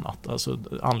och annat. Alltså,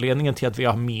 anledningen till att vi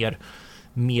har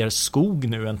mer skog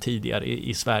nu än tidigare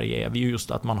i Sverige är ju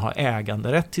just att man har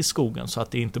äganderätt till skogen, så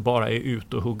att det inte bara är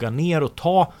ut och hugga ner och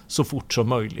ta så fort som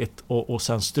möjligt och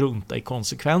sen strunta i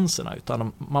konsekvenserna,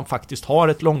 utan man faktiskt har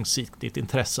ett långsiktigt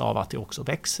intresse av att det också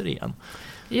växer igen.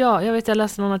 Ja, jag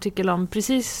läste någon artikel om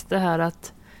precis det här,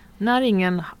 att när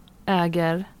ingen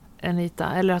äger en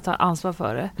yta eller att ta ansvar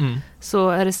för det,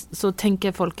 så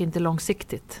tänker folk inte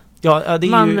långsiktigt. Ja, det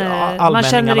är ju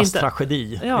allmänningarnas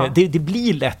tragedi. Ja. Det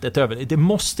blir lätt det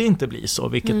måste inte bli så,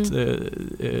 vilket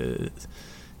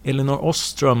Elinor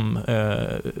Ostrom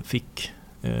fick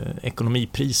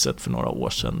ekonomipriset för några år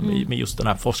sedan med just den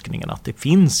här forskningen, att det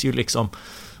finns ju liksom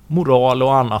moral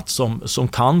och annat som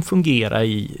kan fungera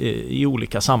i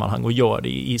olika sammanhang, och gör det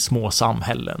i små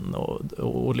samhällen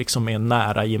och liksom med en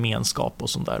nära gemenskap och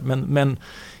sånt där. Men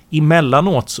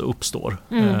emellanåt så uppstår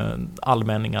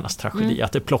allmänningarnas tragedi,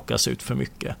 att det plockas ut för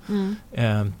mycket.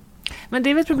 Men det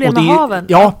är väl ett problem med haven,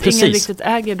 att ingen riktigt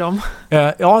äger dem.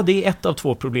 Ja, det är ett av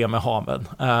 2 problem med haven,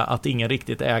 att ingen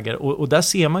riktigt äger. Och där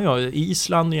ser man ju,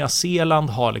 Island, Nya Zeeland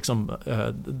har liksom,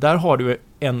 där har du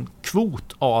en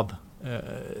kvot av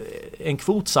en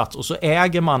kvotsats, och så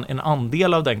äger man en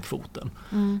andel av den kvoten.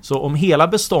 Så om hela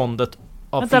beståndet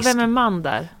av fisk... Vem är man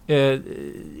där?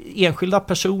 Enskilda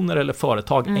personer eller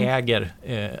företag äger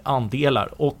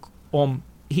andelar, och om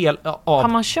har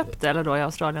man köpt det eller då i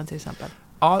Australien till exempel?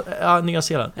 Ja, Nya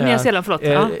Zeeland. Förlåt.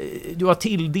 Du har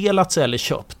tilldelats eller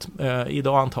köpt.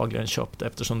 Idag antagligen köpt,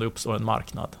 eftersom det uppstår en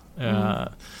marknad.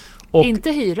 Och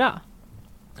inte hyra?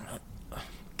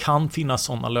 Kan finnas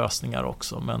sådana lösningar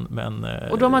också, men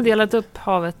och då har man delat upp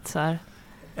havet så här?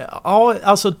 Ja,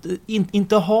 alltså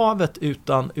inte havet,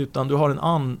 utan du har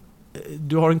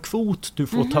du har en kvot du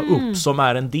får ta upp som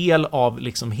är en del av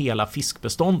liksom hela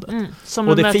fiskbeståndet.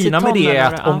 Och det fina med det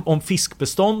är att om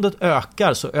fiskbeståndet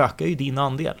ökar så ökar ju din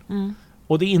andel.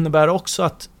 Och det innebär också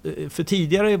att, för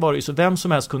tidigare var det ju så vem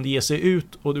som helst kunde ge sig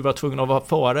ut och du var tvungen att vara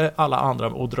före alla andra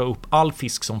och dra upp all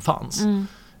fisk som fanns.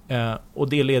 Och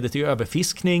det leder till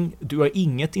överfiskning. Du har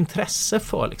inget intresse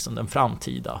för liksom den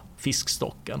framtida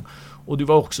fiskstocken. Och du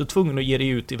var också tvungen att ge dig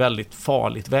ut i väldigt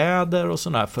farligt väder och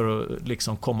sådär för att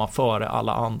liksom komma före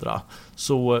alla andra.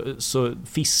 Så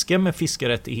fiske med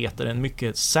fiskerättigheter är en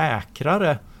mycket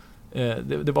säkrare.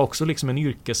 Det var också liksom en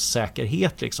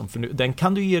yrkessäkerhet liksom, för nu, den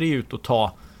kan du ge dig ut och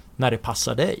ta när det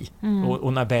passar dig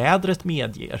och när vädret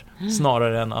medger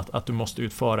snarare än att du måste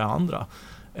ut före andra.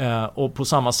 Och på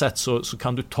samma sätt så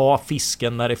kan du ta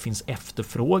fisken när det finns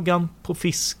efterfrågan på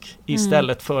fisk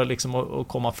istället för liksom att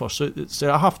komma först. Så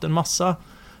jag har haft en massa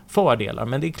fördelar,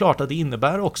 men det är klart att det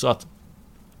innebär också att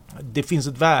det finns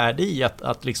ett värde i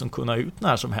att liksom kunna ut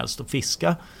när som helst och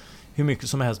fiska hur mycket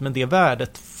som helst, men det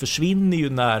värdet försvinner ju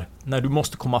när du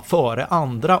måste komma före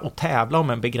andra och tävla om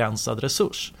en begränsad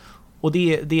resurs. Och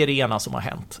det är det ena som har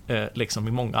hänt liksom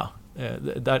i många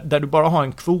där du bara har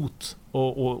en kvot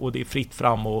och det är fritt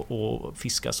fram och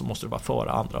fiska, så måste du vara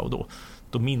före andra och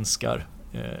då minskar.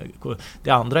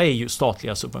 Det andra är ju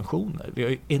statliga subventioner. Vi har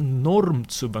ju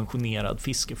enormt subventionerad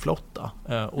fiskeflotta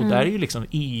och där är ju liksom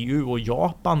EU och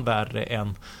Japan värre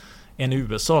än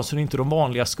USA, så det är inte de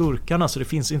vanliga skurkarna, så det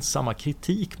finns inte samma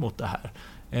kritik mot det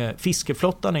här.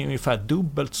 Fiskeflottan är ungefär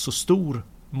dubbelt så stor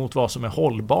mot vad som är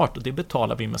hållbart, och det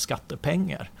betalar vi med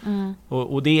skattepengar.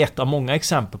 Och det är ett av många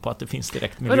exempel på att det finns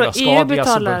direkt miljöskadliga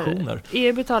subventioner.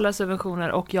 EU betalar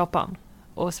subventioner och Japan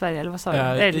och Sverige, eller vad sa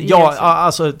jag? Ja,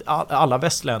 alltså alla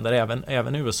västländer,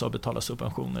 även USA betalar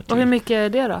subventioner. Och hur mycket är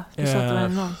det då?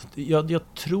 Jag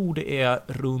tror det är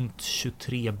runt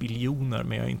 23 biljoner,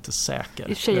 men jag är inte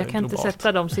säker. Jag kan inte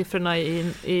sätta de siffrorna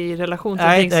i relation till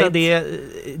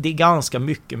det är ganska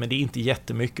mycket, men det är inte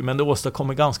jättemycket. Men det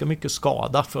åstadkommer ganska mycket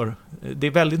skada det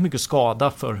är väldigt mycket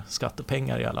skada för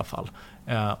skattepengar i alla fall.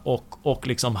 Och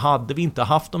liksom hade vi inte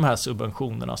haft de här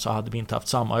subventionerna så hade vi inte haft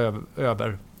samma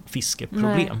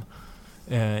fiskeproblem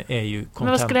är ju kontentan.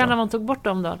 Men vad skulle hända om man tog bort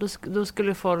dem då? Då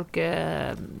skulle folk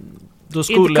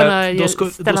inte kunna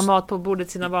ställa mat på bordet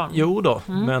sina barn. Jo då,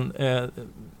 men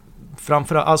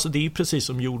framförallt, alltså det är ju precis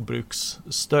som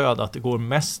jordbruksstöd, att det går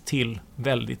mest till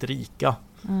väldigt rika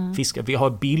fiskar. Vi har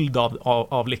bild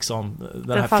av liksom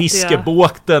den här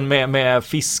fiskebåten med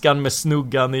fiskan med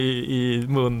snuggan i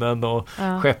munnen och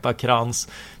skepparkrans.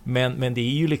 Men det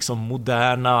är ju liksom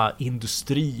moderna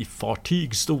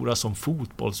industrifartyg, stora som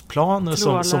fotbollsplaner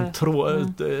som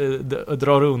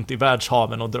drar runt i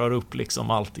världshaven och drar upp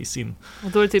liksom allt i sin väg.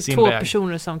 Och då är det typ 2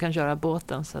 personer som kan köra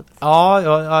båten. Så att...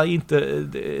 Ja,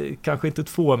 kanske inte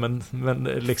 2, men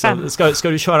liksom, ska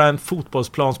du köra en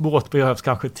fotbollsplansbåt behövs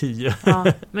kanske 10. Ja,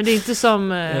 men det är inte som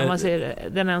man säger,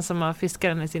 den ensamma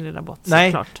fiskaren i sin lilla båt.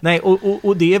 Nej,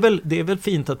 och det är väl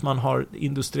fint att man har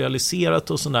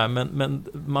industrialiserat och sådär, men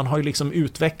man har ju liksom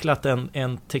utvecklat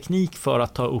en teknik för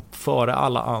att ta upp före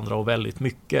alla andra och väldigt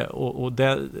mycket, och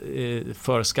det,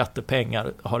 för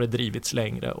skattepengar har det drivits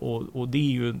längre, och det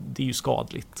är ju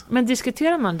skadligt. Men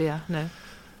diskuterar man det nu?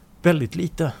 Väldigt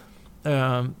lite.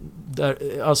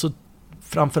 Alltså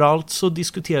framförallt så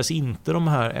diskuteras inte de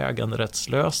här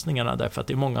äganderättslösningarna, därför att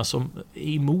det är många som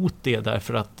är emot det,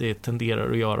 därför att det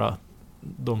tenderar att göra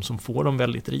de som får dem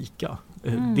väldigt rika.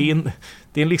 Det är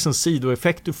en liksom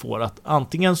sidoeffekt du får, att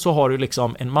antingen så har du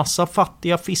liksom en massa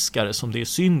fattiga fiskare som det är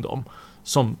synd om,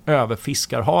 som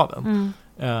överfiskar haven.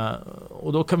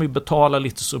 Och då kan vi betala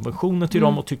lite subventioner till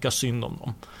dem och tycka synd om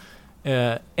dem.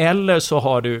 Eller så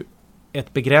har du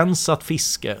ett begränsat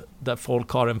fiske där folk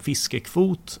har en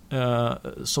fiskekvot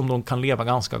som de kan leva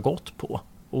ganska gott på.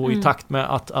 Och i takt med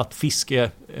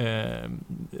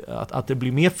att det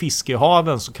blir mer fiske i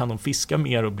haven, så kan de fiska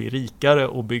mer och bli rikare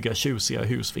och bygga tjusiga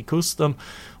hus vid kusten,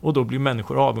 och då blir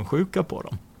människor avundsjuka på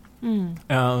dem.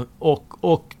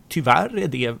 Och tyvärr är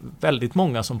det väldigt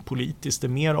många som politiskt är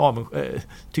mer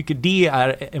tycker det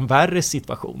är en värre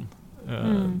situation.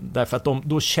 Därför att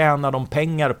då tjänar de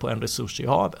pengar på en resurs i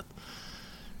havet.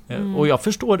 Och jag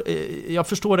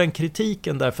förstår den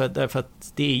kritiken, därför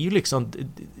att det är ju liksom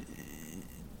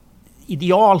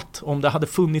idealt om det hade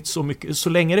funnits så mycket, så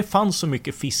länge det fanns så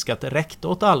mycket fisk att det räckte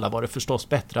åt alla, var det förstås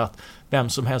bättre att vem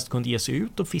som helst kunde ge sig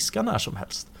ut och fiska när som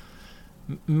helst.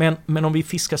 Men om vi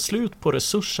fiskar slut på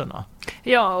resurserna.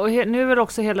 Ja, och nu är väl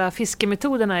också hela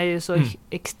fiskemetoderna är ju så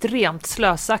extremt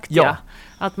slösaktiga,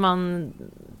 att man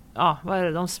vad är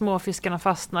det? De små fiskarna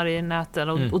fastnar i näten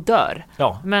och dör.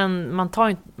 Ja. Men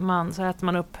så äter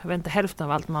man upp, jag vet inte, hälften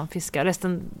av allt man fiskar.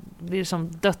 Resten blir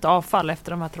som dött avfall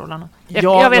efter de här trålarna.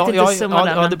 Jag vet inte summan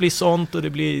där. Ja, det blir sånt och det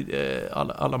blir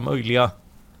alla möjliga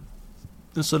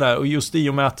sådär. Och just i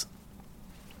och med att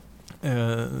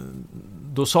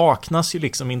då saknas ju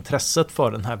liksom intresset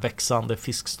för den här växande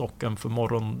fiskstocken för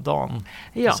morgondagen.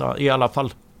 Ja. Så i alla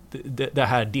fall det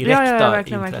här direkta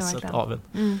intresset verkligen. Av en.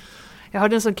 Mm. Jag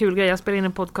hörde en sån kul grej. Jag spelade in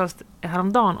en podcast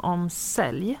häromdagen om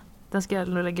sälj. Den ska jag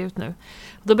lägga ut nu.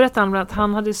 Då berättade han att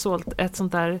han hade sålt ett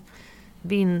sånt där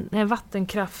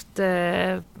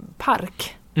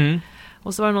vattenkraftpark.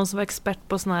 Och så var det någon som var expert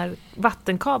på såna här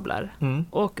vattenkablar.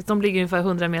 Och de ligger ungefär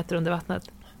 100 meter under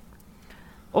vattnet.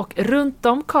 Och runt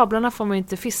de kablarna får man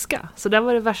inte fiska. Så det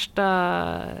var det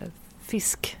värsta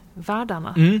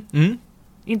fiskvärdarna.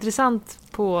 Intressant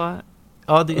på...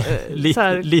 Ja, det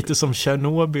är lite som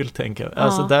Tjernobyl, tänker jag.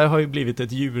 Alltså där har ju blivit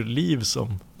ett djurliv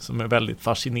som är väldigt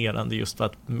fascinerande just för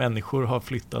att människor har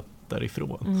flyttat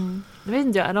därifrån. Jag vet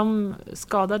inte, är de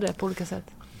skadade på olika sätt?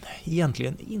 Nej,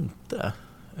 egentligen inte.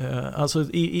 Alltså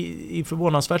i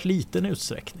förvånansvärt liten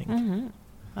utsträckning.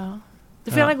 Ja.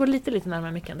 Du får gärna gå lite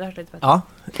närmare micken, det hörs lite bättre.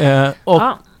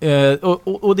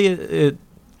 Och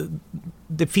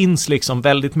det finns liksom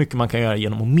väldigt mycket man kan göra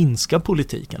genom att minska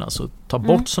politiken. Alltså ta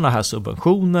bort såna här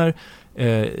subventioner,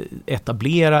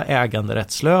 etablera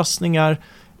äganderättslösningar,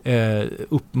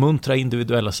 uppmuntra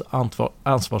individuella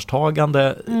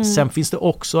ansvarstagande. Sen finns det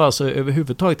också alltså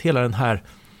överhuvudtaget hela den här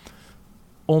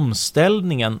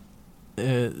omställningen.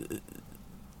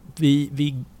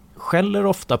 Vi skäller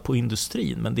ofta på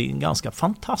industrin, men det är en ganska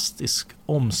fantastisk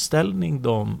omställning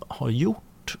de har gjort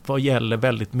vad gäller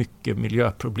väldigt mycket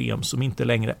miljöproblem som inte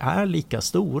längre är lika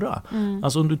stora.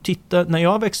 Alltså om du tittar, när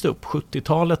jag växte upp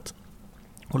 70-talet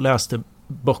och läste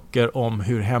böcker om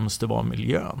hur hemskt det var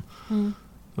miljön.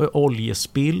 Det var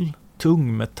oljespill,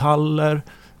 tungmetaller,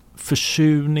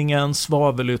 försurningen,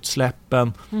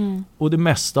 svavelutsläppen och det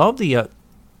mesta av det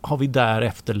har vi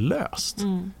därefter löst.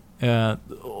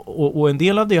 Och en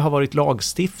del av det har varit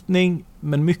lagstiftning,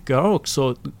 men mycket har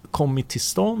också kommit till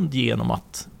stånd genom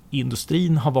att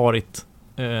industrin har varit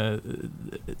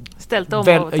ställt om och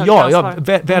tagit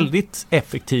ansvar. Väldigt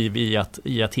effektiv i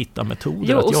att hitta metoder att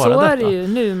göra detta. Jo, och så är det ju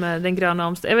nu med den gröna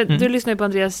omställningen. Du lyssnar ju på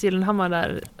Andreas Gyllenhammar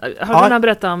där. Hörde du han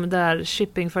berätta om det här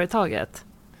shippingföretaget?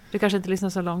 Du kanske inte lyssnar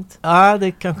så långt. Ja,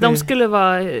 det kanske... De skulle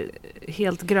vara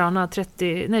helt gröna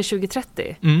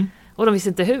 2030. Och de visste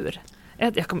inte hur.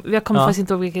 Jag kommer faktiskt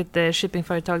inte ihåg vilket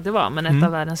shippingföretag det var, men ett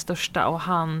av världens största, och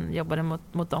han jobbade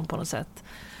mot dem på något sätt.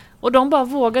 Och de bara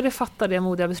vågade fatta det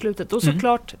modiga beslutet. Och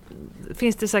såklart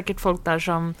finns det säkert folk där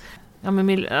som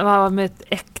med ett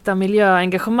äkta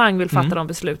miljöengagemang vill fatta de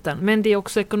besluten. Men det är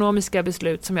också ekonomiska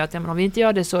beslut som gör att om vi inte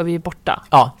gör det så är vi borta.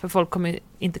 Ja. För folk kommer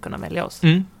inte kunna välja oss.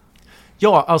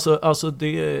 Ja, alltså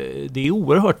det är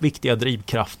oerhört viktiga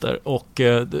drivkrafter och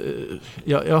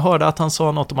jag hörde att han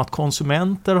sa något om att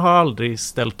konsumenter har aldrig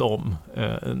ställt om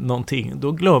någonting.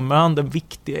 Då glömmer han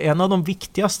en av de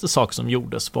viktigaste saker som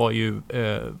gjordes var ju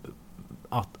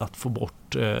att få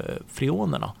bort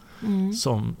freonerna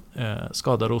som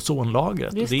skadar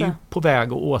ozonlagret. Och det är på väg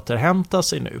att återhämta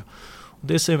sig nu.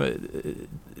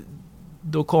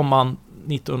 Då kom man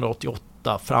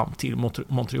 1988 fram till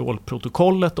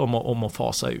Montrealprotokollet om att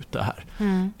fasa ut det här.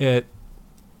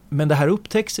 Men det här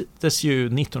upptäcktes ju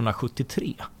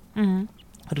 1973.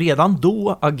 Redan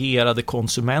då agerade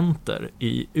konsumenter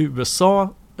i USA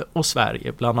och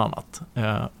Sverige bland annat.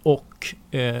 Och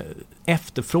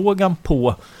efterfrågan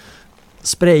på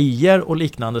sprayer och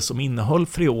liknande som innehöll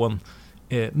freon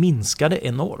minskade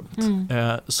enormt.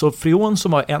 Så freon,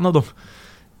 som var en av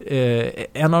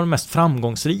de mest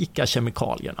framgångsrika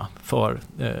kemikalierna för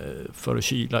att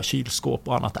kyla kylskåp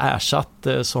och annat,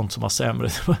 ersatte sånt som var sämre.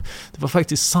 Det var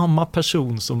faktiskt samma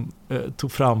person som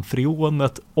tog fram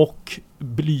freonet och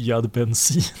blyad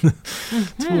bensin.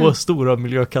 Två stora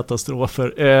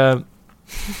miljökatastrofer.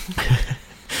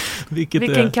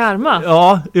 Vilken karma.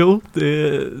 Ja, jo.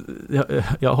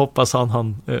 Jag hoppas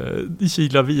han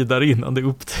kyla vidare innan det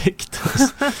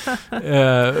upptäcktes.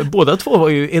 Båda två var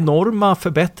ju enorma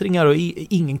förbättringar och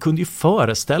ingen kunde ju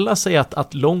föreställa sig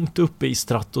att långt uppe i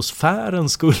stratosfären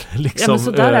skulle liksom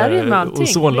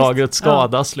ozonlagret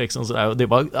skadas. Liksom sådär. Och det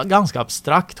var ganska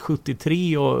abstrakt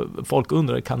 73 och folk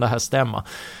undrade, kan det här stämma?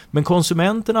 Men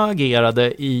konsumenterna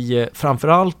agerade i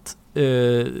framförallt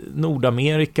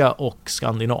Nordamerika och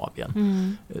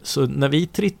Skandinavien. Så när vi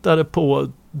tittade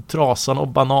på Trasan och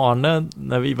bananer,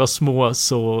 när vi var små,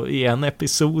 så i en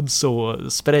episod så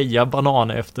sprayar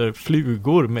bananer efter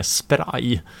flugor med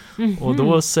spray. Och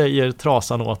då säger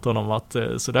Trasan åt honom att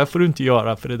så där får du inte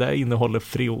göra, för det där innehåller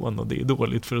freon och det är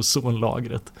dåligt för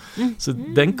ozonlagret. Så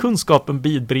den kunskapen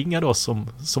bidbringade oss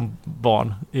som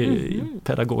barn i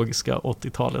pedagogiska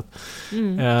 80-talet.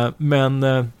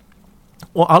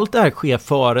 Och allt det här sker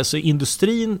före, så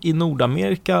industrin i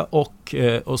Nordamerika och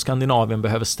Skandinavien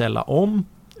behöver ställa om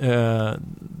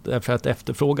därför att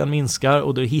efterfrågan minskar,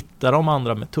 och då hittar de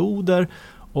andra metoder,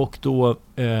 och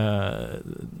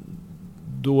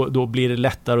då blir det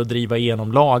lättare att driva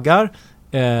igenom lagar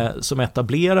som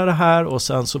etablerar det här, och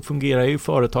sen så fungerar ju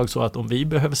företag så att om vi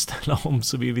behöver ställa om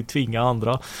så vill vi tvinga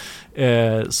andra.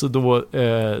 Så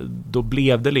då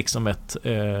blev det liksom ett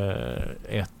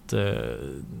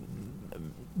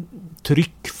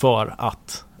tryck för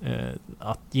att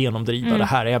genomdriva det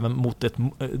här även mot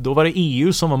då var det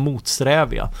EU som var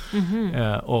motsträviga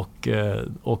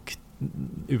och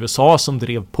USA som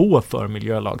drev på för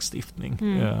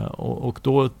miljölagstiftning. Och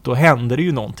då händer det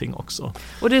ju någonting också.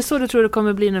 Och det är så du tror det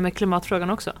kommer bli nu med klimatfrågan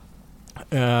också?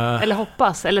 Eller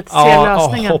hoppas, eller se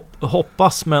lösningen?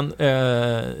 Hoppas, men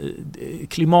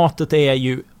klimatet är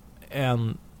ju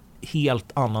en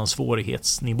helt annan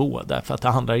svårighetsnivå, därför att det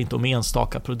handlar inte om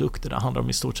enstaka produkter, det handlar om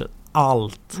i stort sett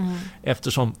allt,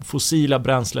 eftersom fossila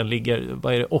bränslen ligger,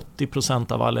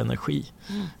 80% av all energi.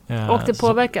 Och det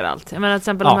påverkar allt. Jag menar till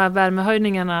exempel de här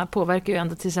värmehöjningarna påverkar ju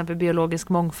ändå till exempel biologisk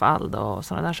mångfald och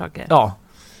sådana där saker. Ja,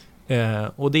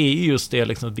 och det är ju just det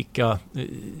liksom,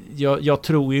 jag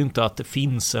tror ju inte att det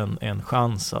finns en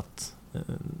chans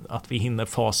att vi hinner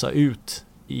fasa ut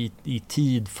i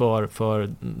tid för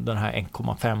den här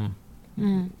 1,5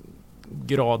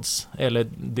 grads, eller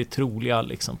det troliga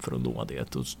liksom, för att nå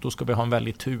det. Då ska vi ha en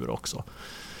väldigt tur också.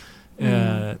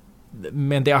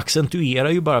 Men det accentuerar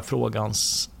ju bara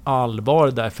frågans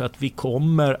allvar, därför att vi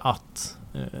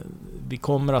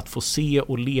kommer att få se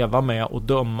och leva med och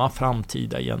döma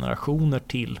framtida generationer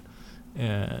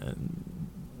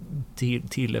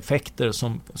till effekter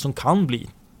som kan bli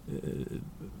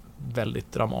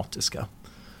väldigt dramatiska.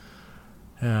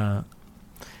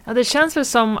 Ja, det känns väl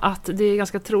som att det är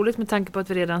ganska troligt med tanke på att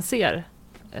vi redan ser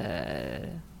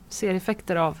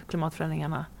effekter av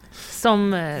klimatförändringarna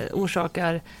som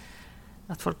orsakar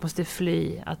att folk måste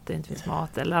fly, att det inte finns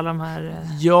mat eller alla de här...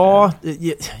 Ja,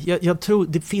 jag tror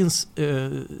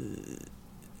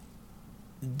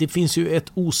det finns ju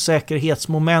ett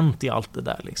osäkerhetsmoment i allt det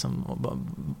där. Liksom.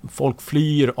 Folk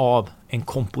flyr av en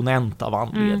komponent av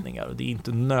anledningar. Och det är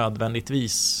inte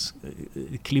nödvändigtvis...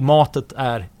 Klimatet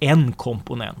är en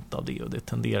komponent av det, och det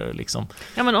tenderar liksom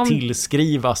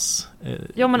tillskrivas...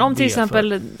 men om till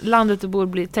exempel landet du bor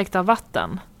blir täckt av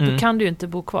vatten, då kan du ju inte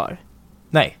bo kvar.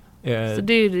 Nej. Så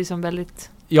det är ju liksom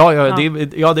väldigt... Ja,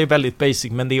 det är väldigt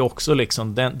basic, men det är också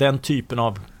liksom den typen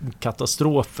av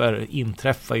katastrofer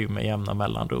inträffar ju med jämna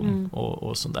mellanrum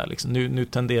och sånt där liksom. Nu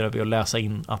tenderar vi att läsa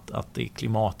in att det är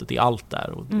klimatet i allt där,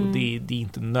 och det är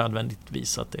inte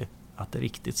nödvändigtvis att det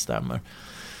riktigt stämmer.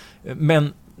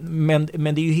 Men det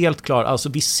är ju helt klart, alltså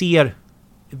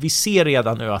vi ser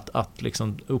redan nu att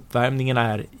liksom uppvärmningen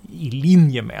är i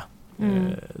linje med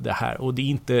det här, och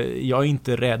jag är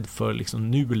inte rädd för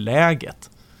liksom nuläget.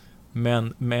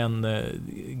 Men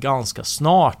ganska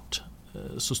snart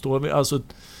så står vi, alltså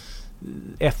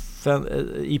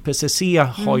IPCC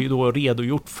har ju då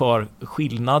redogjort för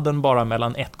skillnaden bara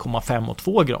mellan 1,5 och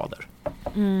 2 grader.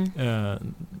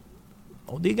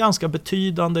 Och det är ganska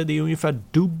betydande, det är ungefär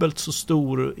dubbelt så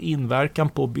stor inverkan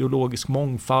på biologisk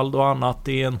mångfald och annat.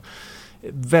 Det är en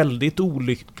väldigt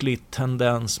olycklig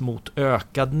tendens mot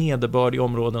ökad nederbörd i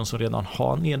områden som redan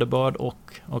har nederbörd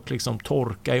och liksom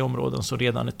torka i områden som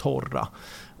redan är torra.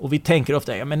 Och vi tänker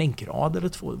ofta, men 1 grad eller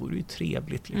 2, det vore ju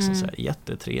trevligt, liksom, så här,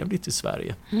 jättetrevligt i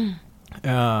Sverige.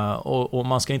 Och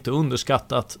man ska inte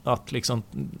underskatta att liksom,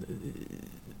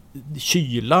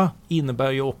 kyla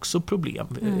innebär ju också problem.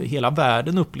 Hela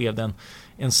världen upplevde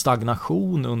en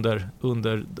stagnation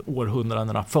under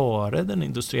århundradena före den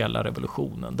industriella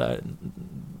revolutionen, där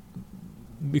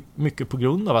mycket på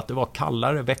grund av att det var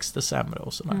kallare, växte sämre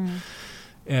och sådär.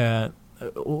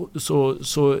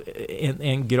 Så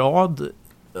en grad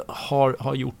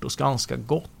har gjort oss ganska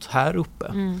gott här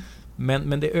uppe.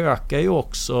 Men det ökar ju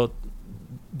också,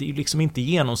 det är ju liksom inte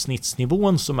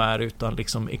genomsnittsnivån som är, utan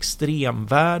liksom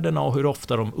extremvärdena och hur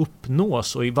ofta de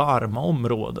uppnås, och i varma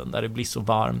områden där det blir så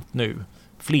varmt nu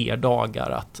fler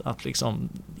dagar att liksom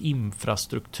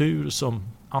infrastruktur som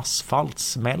asfalt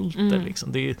smälter.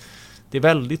 Liksom. Det är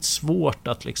väldigt svårt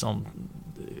att liksom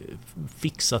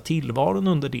fixa tillvaron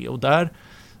under det, och där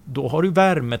då har du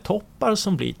värmetoppar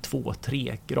som blir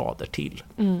 2-3 grader till.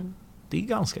 Det är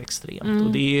ganska extremt.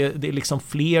 Och det är liksom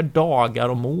fler dagar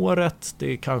om året.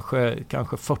 Det är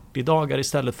kanske 40 dagar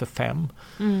istället för 5.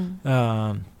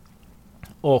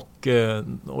 Och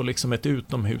liksom ett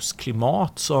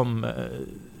utomhusklimat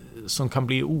som kan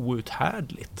bli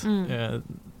outhärdligt.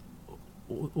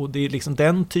 Och det är liksom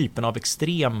den typen av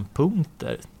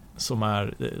extrempunkter som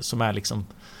är liksom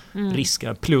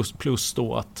risken. Plus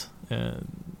då att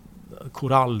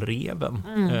korallreven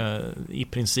i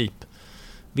princip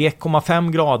vid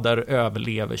 1,5 grader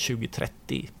överlever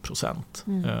 20-30%.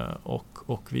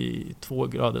 Och vid 2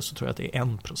 grader så tror jag att det är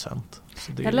 1%.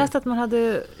 Så det jag läste att man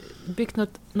hade byggt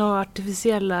några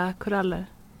artificiella koraller.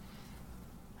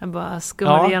 Jag bara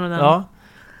skummade igenom den.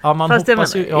 Ja, man fast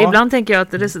hoppas ju, ibland tänker jag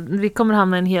att vi kommer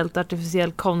hamna i en helt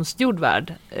artificiell konstgjord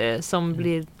värld som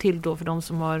blir till då för de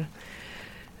som har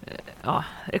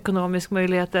ekonomisk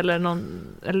möjlighet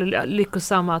eller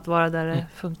lyckosamma att vara där det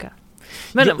funkar.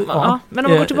 Men om man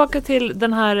går tillbaka till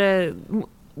den här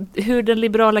hur den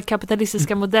liberala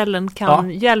kapitalistiska modellen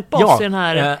kan hjälpa oss i den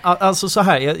här... Alltså så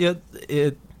här,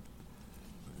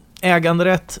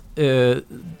 äganderätt,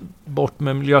 bort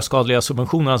med miljöskadliga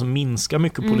subventioner, alltså minska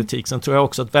mycket politik. Sen tror jag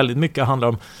också att väldigt mycket handlar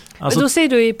om... Alltså, då säger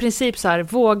du i princip så här,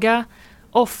 våga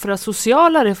offra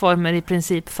sociala reformer i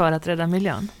princip för att rädda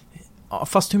miljön. Ja,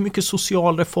 fast hur mycket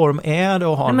social reform är det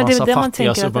att ha en massa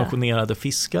fattiga subventionerade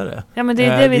fiskare? Ja, men det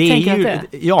är det vi tänker ju, att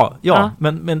det är. Ja.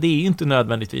 Men det är ju inte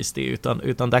nödvändigtvis det,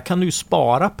 utan där kan du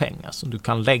spara pengar som du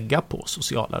kan lägga på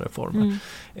sociala reformer.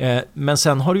 Men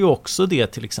sen har du ju också det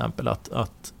till exempel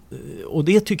att och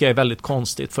det tycker jag är väldigt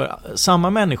konstigt, för samma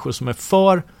människor som är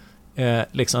för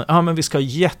men vi ska ha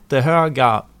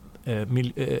jättehöga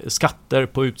skatter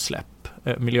på utsläpp,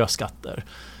 miljöskatter,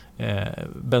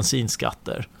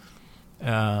 bensinskatter.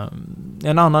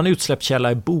 En annan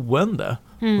utsläppskälla är boende.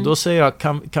 Och då säger jag,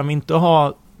 kan vi inte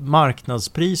ha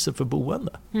marknadspriser för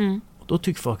boende? Och då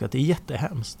tycker folk att det är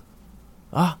jättehemskt.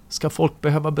 Ska folk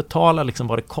behöva betala liksom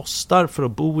vad det kostar för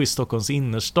att bo i Stockholms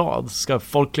innerstad? Ska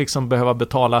folk liksom behöva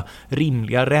betala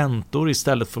rimliga räntor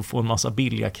istället för att få en massa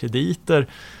billiga krediter?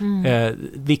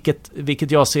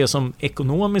 Vilket jag ser som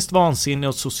ekonomiskt vansinne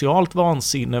och socialt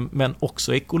vansinne, men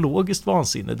också ekologiskt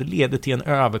vansinne. Det leder till en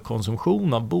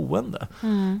överkonsumtion av boende.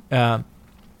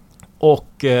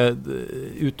 Och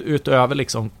utöver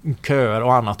liksom köer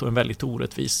och annat och en väldigt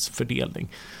orättvis fördelning.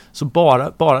 Så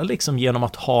bara liksom genom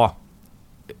att ha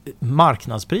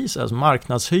marknadspriser, alltså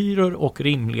marknadshyror och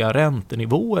rimliga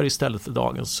räntenivåer istället för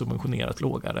dagens subventionerat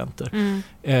låga räntor.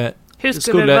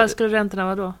 Vad skulle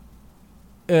räntorna vara då?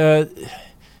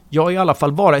 I alla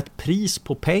fall vara ett pris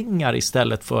på pengar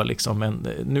istället för liksom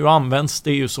nu används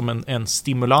det ju som en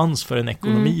stimulans för en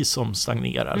ekonomi som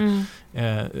stagnerar.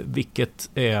 Vilket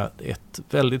är ett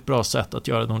väldigt bra sätt att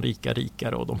göra de rika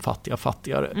rikare och de fattiga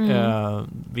fattigare.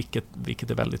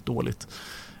 Vilket är väldigt dåligt.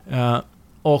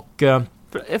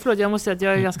 Förlåt, jag måste säga att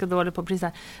jag är ganska dålig på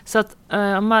priser. Så att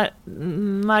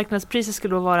marknadspriset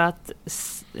skulle då vara att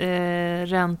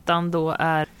räntan då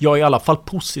är... Jag är i alla fall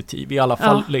positiv. I alla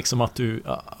fall liksom att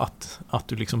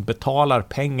du liksom betalar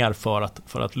pengar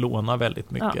för att låna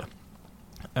väldigt mycket.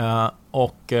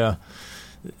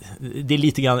 Det är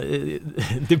lite grann...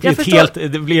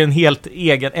 Det blir en helt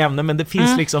egen ämne, men det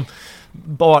finns liksom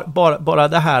bara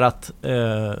det här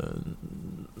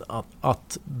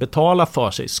att betala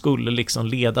för sig skulle liksom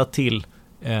leda till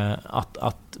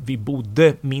att vi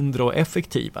bodde mindre och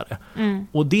effektivare.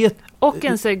 Och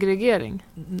en segregering.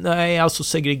 Nej, alltså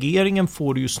segregeringen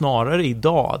får du ju snarare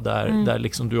idag där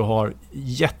liksom du har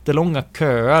jättelånga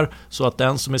köer så att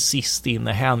den som är sist in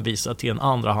är hänvisad till en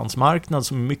andrahandsmarknad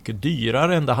som är mycket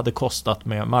dyrare än det hade kostat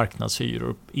med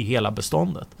marknadshyror i hela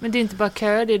beståndet. Men det är inte bara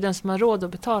köer, det är den som har råd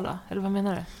att betala, eller vad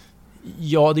menar du?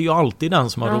 Ja, det är ju alltid den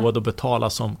som har råd att betala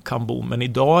som kan bo. Men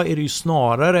idag är det ju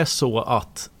snarare så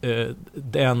att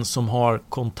den som har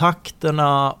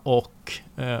kontakterna och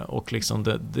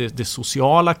liksom det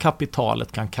sociala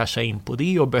kapitalet kan casha in på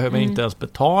det och behöver inte ens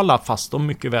betala fast de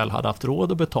mycket väl hade haft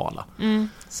råd att betala.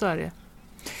 Så är det.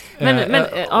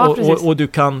 Och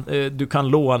du kan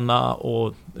låna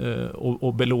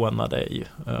och belåna dig.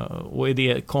 Och är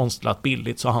det konstlat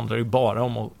billigt så handlar det bara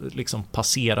om att liksom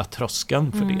passera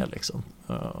tröskeln för det. Liksom.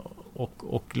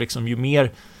 Och liksom ju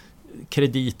mer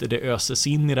krediter det öses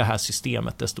in i det här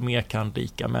systemet, desto mer kan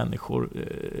rika människor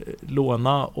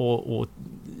låna och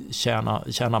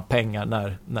tjäna pengar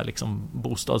när liksom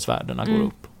bostadsvärdena går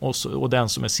upp. Och den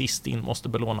som är sist in måste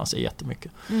belåna sig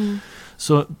jättemycket.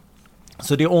 Så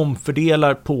det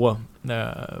omfördelar på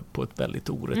ett väldigt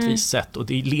orättvist sätt, och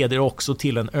det leder också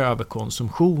till en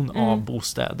överkonsumtion av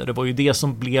bostäder. Det var ju det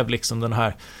som blev liksom den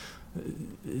här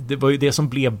det var ju det som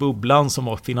blev bubblan som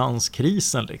var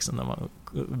finanskrisen liksom, när man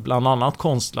bland annat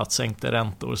konstlat sänkte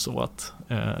räntor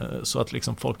så att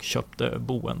liksom folk köpte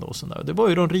boende och sådär. Det var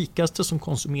ju de rikaste som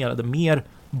konsumerade mer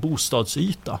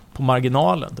bostadsyta på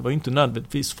marginalen. Det var ju inte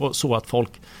nödvändigtvis så att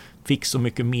folk fick så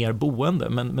mycket mer boende,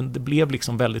 men det blev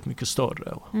liksom väldigt mycket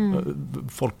större.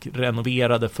 Folk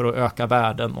renoverade för att öka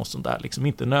värden och sånt där, liksom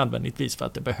inte nödvändigtvis för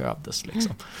att det behövdes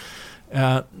liksom.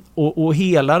 Och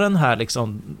hela den här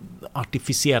liksom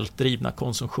artificiellt drivna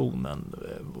konsumtionen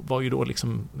var ju då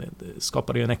liksom,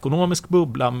 skapade ju en ekonomisk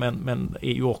bubbla, men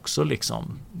är ju också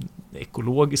liksom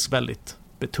ekologiskt väldigt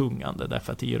betungande,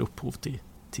 därför att det ger upphov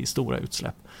till stora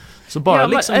utsläpp. Så bara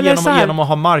liksom genom att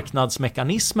ha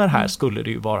marknadsmekanismer här skulle det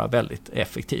ju vara väldigt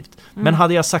effektivt. Men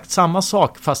hade jag sagt samma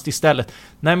sak fast istället,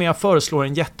 nej men jag föreslår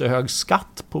en jättehög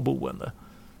skatt på boende.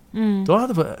 Då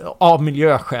hade, av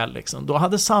miljöskäl liksom, då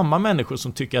hade samma människor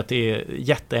som tycker att det är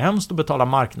jättehemskt att betala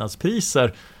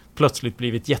marknadspriser plötsligt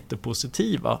blivit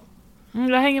jättepositiva.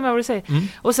 Jag hänger med vad du säger.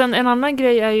 Och sen en annan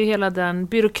grej är ju hela den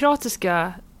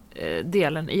byråkratiska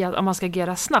delen i att om man ska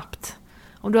agera snabbt.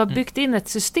 Om du har byggt in ett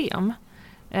system,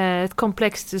 ett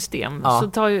komplext system,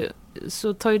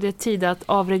 så tar ju det tid att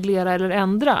avreglera eller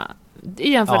ändra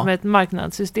jämfört med ett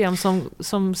marknadssystem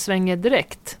som svänger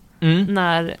direkt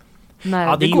när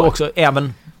det går. Också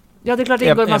även... Ja, det är klart det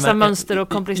ingår en massa mönster och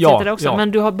komplexiteter också,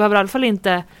 men du behöver i alla fall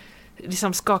inte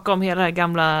liksom skaka om hela det här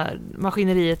gamla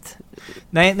maskineriet.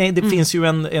 Nej, det finns ju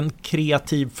en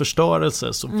kreativ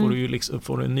förstörelse, så får du ju liksom,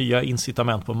 får du nya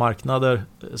incitament på marknader,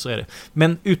 så är det.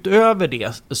 Men utöver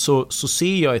det så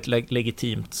ser jag ett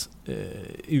legitimt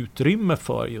utrymme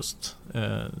för just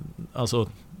alltså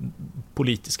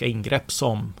politiska ingrepp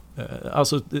som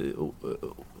alltså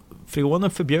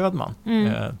freonen förbjöd man.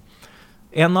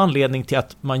 En anledning till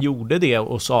att man gjorde det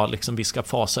och sa liksom vi ska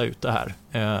fasa ut det här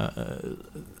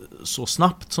så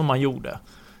snabbt som man gjorde,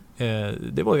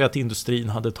 det var ju att industrin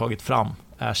hade tagit fram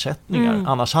ersättningar.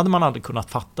 Annars hade man aldrig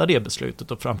kunnat fatta det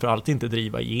beslutet och framförallt inte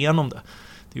driva igenom det.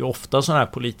 Det är ju ofta sådana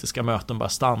här politiska möten bara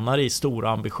stannar i stora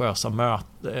ambitiösa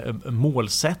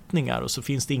målsättningar och så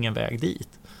finns det ingen väg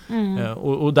dit.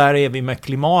 Och där är vi med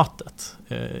klimatet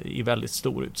i väldigt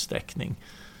stor utsträckning.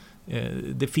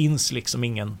 Det finns liksom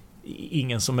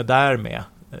ingen som är där med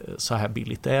så här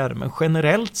billigt är det. Men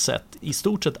generellt sett, i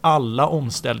stort sett alla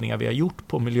omställningar vi har gjort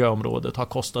på miljöområdet har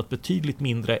kostat betydligt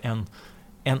mindre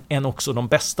än också de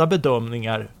bästa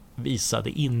bedömningar visade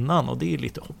innan, och det är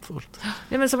lite hoppfullt.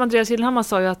 Ja, men som Andreas Gyllenhammar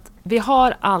sa ju att vi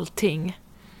har allting,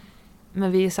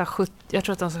 men vi är så 70, jag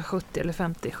tror att de sa 70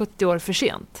 eller 70 år för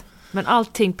sent. Men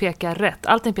allting pekar rätt,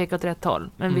 allting pekar åt rätt håll,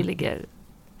 men vi ligger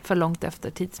för långt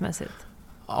efter tidsmässigt.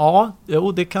 Ja,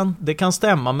 det kan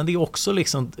stämma, men det är också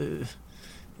liksom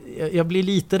jag blir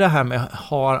lite det här med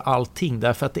har allting,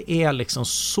 därför att det är liksom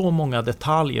så många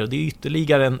detaljer. Det är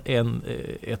ytterligare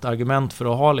ett argument för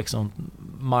att ha liksom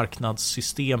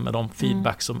marknadssystem med de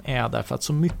feedback som är där, för att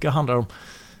så mycket handlar om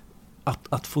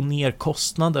att få ner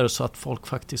kostnader så att folk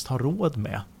faktiskt har råd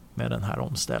med den här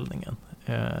omställningen.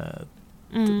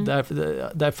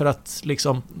 Därför att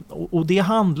liksom, och det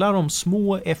handlar om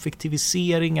små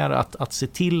effektiviseringar, att se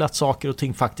till att saker och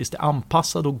ting faktiskt är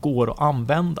anpassade och går att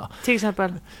använda. Till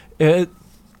exempel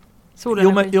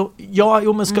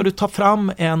solenergi. Men ska du ta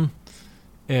fram en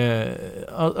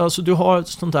alltså du har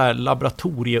sånt där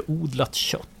laboratorieodlat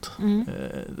kött.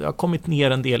 Det har kommit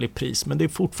ner en del i pris, men det är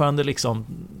fortfarande liksom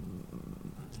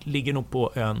ligger nog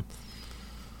på en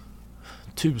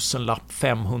 1000-lapp,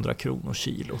 500 kronor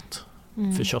kilot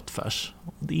för köttfärs.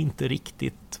 Det är inte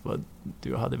riktigt vad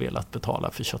du hade velat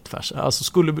betala för köttfärs. Alltså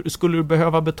skulle du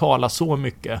behöva betala så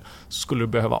mycket, så skulle du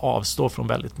behöva avstå från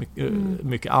väldigt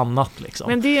mycket annat liksom.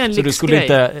 Men det är en lyxgrej.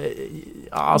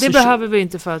 Det behöver vi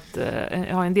inte för att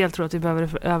ha en del tror att vi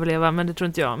behöver överleva, men det tror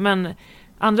inte jag. Men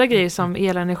andra grejer som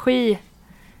elenergi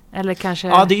eller kanske...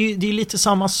 Ja, det är lite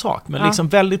samma sak, men liksom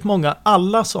väldigt många,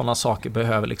 alla sådana saker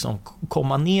behöver liksom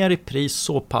komma ner i pris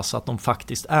så pass att de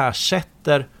faktiskt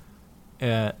ersätter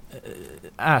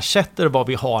vad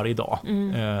vi har idag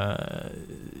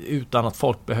utan att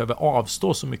folk behöver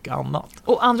avstå så mycket annat.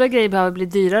 Och andra grejer behöver bli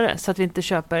dyrare, så att vi inte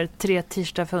köper 3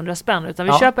 t-shirtar för 100 spänn, utan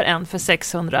vi köper en för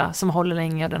 600 som håller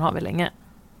länge, och den har vi länge.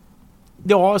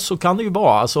 Ja, så kan det ju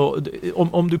vara. Alltså,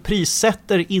 om du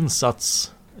prissätter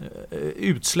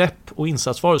utsläpp och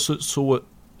insatsvaror så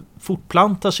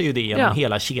fortplantar sig ju det genom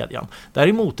hela kedjan.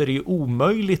 Däremot är det ju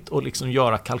omöjligt att liksom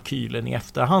göra kalkylen i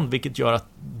efterhand, vilket gör att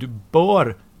du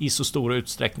bör i så stor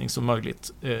utsträckning som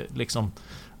möjligt liksom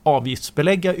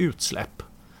avgiftsbelägga utsläpp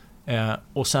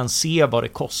och sen se vad det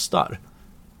kostar.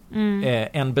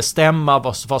 än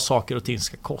bestämma vad saker och ting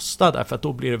ska kosta, därför att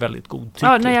då blir det väldigt godtyckligt.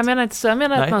 Ja, nej, jag menar inte så. Jag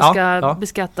menar att man ska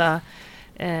beskatta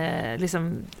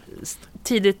liksom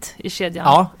tidigt i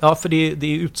kedjan. Ja, för det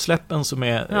är utsläppen som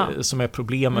är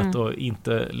problemet och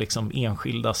inte liksom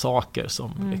enskilda saker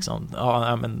som liksom,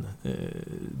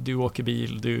 du åker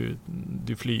bil,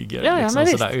 du flyger liksom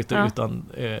sådär, utan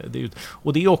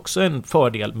och det är också en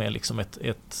fördel med liksom ett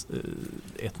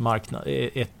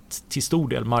till stor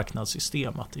del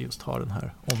marknadssystem, att det just har den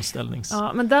här omställnings...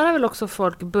 Ja, men där har väl också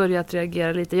folk börjat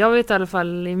reagera lite. Jag vet i alla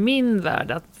fall i min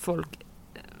värld att folk,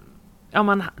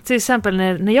 till exempel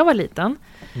när jag var liten,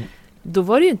 då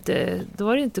var det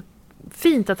ju inte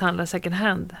fint att handla second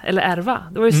hand eller ärva.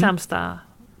 Det var det sämsta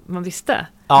man visste.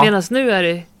 Ja. Medan nu är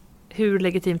det hur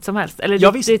legitimt som helst. Eller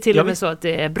det är till och med så att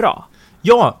det är bra.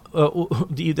 Ja, och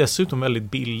det är ju dessutom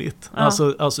väldigt billigt. Ja.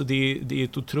 Alltså det är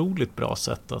ett otroligt bra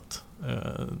sätt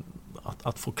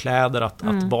att få kläder att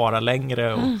vara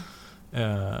längre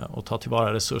och ta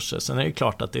tillvara resurser. Sen är det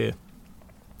klart att det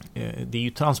är ju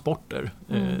transporter.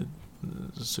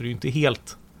 Så det är ju inte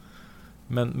helt...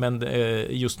 Men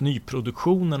just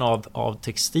nyproduktionen av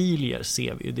textilier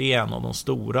ser vi ju, det är en av de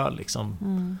stora liksom,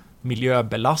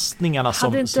 miljöbelastningarna.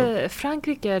 Hade inte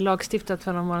Frankrike lagstiftat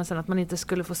för några månader sedan att man inte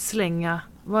skulle få slänga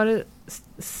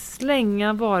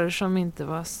varor som inte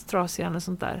var trasiga eller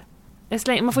sånt där?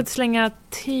 Man får inte slänga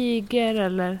tiger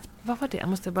eller... Vad var det? Jag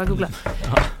måste bara googla.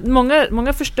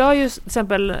 Många förstör ju, till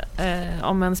exempel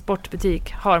om en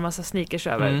sportbutik har en massa sneakers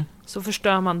över, så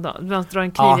förstör man då. Man drar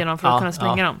en kniv genom för att kunna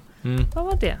slänga dem. Vad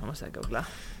var det? Jag måste googla.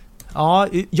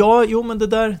 Jo, men det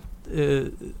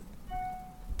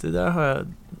där har jag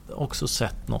också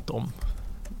sett något om.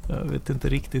 Jag vet inte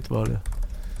riktigt vad det...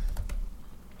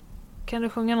 Kan du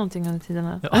sjunga någonting under tiden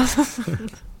här? Ja,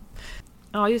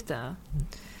 ja just det.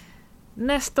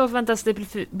 Nästa år väntas det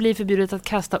bli förbjudet att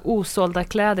kasta osålda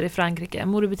kläder i Frankrike.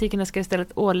 Modebutikerna ska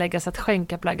istället åläggas att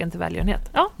skänka plaggen till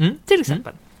välgörenhet. Ja, till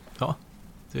exempel. Ja,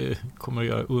 det kommer att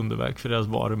göra underverk för deras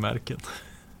varumärken.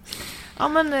 Ja,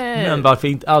 men varför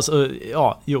inte?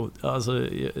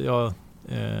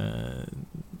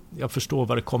 Jag förstår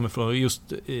var det kommer ifrån.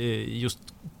 Just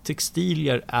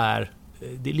textilier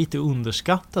det är lite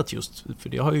underskattat just, för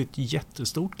det har ju ett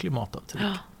jättestort klimatavtryck.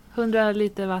 Ja. 100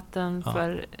 liter vatten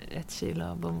för 1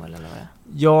 kilo bomull eller vad det är.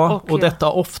 Ja, och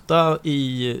detta ofta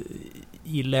i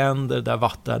länder där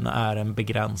vatten är en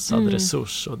begränsad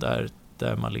resurs och där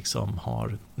man liksom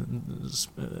har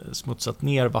smutsat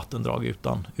ner vattendrag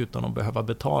utan att behöva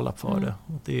betala för det.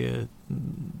 Och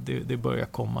det börjar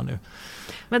komma nu.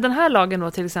 Men den här lagen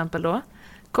då till exempel då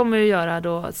kommer ju göra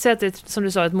då, säg att det är, som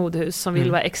du sa, ett modehus som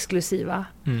vill vara exklusiva.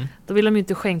 Då vill de ju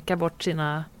inte skänka bort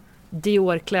sina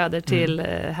Dior-kläder till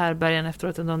härbergen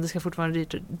efteråt, utan det ska fortfarande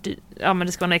dyrt. Ja, men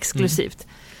det ska vara exklusivt.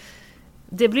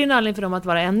 Det blir en anledning för dem att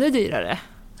vara ännu dyrare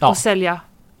och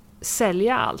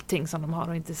sälja allting som de har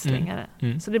och inte slänga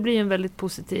det. Så det blir en väldigt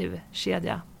positiv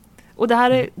kedja. Och det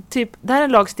här är det här är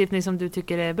en lagstiftning som du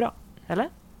tycker är bra, eller?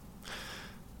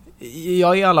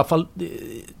 Jag är i alla fall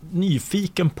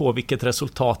nyfiken på vilket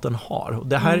resultat den har. Och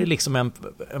det här är liksom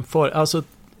alltså,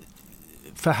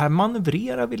 för här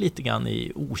manövrerar vi lite grann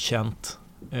i okänt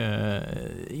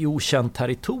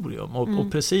territorium.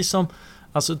 Och precis som,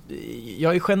 alltså,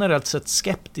 jag är generellt sett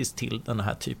skeptisk till den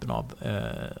här typen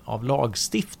av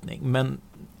lagstiftning.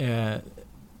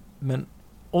 Men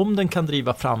om den kan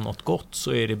driva fram något gott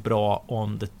så är det bra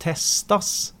om det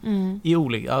testas i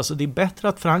olika... Alltså det är bättre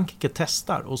att Frankrike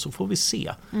testar och så får vi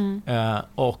se.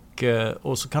 Och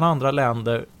så kan andra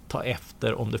länder ta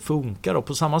efter om det funkar. Och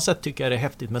på samma sätt tycker jag det är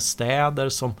häftigt med städer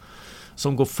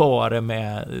som går före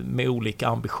med olika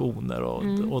ambitioner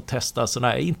och testar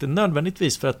sådär. Inte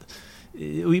nödvändigtvis för att...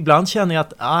 Och ibland känner jag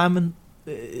att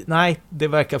nej, det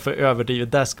verkar för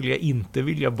överdrivet. Där skulle jag inte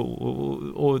vilja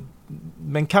bo.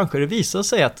 Men kanske det visar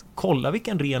sig att kolla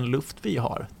vilken ren luft vi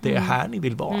har. Det är här ni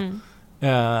vill vara.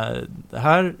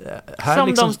 Här som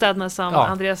liksom, de städerna som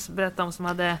Andreas berättade om som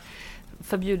hade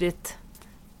förbjudit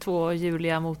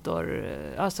 2-hjuliga motor,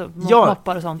 alltså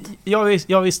moppar och sånt. Ja,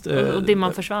 visst. Och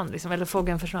dimman försvann liksom, eller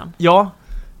fågeln försvann. Ja.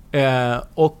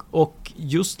 Och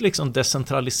just liksom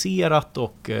decentraliserat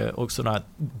och sådär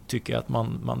tycker jag att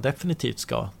man definitivt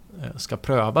ska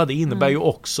pröva. Det innebär ju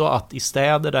också att i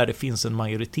städer där det finns en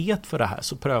majoritet för det här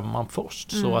så prövar man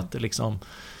först. Så att det liksom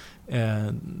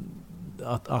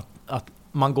att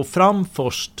man går fram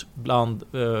först bland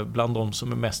de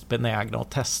som är mest benägna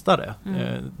att testa det.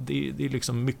 Det är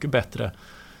liksom mycket bättre.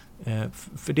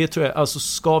 För det tror jag, alltså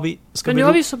men nu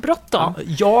har vi så bråttom.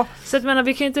 Ja. Så att,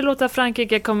 vi kan ju inte låta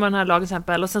Frankrike komma med den här lagen till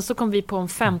exempel, och sen så kommer vi på om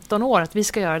 15 år att vi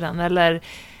ska göra den, eller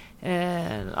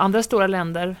andra stora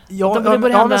länder.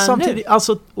 Men samtidigt,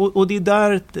 alltså, och det är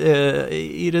där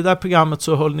i det där programmet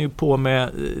så höll ni på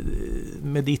med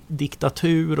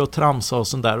diktatur och tramsa och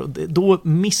sånt där, och då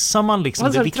missar man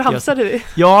liksom det viktiga. Tramsade vi?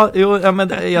 Ja,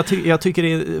 men jag tycker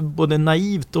det är både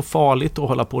naivt och farligt att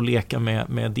hålla på och leka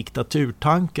med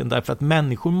diktaturtanken, därför att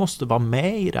människor måste vara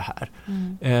med i det här.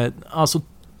 Alltså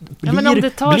men om det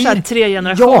tar så här 3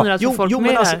 generationer att få folk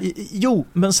med alltså, här. Jo,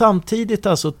 men samtidigt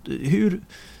alltså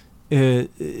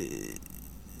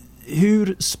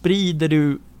hur sprider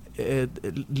du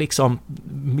liksom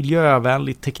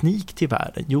miljövänlig teknik till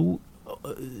världen? Jo,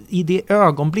 i det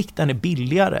ögonblick den är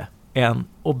billigare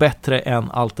och bättre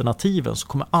än alternativen, så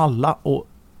kommer alla att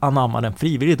anamma den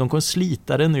frivilligt. De kommer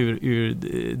slita den ur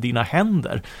dina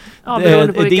händer. Ja,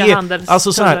 beroende på vilka handels...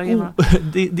 Alltså så här,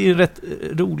 det är en rätt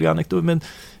rolig anekdot, men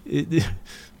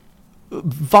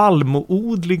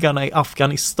vallmoodlingarna i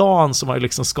Afghanistan som har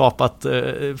liksom skapat,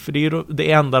 för det är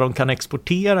det enda de kan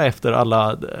exportera efter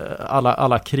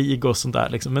alla krig och sånt där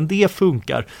liksom. Men det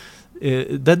funkar.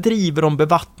 Där driver de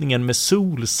bevattningen med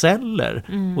solceller.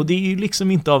 Och det är ju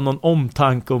liksom inte av någon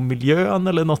omtanke om miljön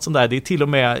eller något sånt där. Det är till och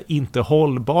med inte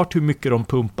hållbart hur mycket de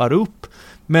pumpar upp.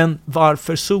 Men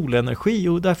varför solenergi?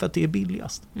 Jo, därför att det är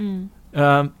billigast.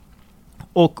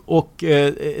 Och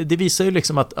det visar ju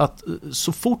liksom att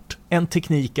så fort en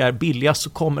teknik är billigast så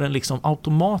kommer den liksom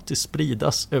automatiskt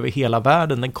spridas över hela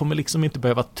världen. Den kommer liksom inte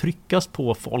behöva tryckas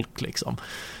på folk liksom.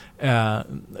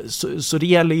 Så det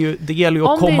gäller ju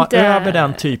att komma över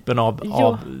den typen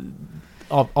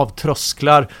av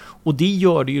trösklar, och det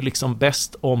gör det ju liksom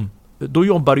bäst då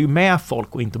jobbar du ju med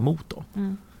folk och inte mot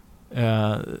dem.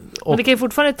 Men det kan ju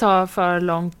fortfarande ta för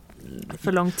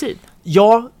lång tid.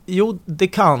 Ja, jo, det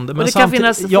kan det. Men det kan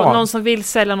finnas någon som vill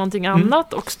sälja någonting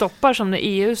annat och stoppar, som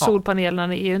när solpanelerna,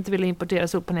 när EU inte ville importera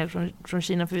solpaneler från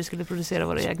Kina för vi skulle producera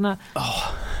våra egna.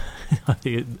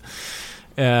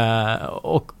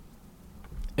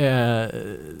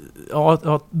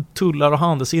 Tullar och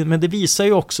handelshinder, men det visar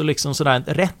ju också liksom sådär,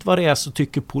 rätt vad det är så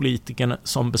tycker politikerna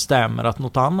som bestämmer att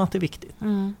något annat är viktigt.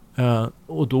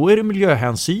 Och då är det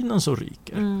miljöhänsynen som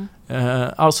ryker.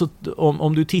 Alltså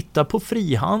om du tittar på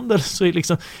frihandel så är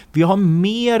liksom, vi har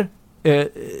mer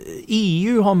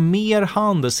EU har mer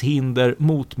handelshinder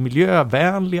mot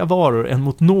miljövänliga varor än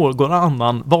mot någon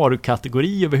annan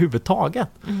varukategori överhuvudtaget.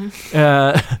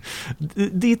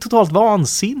 Det är totalt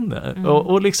vansinne.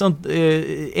 Och liksom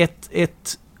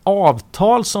ett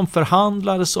avtal som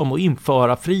förhandlades om att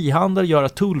införa frihandel, göra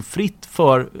tullfritt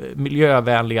för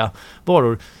miljövänliga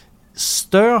varor,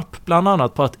 stöp bland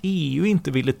annat på att EU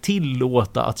inte ville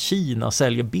tillåta att Kina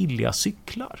säljer billiga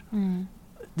cyklar.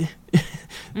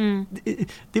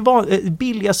 Det var,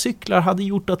 billiga cyklar hade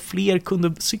gjort att fler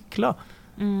kunde cykla.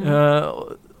 Men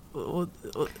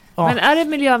är det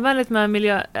miljövänligt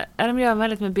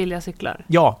med billiga cyklar?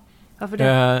 Ja. Varför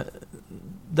det?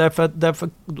 Därför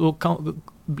då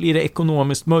blir det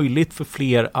ekonomiskt möjligt för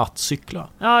fler att cykla.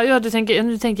 Ja,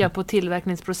 nu tänker jag på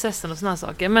tillverkningsprocessen och såna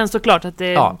saker. Men såklart att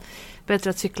det är bättre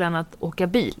att cykla än att åka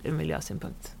bil ur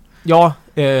miljösynpunkt. Ja,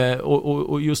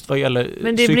 och just vad gäller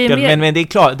cykeln, men det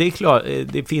är klart,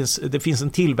 det finns en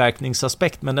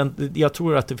tillverkningsaspekt, men jag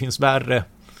tror att det finns värre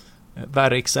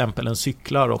exempel än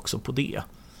cyklar också på det.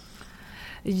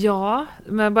 Ja,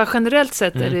 men bara generellt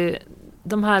sett är det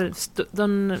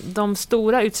de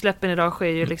stora utsläppen idag sker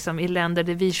ju liksom i länder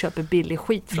där vi köper billig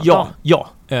skit från dem. Ja,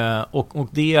 och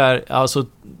det är alltså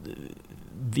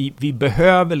vi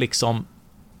behöver liksom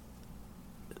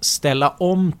ställa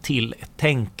om till ett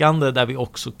tänkande där vi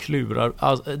också klurar,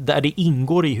 alltså, där det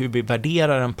ingår i hur vi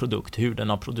värderar en produkt, hur den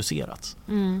har producerats.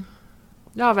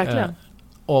 Ja, verkligen.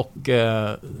 Och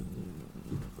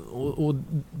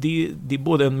det är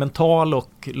både en mental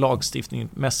och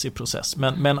lagstiftningsmässig process,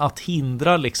 men att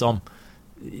hindra liksom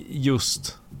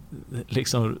just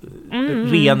liksom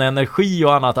ren energi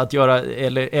och annat att göra,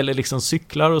 eller liksom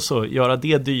cyklar och så, göra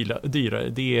det dyrare,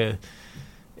 det är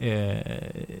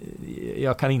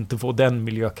jag kan inte få den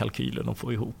miljökalkylen att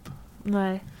få ihop.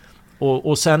 Nej.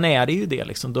 Och sen är det ju det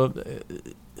liksom då,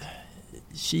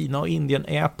 Kina och Indien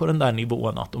är på den där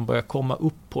nivån att de börjar komma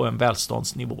upp på en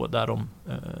välståndsnivå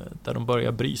där de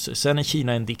börjar bry sig. Sen är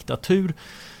Kina en diktatur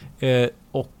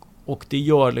och det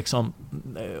gör liksom,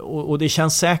 och det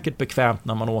känns säkert bekvämt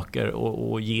när man åker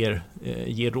och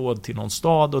ger råd till någon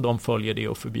stad och de följer det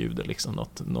och förbjuder liksom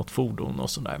något fordon och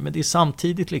sådär. Men det är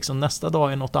samtidigt liksom nästa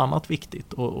dag är något annat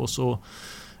viktigt och så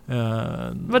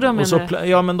vad de menar?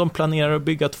 Ja, men de planerar att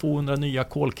bygga 200 nya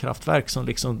kolkraftverk som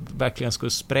liksom verkligen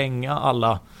skulle spränga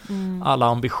alla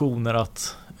ambitioner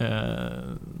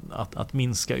att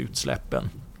minska utsläppen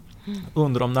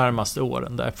under de närmaste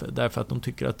åren därför att de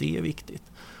tycker att det är viktigt.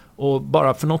 Och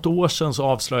bara för något år sedan så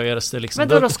avslöjades det liksom...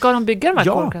 Men då ska de bygga de här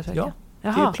kolkraftverken?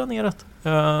 Ja, det är planerat.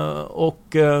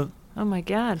 Oh my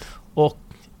god.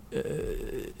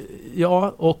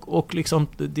 Och liksom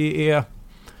det är...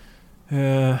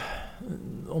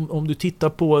 Om du tittar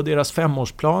på deras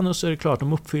 5-årsplaner så är det klart att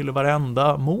de uppfyller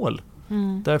varenda mål.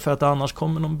 Därför att annars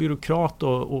kommer någon byråkrat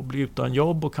och bli utan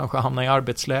jobb och kanske hamna i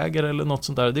arbetsläger eller något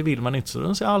sånt där. Det vill man inte. Så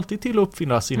de ser alltid till att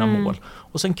uppfylla sina mål.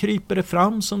 Och sen kryper det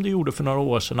fram som det gjorde för några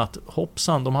år sedan att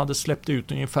hoppsan, de hade släppt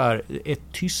ut ungefär ett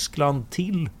Tyskland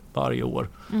till varje år.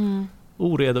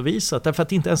 Oredovisat. Därför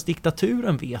att inte ens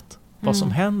diktaturen vet vad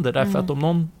som händer. Därför att om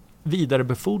någon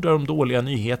vidarebefordrar de dåliga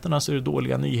nyheterna så är det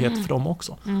dåliga nyheter för dem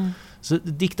också. Så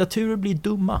diktaturer blir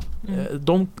dumma.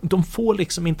 De får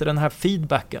liksom inte den här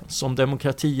feedbacken som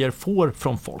demokratier får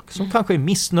från folk. Som kanske är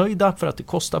missnöjda för att det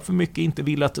kostar för mycket, inte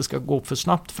vill att det ska gå för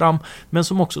snabbt fram. Men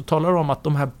som också talar om att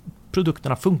de här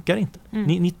produkterna funkar inte.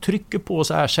 Ni trycker på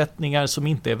oss ersättningar som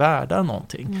inte är värda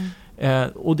någonting.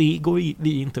 Och det går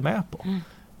vi inte med på.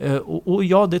 Och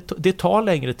ja, det tar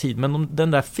längre tid, men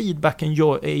den där feedbacken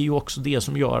är ju också det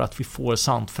som gör att vi får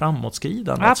sant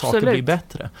framåtskridande, att saker blir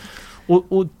bättre.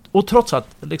 Och trots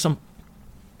att liksom,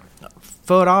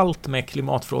 för allt med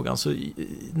klimatfrågan så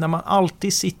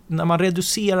när man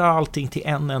reducerar allting till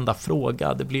en enda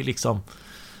fråga, det blir liksom,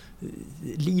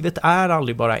 livet är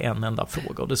aldrig bara en enda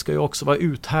fråga och det ska ju också vara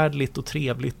uthärdligt och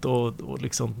trevligt och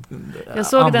liksom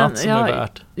annat som är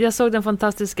värt. Jag såg den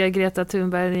fantastiska Greta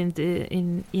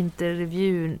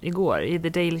Thunberg-intervjun igår i The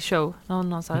Daily Show.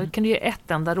 Någon sa, kan du ge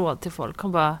ett enda råd till folk?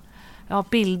 Hon bara,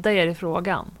 bilda er i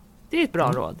frågan. Det är ett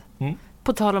bra råd.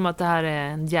 På tal om att det här är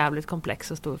en jävligt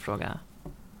komplex och stor fråga.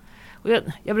 Och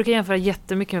jag brukar jämföra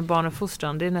jättemycket med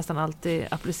barnuppfostran. Det är nästan alltid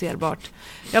applicerbart.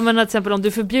 Jag menar till exempel om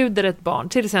du förbjuder ett barn,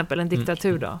 till exempel en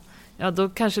diktatur då. Ja, då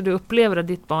kanske du upplever att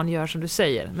ditt barn gör som du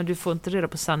säger. Men du får inte reda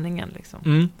på sanningen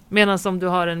liksom. Medan om du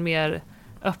har en mer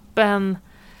öppen,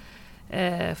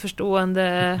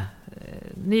 förstående,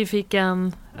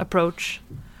 nyfiken approach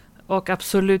och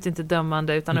absolut inte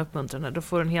dömande utan uppmuntrande, då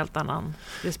får du en helt annan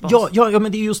respons. Ja,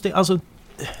 men det är just det, alltså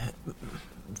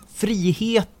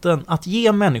friheten, att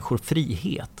ge människor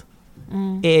frihet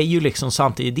är ju liksom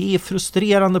samtidigt, det är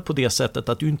frustrerande på det sättet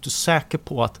att du inte är säker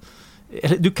på att,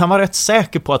 eller du kan vara rätt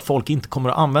säker på att folk inte kommer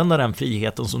att använda den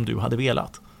friheten som du hade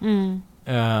velat.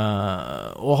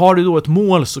 Och har du då ett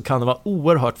mål så kan det vara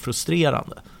oerhört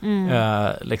frustrerande.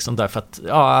 Liksom därför att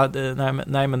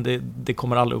nej men det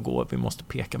kommer aldrig att gå, vi måste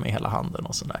peka med hela handen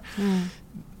och sådär.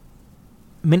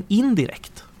 Men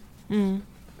indirekt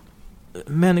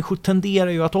människor tenderar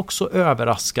ju att också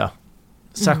överraska,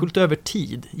 särskilt över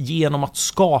tid, genom att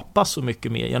skapa så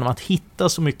mycket mer, genom att hitta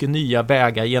så mycket nya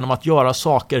vägar, genom att göra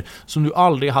saker som du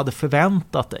aldrig hade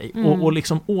förväntat dig och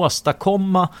liksom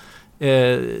åstadkomma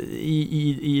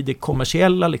i det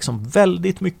kommersiella liksom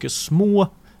väldigt mycket små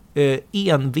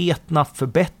envetna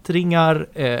förbättringar,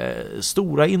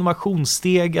 stora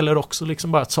innovationssteg, eller också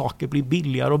liksom bara att saker blir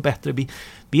billigare och bättre.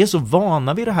 Vi är så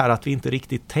vana vid det här att vi inte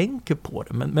riktigt tänker på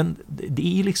det, men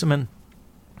det är liksom en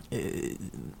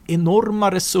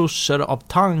enorma resurser av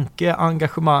tanke,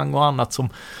 engagemang och annat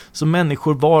som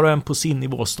människor var och en på sin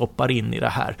nivå stoppar in i det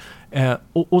här.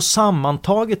 Och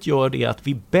sammantaget gör det att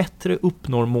vi bättre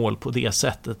uppnår mål på det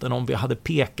sättet än om vi hade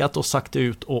pekat och sagt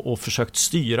ut och försökt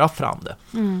styra fram det.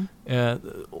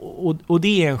 Och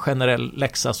det är en generell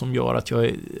läxa som gör att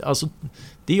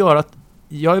det gör att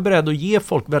jag är beredd att ge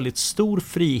folk väldigt stor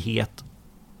frihet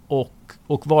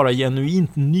och vara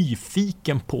genuint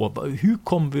nyfiken på hur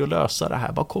kommer vi att lösa det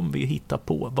här? Vad kommer vi att hitta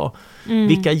på?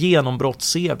 Vilka genombrott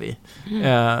ser vi?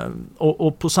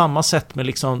 Och på samma sätt med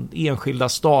liksom enskilda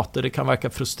stater, det kan verka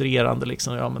frustrerande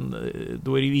liksom, men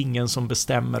då är det ju ingen som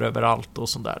bestämmer över allt och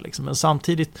sånt där liksom. Men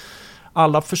samtidigt,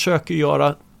 alla försöker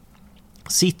göra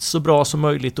sitt så bra som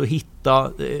möjligt och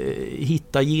hitta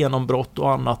genombrott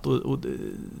och annat, och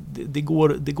det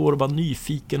går att vara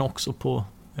nyfiken också på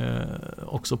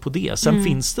det. Sen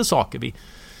finns det saker vi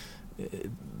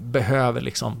behöver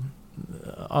liksom,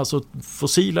 alltså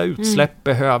fossila utsläpp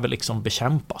behöver liksom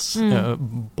bekämpas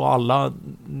på alla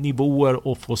nivåer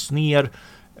och fås ner.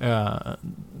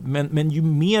 Men ju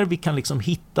mer vi kan liksom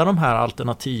hitta de här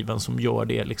alternativen som gör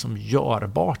det liksom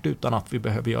görbart utan att vi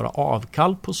behöver göra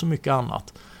avkall på så mycket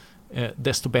annat,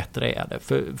 desto bättre är det.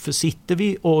 För sitter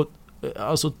vi och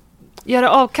alltså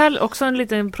göra avkall också en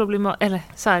liten problem, eller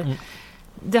så här.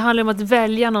 Det handlar om att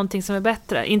välja någonting som är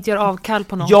bättre, inte göra avkall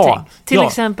på någonting. Till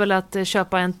exempel att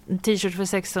köpa en t-shirt för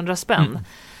 600 spänn.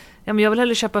 Ja, men jag vill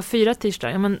hellre köpa 4 t-shirtar.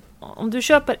 Ja, men om du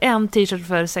köper en t-shirt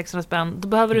för 600 spänn, då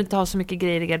behöver du inte ha så mycket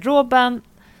grejer i garderoben.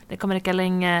 Det kommer räcka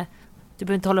länge. Du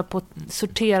behöver inte hålla på att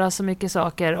sortera så mycket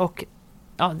saker. Och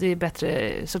det är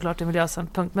bättre såklart ur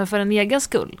miljöståndpunkt, men för en egen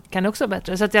skull kan det också vara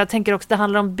bättre. Så att jag tänker också, det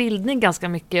handlar om bildning ganska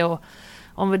mycket och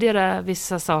omvärdera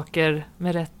vissa saker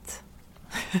med rätt.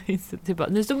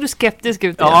 Nu stod du skeptisk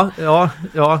ut igen.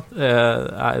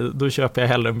 Då köper jag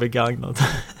hellre en begagnad.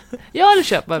 Ja, eller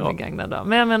köpa en begagnad då.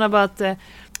 Men jag menar bara att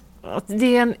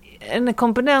det är en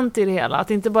komponent i det hela.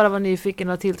 Att inte bara vara nyfiken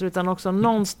och tilltro, utan också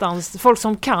någonstans, folk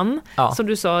som kan, som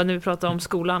du sa när vi pratade om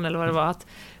skolan eller vad det var, att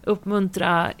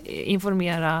uppmuntra,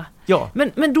 informera. Ja.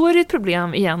 Men då är det ett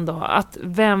problem igen då, att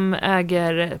vem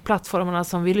äger plattformarna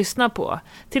som vi lyssnar på?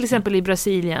 Till exempel i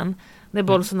Brasilien, när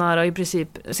Bolsonaro i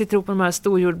princip sitter ihop med de här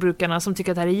storjordbrukarna som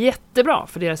tycker att det här är jättebra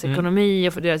för deras ekonomi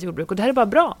och för deras jordbruk. Och det här är bara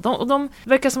bra. De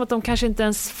verkar som att de kanske inte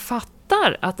ens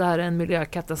fattar att det här är en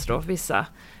miljökatastrof, vissa.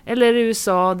 Eller i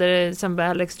USA, där till exempel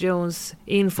Alex Jones,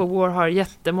 Infowar, har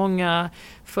jättemånga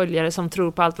följare som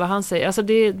tror på allt vad han säger. Alltså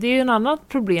det är ju en annan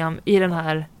problem i den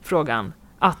här frågan.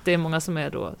 Att det är många som är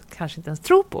då kanske inte ens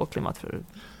tror på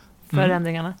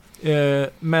klimatförändringarna.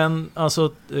 Men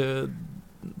alltså...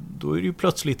 då är det ju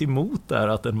plötsligt emot där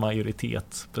att en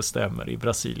majoritet bestämmer i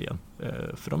Brasilien.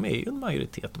 För de är ju en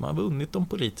majoritet. De har vunnit de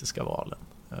politiska valen.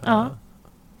 Ja.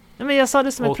 Men jag sa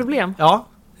det som ett problem. Ja.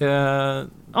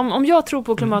 Om jag tror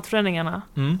på klimatförändringarna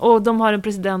och de har en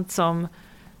president som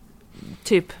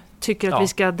tycker att vi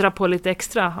ska dra på lite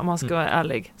extra, om man ska vara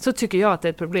ärlig, så tycker jag att det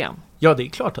är ett problem. Ja, det är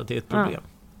klart att det är ett problem.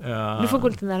 Du får gå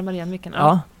lite närmare igen, micken.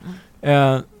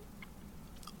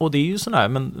 Och det är ju sådär,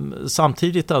 men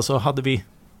samtidigt alltså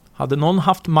hade någon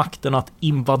haft makten att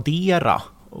invadera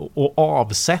och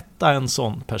avsätta en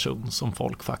sån person som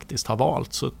folk faktiskt har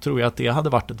valt, så tror jag att det hade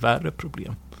varit ett värre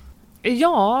problem.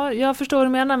 Ja, jag förstår vad du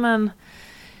menar, men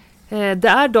det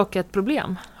är dock ett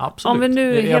problem. Absolut. Om vi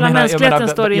nu, hela mänskligheten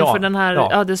står inför den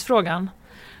här ödesfrågan,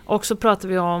 och så pratar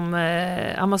vi om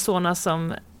Amazonas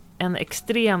som en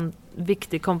extremt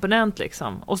viktig komponent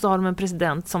liksom. Och så har de en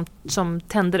president som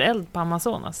tänder eld på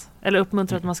Amazonas. Eller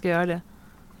uppmuntrar att man ska göra det.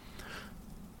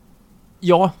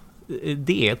 Ja,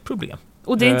 det är ett problem.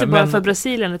 Och det är inte bara för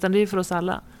Brasilien, utan det är för oss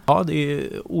alla. Ja, det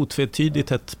är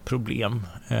otvetydigt ett problem.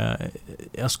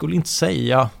 Jag skulle inte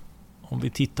säga, om vi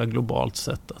tittar globalt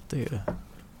sett, att det är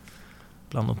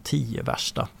bland de 10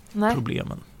 värsta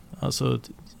problemen. Alltså,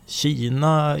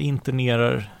 Kina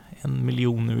internerar 1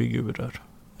 miljon uigurer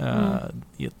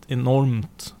i ett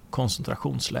enormt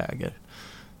koncentrationsläger.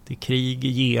 Det är krig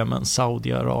i Jemen,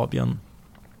 Saudiarabien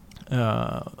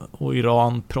och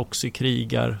Iran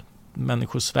proxykrigar.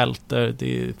 Människor svälter.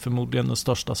 Det är förmodligen den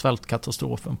största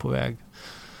svältkatastrofen på väg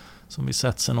som vi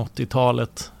sett sedan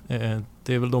 80-talet.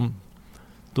 Det är väl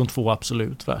de 2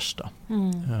 absolut värsta.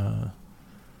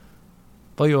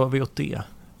 Vad gör vi åt det?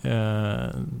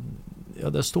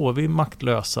 Där står vi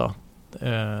maktlösa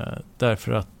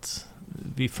därför att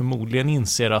vi förmodligen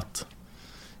inser att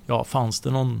fanns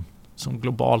det någon som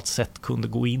globalt sett kunde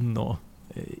gå in och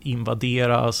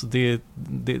invadera, alltså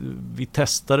vi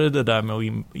testade det där med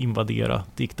att invadera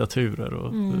diktaturer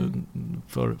och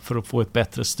för att få ett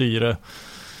bättre styre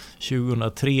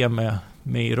 2003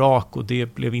 med Irak, och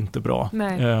det blev inte bra.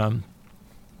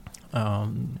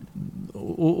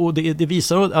 Och det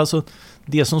visar alltså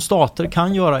det som stater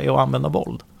kan göra är att använda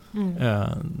våld.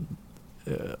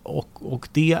 Och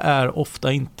det är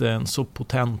ofta inte en så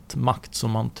potent makt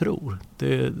som man tror.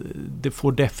 Det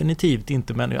får definitivt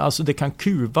inte människor, alltså det kan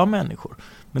kuva människor,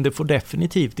 men det får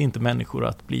definitivt inte människor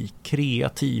att bli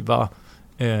kreativa,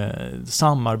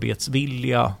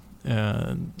 samarbetsvilliga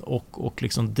och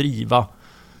liksom driva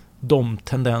de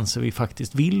tendenser vi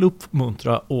faktiskt vill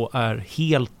uppmuntra och är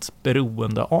helt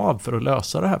beroende av för att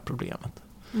lösa det här problemet.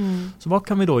 Så vad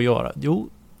kan vi då göra? Jo,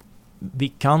 vi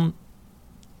kan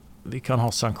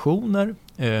ha sanktioner,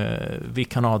 vi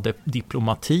kan ha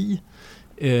diplomati,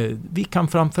 vi kan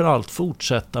framförallt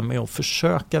fortsätta med att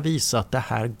försöka visa att det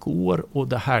här går och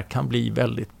det här kan bli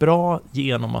väldigt bra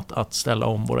genom att ställa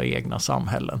om våra egna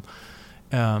samhällen.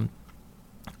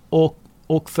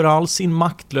 Och för all sin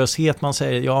maktlöshet, man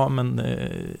säger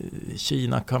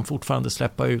Kina kan fortfarande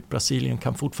släppa ut, Brasilien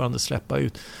kan fortfarande släppa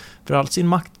ut. För all sin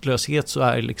maktlöshet så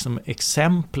är liksom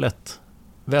exemplet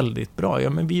väldigt bra.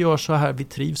 Men vi gör så här, vi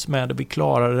trivs med det, vi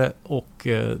klarar det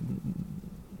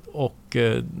och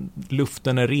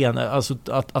luften är ren. Alltså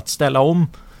att ställa om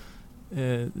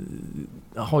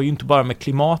har ju inte bara med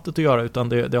klimatet att göra, utan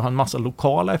det har en massa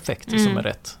lokala effekter som är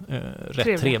rätt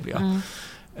trevliga.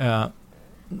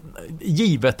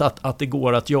 Givet att det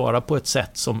går att göra på ett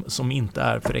sätt som inte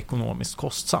är för ekonomiskt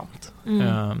kostsamt.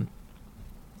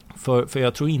 För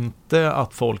jag tror inte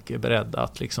att folk är beredda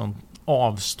att liksom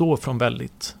avstå från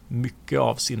väldigt mycket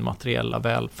av sin materiella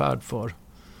välfärd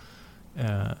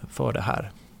för det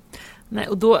här. Nej,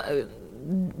 och då,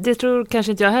 det tror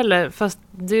kanske inte jag heller, fast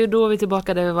det är ju då vi är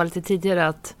tillbaka där vi var lite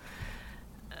tidigare,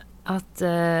 att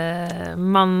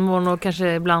man mår nog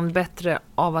kanske ibland bättre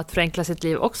av att förenkla sitt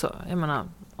liv också. Jag menar,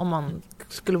 om man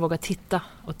skulle våga titta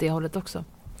åt det hållet också.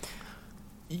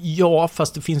 Ja,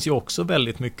 fast det finns ju också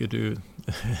väldigt mycket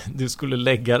du skulle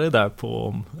lägga det där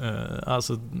på.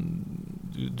 Alltså,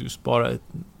 du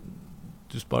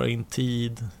sparar in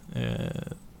tid.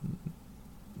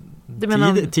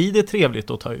 Tid är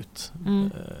trevligt att ta ut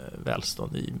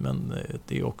välstånd i, men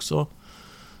det är också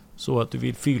så att du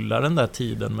vill fylla den där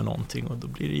tiden med någonting, och då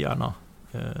blir det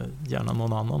gärna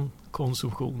någon annan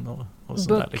konsumtion och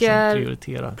sådär, liksom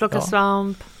prioritera. Plocka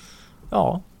svamp.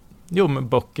 Ja, jo, men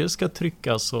böcker ska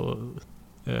tryckas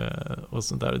och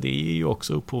sånt där. Det är ju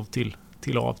också upphov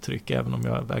till avtryck, även om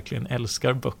jag verkligen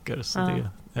älskar böcker. Så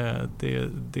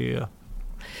det.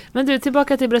 Men du,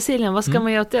 tillbaka till Brasilien. Vad ska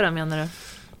man göra åt det då, menar du?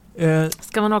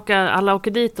 Ska man alla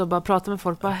åker dit och bara prata med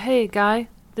folk? Bara, hey guy,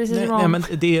 this is wrong. Nej, men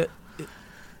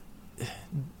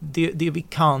det vi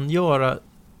kan göra...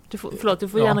 Du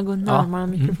får gärna gå närmare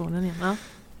mikrofonen igen. Ja.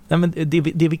 Nej, men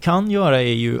det vi kan göra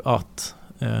är ju att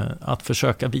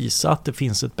försöka visa att det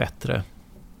finns ett bättre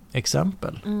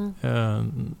exempel.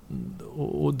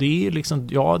 Och det är liksom,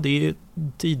 det är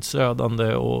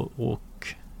tidsödande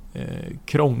och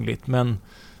krångligt, men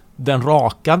den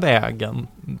raka vägen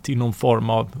till någon form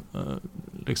av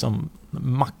liksom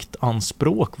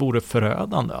maktanspråk vore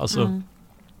förödande. Alltså,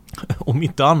 om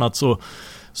inte annat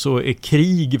så är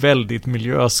krig väldigt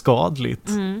miljöskadligt.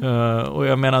 Och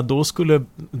jag menar,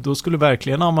 då skulle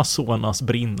verkligen Amazonas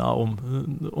brinna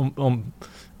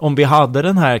om vi hade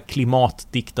den här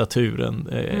klimatdiktaturen,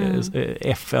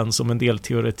 FN, som en del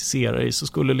teoretiserar i, så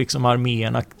skulle liksom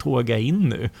arméerna tåga in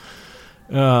nu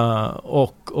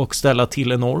och ställa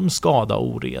till enorm skada och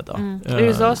oreda.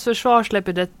 USAs försvar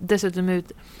släpper dessutom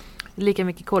ut lika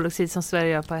mycket koldioxid som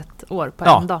Sverige gör på ett år, på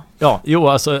en dag. Ja, jo,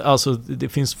 alltså det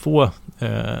finns få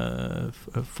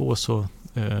så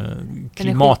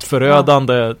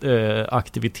klimatförödande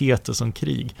aktiviteter som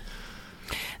krig.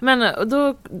 Men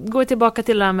då går jag tillbaka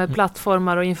till det här med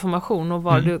plattformar och information och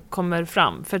var du kommer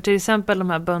fram. För till exempel de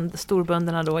här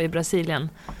storbönderna då i Brasilien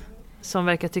som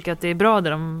verkar tycka att det är bra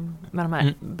med de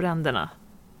här bränderna.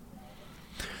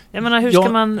 Jag menar, hur ska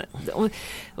man...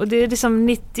 Och det är liksom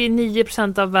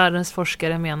 99% av världens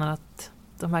forskare menar att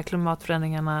de här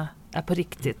klimatförändringarna är på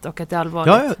riktigt och att det är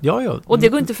allvarligt. Ja. Och det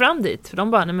går inte fram dit, för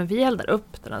de bara, nej men vi eldar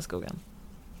upp den här skogen.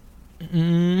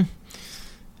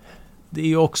 Det är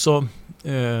ju också...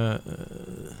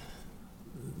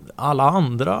 alla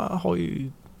andra har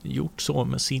ju gjort så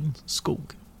med sin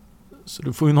skog. Så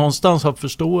du får ju någonstans ha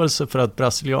förståelse för att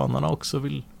brasilianerna också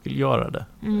vill göra det.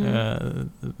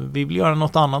 Vi vill göra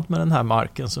något annat med den här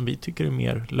marken som vi tycker är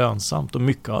mer lönsamt. Och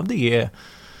mycket av det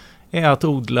är att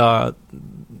odla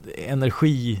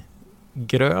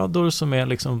energigrödor som är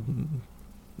liksom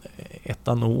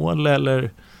etanol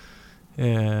eller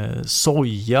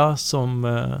soja som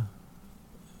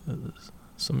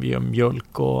vi gör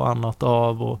mjölk och annat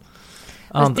av, och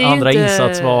andra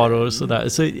insatsvaror och sådär.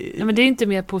 Ja, men det är inte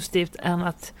mer positivt än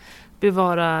att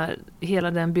bevara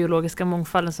hela den biologiska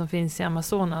mångfalden som finns i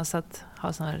Amazonas, att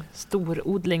ha såna här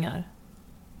storodlingar.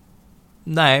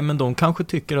 Nej, men de kanske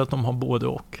tycker att de har både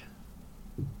och.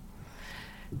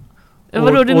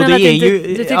 Vadå, du menar att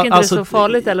du tycker inte alltså, det är så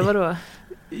farligt, eller vadå?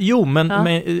 Jo, men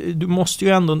du måste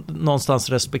ju ändå någonstans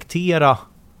respektera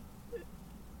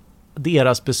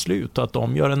deras beslut och att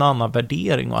de gör en annan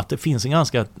värdering, och att det finns en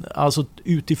ganska, alltså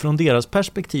utifrån deras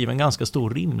perspektiv, en ganska stor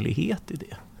rimlighet i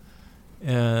det.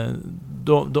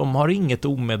 De har inget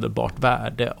omedelbart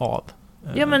värde av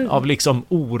liksom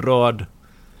orörd.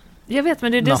 Jag vet,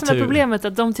 men det är det natur. Som är problemet,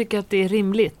 att de tycker att det är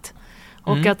rimligt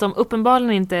och att de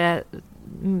uppenbarligen inte är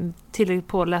tillräckligt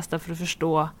pålästa för att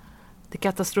förstå det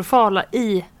katastrofala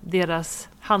i deras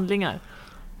handlingar.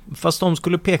 Fast de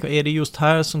skulle peka, är det just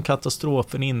här som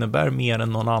katastrofen innebär mer än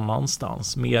någon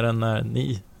annanstans, mer än när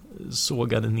ni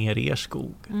sågade ner er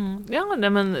skog. Ja,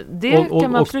 men det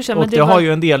kan man absolut säga. Och det har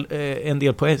ju en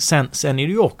del på. Sen är det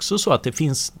ju också så att det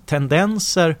finns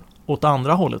tendenser åt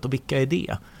andra hållet, och vilka är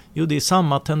det? Jo, det är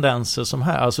samma tendenser som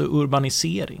här, alltså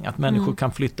urbanisering, att människor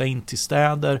kan flytta in till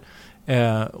städer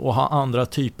och ha andra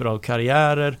typer av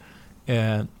karriärer.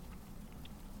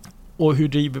 Och hur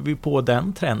driver vi på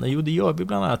den trenden? Jo, det gör vi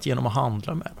bland annat genom att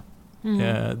handla med dem.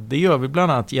 Det gör vi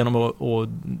bland annat genom att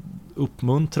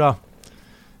uppmuntra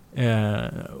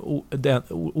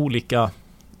olika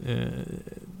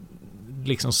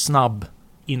liksom snabb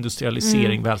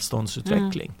industrialisering,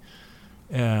 välståndsutveckling.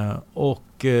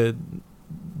 Och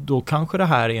då kanske det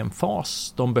här är en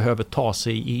fas de behöver ta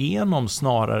sig igenom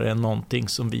snarare än någonting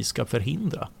som vi ska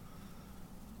förhindra.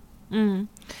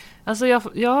 Alltså jag så,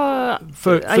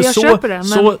 köper det.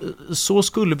 Men... så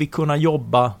skulle vi kunna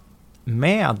jobba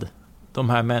med de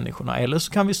här människorna. Eller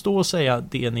så kan vi stå och säga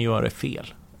att det ni gör är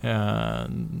fel.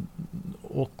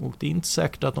 Och det är inte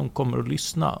säkert att de kommer att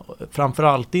lyssna.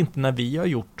 Framförallt inte när vi har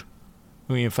gjort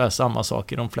ungefär samma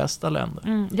sak i de flesta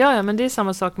länder. Ja, men det är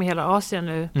samma sak med hela Asien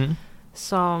nu.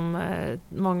 Som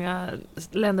många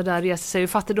länder där reser sig ur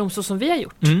fattigdom så som vi har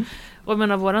gjort. Och jag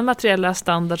menar, våran materiella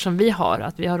standard som vi har,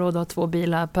 att vi har råd att ha 2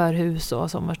 bilar per hus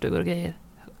och sommarstugor och grejer.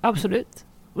 Absolut.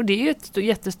 Och det är ju ett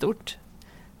jättestort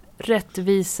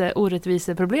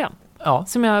orättviseproblem. Ja.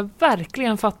 Som jag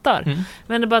verkligen fattar.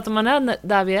 Men det är bara att om man är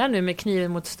där vi är nu med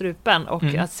kniven mot strupen och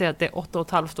att säga att det är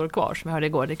 8,5 år kvar, som jag hörde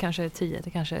igår, det kanske är 10, det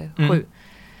kanske är 7.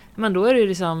 Men då är det ju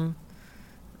liksom,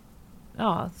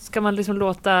 ska man liksom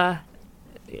låta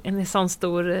en sån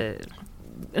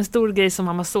stor grej som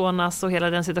Amazonas och hela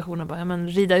den situationen bara,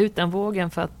 rida ut den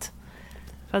vågen för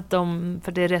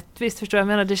det är rättvist, förstår jag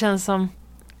menar, det känns som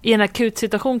i en akut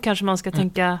situation kanske man ska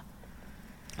tänka.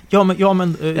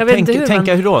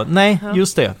 Tänka hur då? Nej,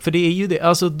 just det. För det är ju det.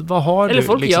 Alltså, vad har eller du?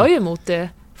 Folk liksom? gör ju emot det.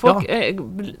 Folk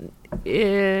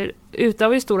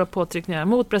utövar ju stora påtryckningar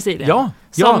mot Brasilien.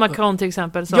 Som Macron till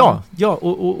exempel.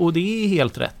 Och det är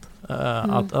helt rätt.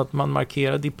 Att man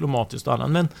markerar diplomatiskt och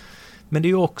annat. Men det är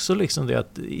ju också liksom det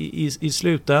att i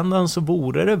slutändan så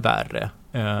vore det värre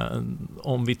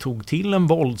om vi tog till en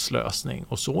våldslösning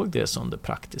och såg det som det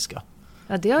praktiska.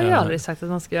 Ja, det har jag aldrig sagt att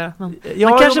man ska göra. Men ja,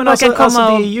 man kanske bara kan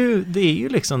komma det är ju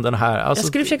liksom den här... Alltså, jag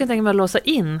skulle försöka tänka mig att låsa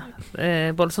in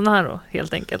Bolsonaro,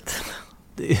 helt enkelt.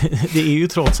 Det är ju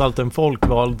trots allt en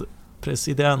folkvald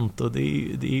president och det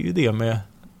är ju det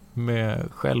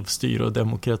med självstyre och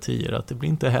demokratier, att det blir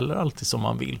inte heller alltid som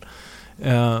man vill.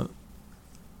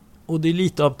 Och det är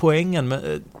lite av poängen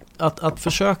med att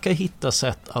försöka hitta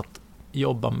sätt att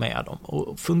jobba med dem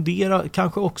och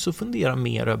kanske också fundera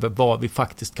mer över vad vi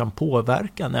faktiskt kan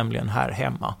påverka, nämligen här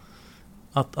hemma.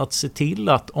 Att se till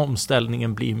att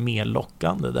omställningen blir mer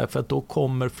lockande, därför att då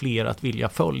kommer fler att vilja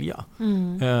följa.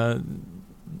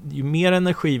 Ju mer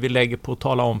energi vi lägger på att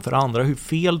tala om för andra hur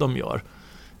fel de gör,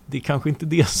 det är kanske inte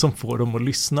det som får dem att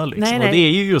lyssna. Liksom. Nej. Och det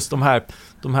är ju just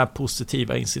de här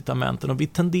positiva incitamenten, och vi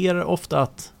tenderar ofta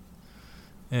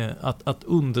att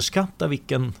underskatta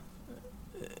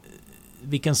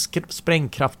vilken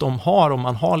sprängkraft de har om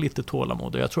man har lite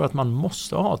tålamod. Och jag tror att man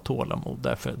måste ha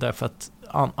tålamod därför att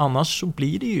annars så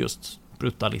blir det just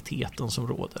brutaliteten som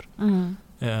råder.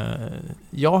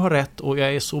 Jag har rätt och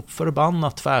jag är så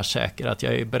förbannat tvärsäker att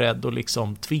jag är beredd att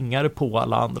liksom tvinga det på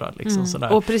alla andra. Liksom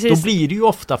sådär. Och precis. Då blir det ju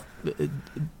ofta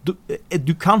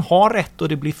du kan ha rätt och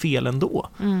det blir fel ändå.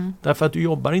 Därför att du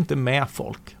jobbar inte med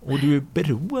folk och du är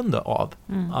beroende av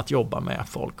att jobba med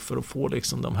folk för att få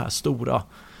liksom de här stora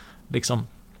liksom...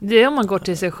 Det är om man går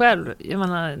till sig själv. Jag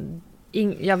menar,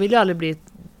 jag vill ju aldrig bli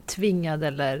tvingad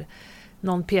eller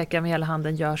någon pekar med hela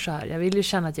handen, gör så här. Jag vill ju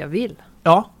känna att jag vill.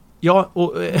 Ja,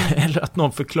 eller att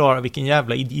någon förklarar vilken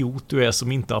jävla idiot du är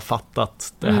som inte har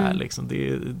fattat det här. Liksom.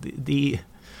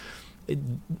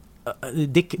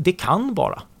 Det kan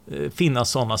bara finnas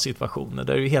sådana situationer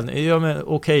där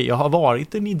jag har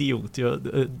varit en idiot.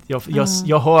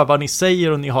 Jag hör vad ni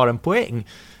säger och ni har en poäng.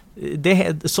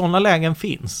 Sådana lägen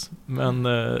finns. Men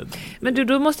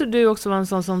då måste du också vara en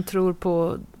sån som tror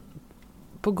på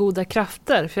goda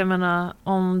krafter. För jag menar,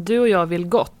 om du och jag vill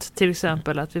gott, till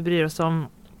exempel att vi bryr oss om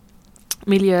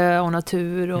miljö och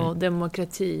natur och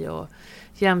demokrati och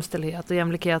jämställdhet och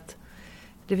jämlikhet.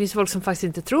 Det finns folk som faktiskt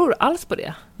inte tror alls på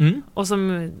det. Och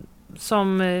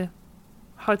som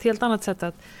har ett helt annat sätt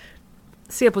att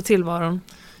se på tillvaron.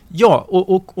 Ja,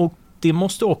 och det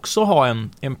måste också ha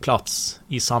en plats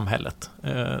i samhället.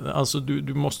 Alltså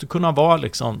du måste kunna vara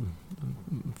liksom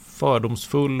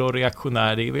fördomsfull och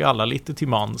reaktionär. Det är vi alla lite till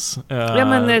mans.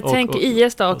 Tänk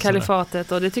IS då och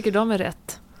kalifatet, och det tycker de är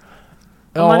rätt.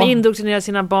 Om man indoktrinerar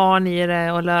sina barn i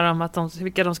det och lär dem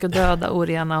vilka de ska döda,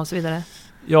 orena och så vidare.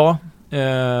 Ja,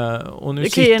 och nu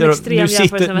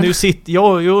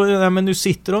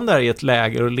sitter de där i ett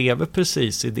läger och lever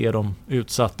precis i det de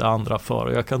utsatte andra för.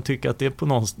 Och jag kan tycka att det på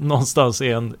någonstans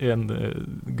är en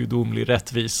gudomlig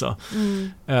rättvisa.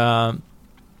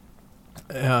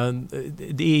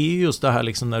 Det är ju just det här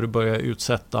liksom, när du börjar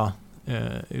utsätta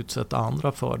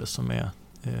andra för det som är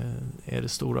det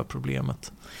stora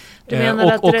problemet.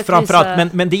 Och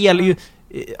framförallt, men det gäller ju,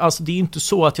 alltså det är inte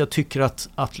så att jag tycker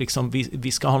att liksom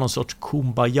vi ska ha någon sorts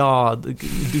kumbaya,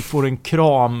 du får en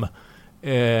kram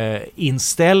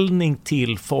inställning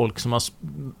till folk som har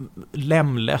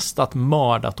lemlästat,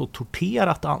 mördat och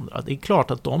torterat andra. Det är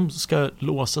klart att de ska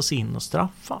låsas in och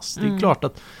straffas. Det är klart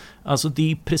att alltså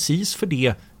det är precis för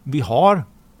det vi har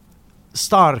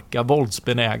starka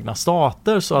våldsbenägna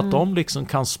stater så att de liksom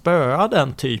kan spöa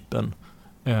den typen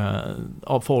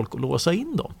av folk och låsa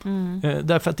in dem.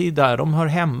 Därför att det är där de hör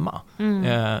hemma.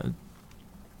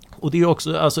 Och det är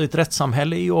också, alltså ett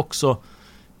rättssamhälle är ju också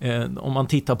om man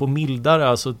tittar på mildare,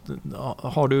 alltså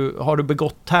har du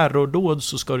begått terrordåd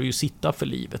så ska du ju sitta för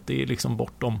livet. Det är liksom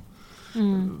bortom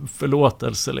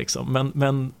förlåtelse liksom.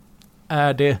 Men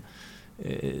är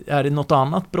det något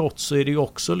annat brott så är det ju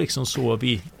också liksom så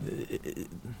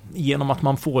genom att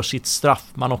man får sitt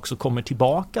straff man också kommer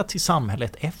tillbaka till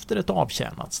samhället efter ett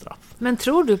avtjänat straff. Men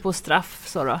tror du på straff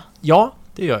så då? Ja,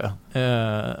 det gör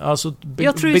jag. Alltså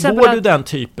begår du den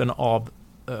typen av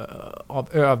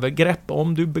övergrepp,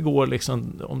 om du begår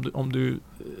liksom, om du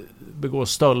begår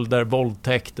stölder,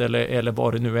 våldtäkt eller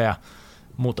vad det nu är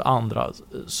mot andra,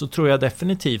 så tror jag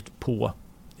definitivt på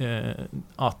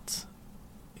att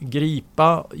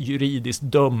gripa, juridiskt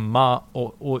döma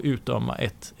och utdöma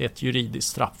ett juridiskt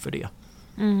straff för det.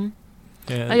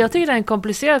 Jag tycker det är en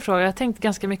komplicerad fråga. Jag har tänkt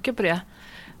ganska mycket på det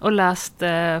och läst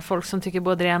folk som tycker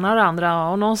både det ena och det andra,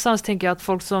 och någonstans tänker jag att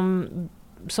folk som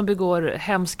begår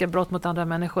hemska brott mot andra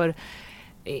människor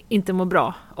inte mår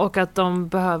bra och att de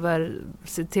behöver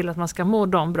se till att man ska må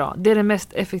dem bra. Det är det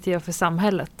mest effektiva för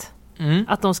samhället.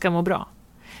 Att de ska må bra.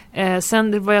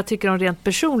 Sen vad jag tycker om rent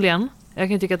personligen, jag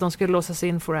kan tycka att de skulle låsa sig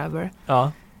in forever.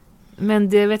 Ja. Men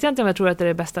det vet jag inte om jag tror att det är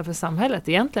det bästa för samhället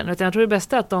egentligen. Utan jag tror det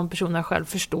bästa är att de personerna själv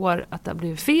förstår att det har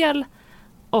blivit fel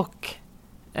och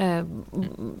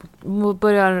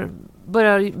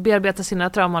börjar bearbeta sina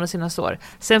trauman och sina sår.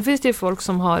 Sen finns det ju folk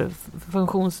som har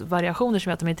funktionsvariationer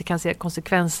som att de inte kan se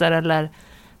konsekvenser eller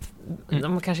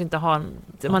de kanske inte har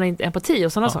man har inte empati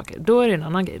och sådana saker. Då är det en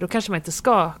annan grej. Då kanske man inte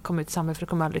ska komma ut i samhället för det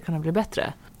kommer aldrig kunna bli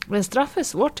bättre. Men straff är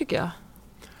svårt tycker jag.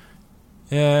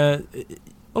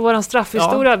 Och våran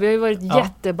straffhistoria, vi har ju varit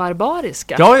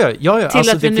jättebarbariska. Ja. Till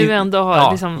alltså att vi nu ändå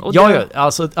har liksom, och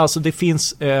alltså det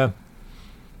finns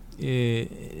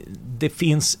det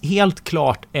finns helt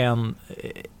klart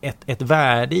ett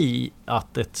värde i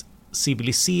att ett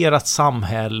civiliserat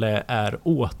samhälle är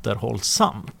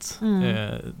återhållsamt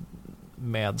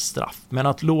med straff. Men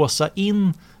att låsa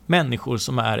in människor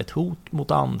som är ett hot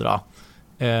mot andra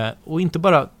och inte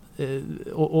bara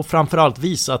och framförallt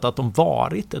visat att de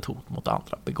varit ett hot mot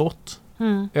andra, begått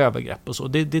övergrepp och så.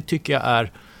 Det tycker jag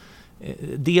är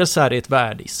dels är det ett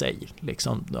värde i sig.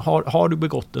 Liksom. Har du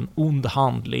begått en ond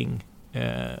handling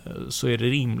så är det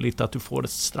rimligt att du får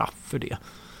ett straff för det.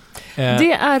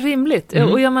 Det är rimligt.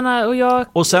 Och jag menar,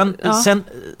 och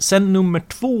sen nummer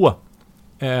 2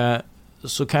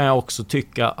 så kan jag också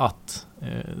tycka att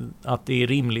det är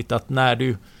rimligt att när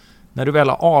du väl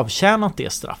har avtjänat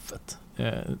det straffet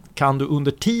kan du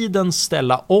under tiden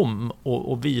ställa om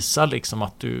och visa liksom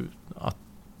att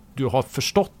du har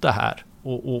förstått det här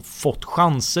och fått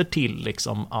chanser till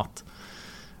liksom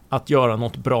att göra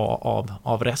något bra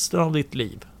av resten av ditt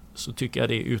liv, så tycker jag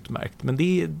det är utmärkt. Men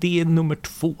det är nummer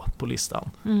 2 på listan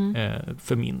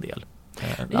för min del.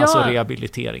 Alltså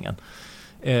rehabiliteringen.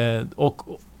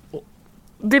 Och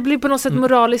det blir på något sätt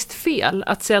moraliskt fel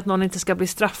att säga att någon inte ska bli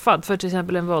straffad för till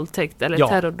exempel en våldtäkt eller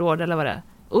terrordåd eller vad det är.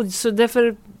 Och så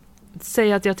därför säger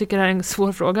jag att jag tycker det här är en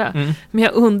svår fråga. Men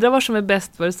jag undrar vad som är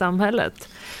bäst för samhället.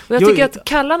 Och jag tycker att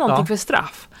kalla någonting för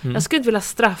straff. Jag skulle inte vilja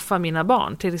straffa mina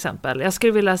barn till exempel. Jag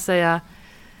skulle vilja säga,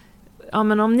 ja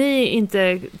men om ni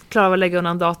inte klarar att lägga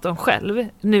undan datorn själv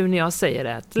nu när jag säger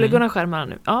det, lägg undan skärmarna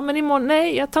nu. Ja men imorgon,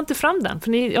 nej jag tar inte fram den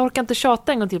för jag orkar inte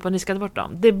tjata en gång till på att ni ska ta bort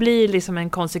dem. Det blir liksom en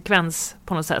konsekvens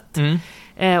på något sätt.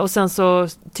 Och sen så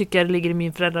tycker jag det ligger i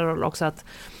min föräldraroll också att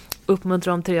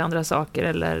uppmuntra dem till andra saker,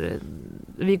 eller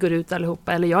vi går ut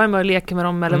allihopa, eller jag är med och leker med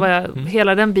dem, eller vad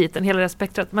hela den biten, hela det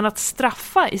spektrat. Men att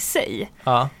straffa i sig,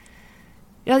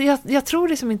 jag tror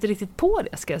liksom inte riktigt på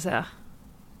det, ska jag säga.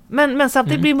 Men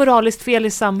samtidigt blir moraliskt fel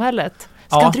i samhället.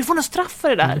 Ska inte du få något straff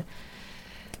för det där?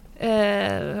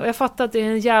 Och jag fattar att det är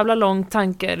en jävla lång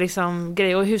tanke, liksom,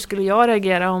 grej. Och hur skulle jag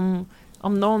reagera om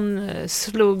någon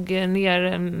slog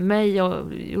ner mig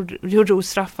och gjorde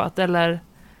ostraffat, eller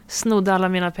snodde alla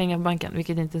mina pengar på banken,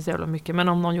 vilket inte är så jävla mycket, men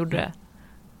om någon gjorde det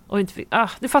och inte fick,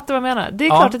 du fattar vad jag menar. Det är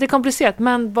klart att det är komplicerat,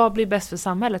 men vad blir bäst för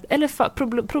samhället?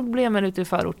 Eller problemen ute i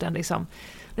förorten liksom,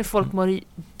 när folk mår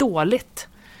dåligt.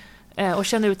 och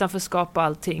känna utanförskap och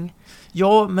allting.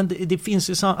 Ja, men det finns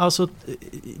ju alltså,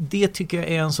 det tycker jag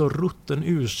är en så rutten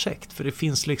ursäkt, för det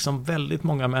finns liksom väldigt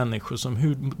många människor som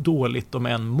hur dåligt de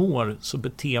än mår så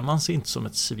beter man sig inte som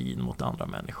ett svin mot andra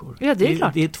människor. Ja, det är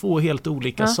klart. Det är två helt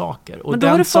olika saker. Och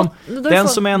den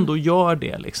som ändå gör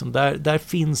det liksom, där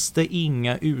finns det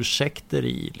inga ursäkter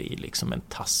i liksom en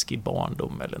taskig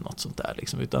barndom eller något sånt där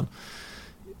liksom,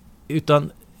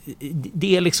 utan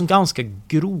det är liksom ganska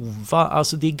grova,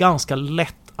 alltså det är ganska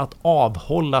lätt att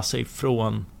avhålla sig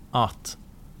från att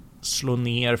slå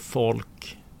ner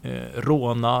folk,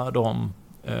 råna dem,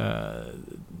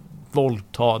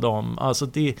 våldta dem. Alltså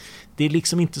det är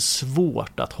liksom inte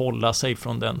svårt att hålla sig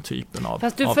från den typen av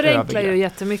Fast du förenklar ju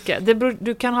jättemycket.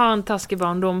 Du kan ha en taskig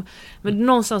barndom, men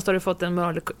någonstans har du fått en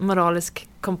moralisk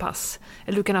kompass.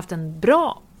 Eller du kan ha haft en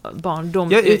bra barndom.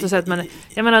 Men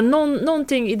jag menar,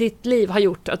 någonting i ditt liv har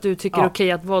gjort att du tycker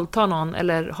okej att våldta någon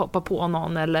eller hoppa på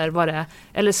någon eller vad det är,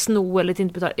 eller sno eller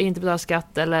inte betala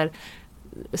skatt eller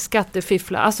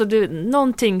skattefiffla. Alltså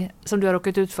någonting som du har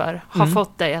råkat ut för har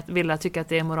fått dig att vilja tycka att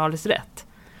det är moraliskt rätt.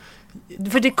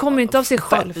 För det kommer ju inte av sig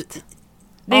självt.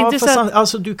 Det är inte så att...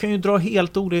 alltså du kan ju dra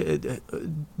helt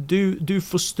du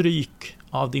får stryk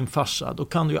av din farsa. Då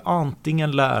kan du ju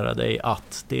antingen lära dig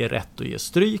att det är rätt att ge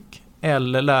stryk,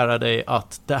 eller lära dig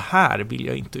att det här vill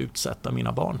jag inte utsätta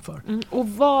mina barn för. Och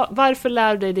varför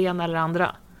lär du dig det ena eller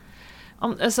andra?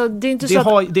 Alltså, det är inte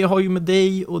det har ju med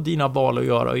dig och dina val att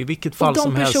göra, i vilket fall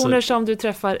som helst. De personer som du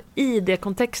träffar i det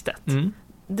kontextet.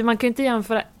 Man kan ju inte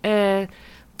jämföra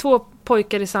två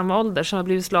pojkar i samma ålder som har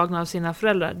blivit slagna av sina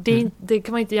föräldrar. Det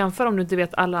kan man inte jämföra om du inte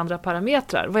vet alla andra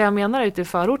parametrar. Vad jag menar är ute i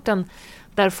förorten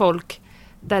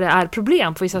där det är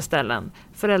problem på vissa ställen.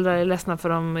 Föräldrar är ledsna för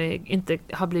att de inte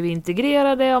har blivit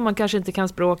integrerade och man kanske inte kan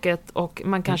språket och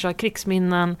man kanske har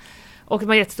krigsminnen och man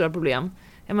har jättestora problem.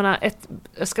 Jag menar,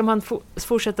 ska man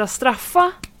fortsätta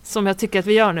straffa, som jag tycker att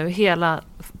vi gör nu, hela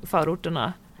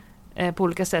förorterna på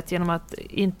olika sätt genom att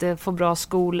inte få bra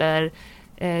skolor,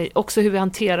 också hur vi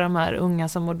hanterar de här unga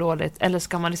som mår dåligt, eller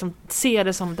ska man liksom se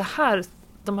det som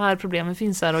de här problemen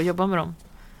finns här och jobba med dem?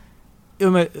 Ja,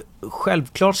 men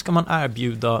självklart ska man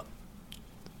erbjuda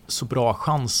så bra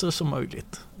chanser som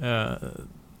möjligt.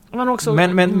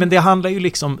 Men det handlar ju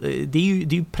liksom, det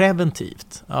är ju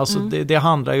preventivt. Alltså det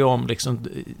handlar ju om liksom,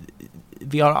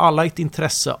 vi har alla ett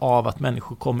intresse av att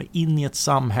människor kommer in i ett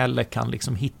samhälle, kan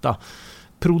liksom hitta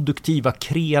produktiva,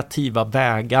 kreativa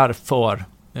vägar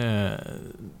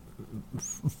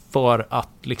för att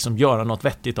liksom göra något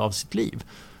vettigt av sitt liv.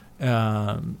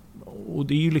 Och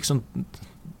det är ju liksom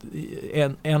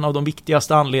en av de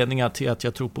viktigaste anledningarna till att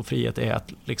jag tror på frihet är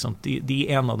att liksom, det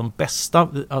är en av de bästa,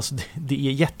 alltså det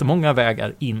är jättemånga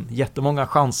vägar in, jättemånga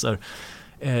chanser,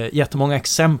 jättemånga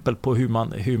exempel på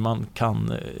hur man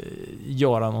kan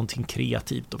göra någonting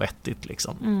kreativt och vettigt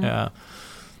liksom.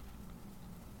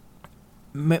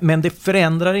 Men det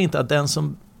förändrar inte att den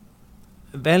som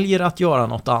väljer att göra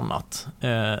något annat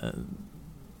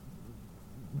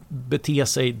beter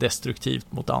sig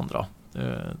destruktivt mot andra,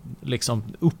 liksom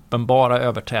uppenbara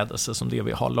överträdelser som det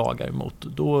vi har lagar emot,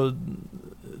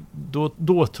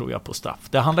 då tror jag på straff.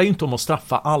 Det handlar ju inte om att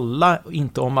straffa alla,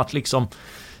 inte om att liksom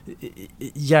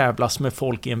jävlas med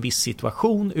folk i en viss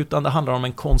situation, utan det handlar om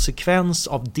en konsekvens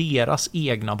av deras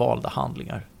egna valda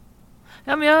handlingar.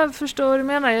 Ja, men jag förstår vad du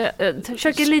menar. Jag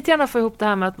försöker lite gärna få ihop det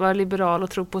här med att vara liberal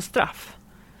och tro på straff.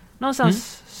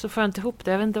 Någonstans så får jag inte ihop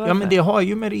det. Jag vet inte varför. Ja, men det har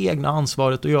ju med det egna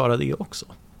ansvaret att göra det också.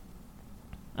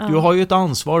 Du har ju ett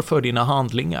ansvar för dina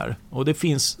handlingar. Och det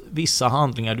finns vissa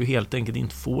handlingar du helt enkelt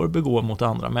inte får begå mot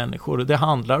andra människor. Och det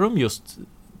handlar om just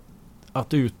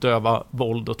att utöva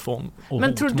våld och tvång och men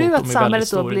hot tror mot du dem att i samhället väldigt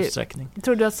stor då utsträckning.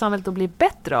 Tror du att samhället då blir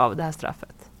bättre av det här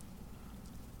straffet?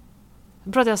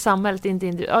 Nu pratar jag samhället,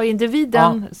 inte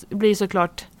individen blir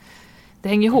såklart, det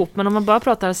hänger ihop, men om man bara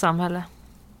pratar samhälle.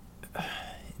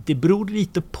 Det beror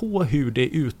lite på hur det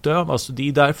utövas, och det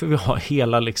är därför vi har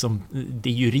hela liksom det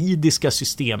juridiska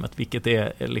systemet, vilket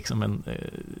är liksom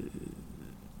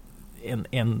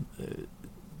en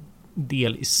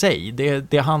del i sig.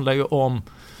 Det handlar ju om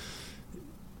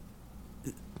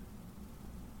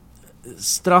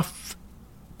straff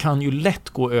kan ju lätt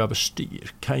gå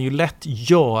överstyr, kan ju lätt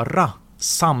göra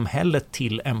samhället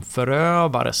till en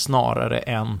förövare snarare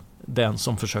än den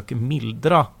som försöker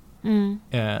mildra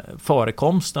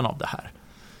förekomsten av det här.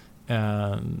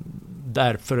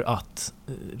 Därför att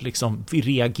liksom, vi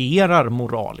reagerar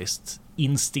moraliskt,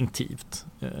 instinktivt.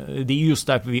 Det är just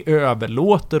därför vi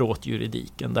överlåter åt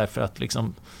juridiken, därför att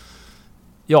liksom,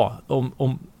 ja,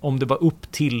 om det var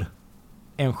upp till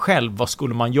en själv, vad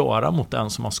skulle man göra mot den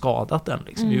som har skadat den?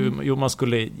 Liksom? Jo, man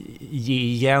skulle ge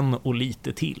igen och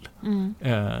lite till.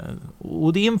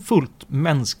 Och det är en fullt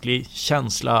mänsklig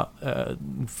känsla,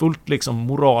 fullt liksom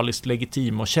moraliskt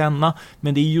legitim att känna,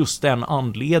 men det är just den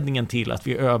anledningen till att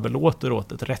vi överlåter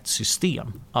åt ett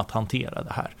rättssystem att hantera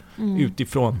det här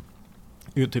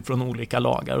utifrån olika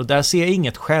lagar. Och där ser jag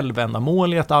inget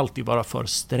självändamål i att alltid vara för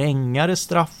strängare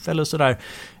straff eller sådär.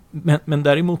 Men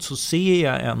däremot så ser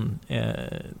jag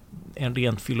en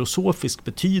rent filosofisk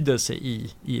betydelse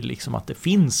i liksom att det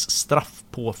finns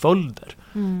straffpåföljder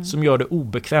som gör det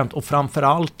obekvämt och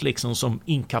framförallt liksom som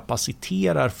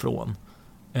inkapaciterar från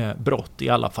brott i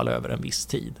alla fall över en viss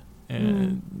tid.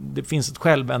 Det finns ett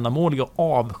självändamål i att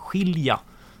avskilja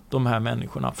de här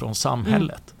människorna från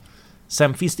samhället.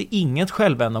 Sen finns det inget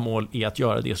självändamål i att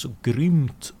göra det så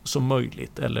grymt som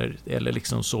möjligt eller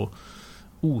liksom så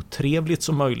otrevligt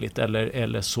som möjligt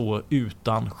eller så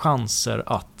utan chanser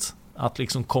att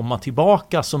liksom komma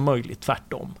tillbaka som möjligt,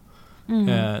 tvärtom.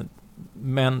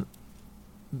 Men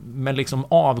liksom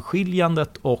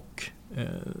avskiljandet och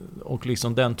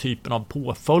liksom den typen av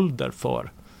påföljder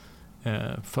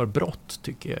för brott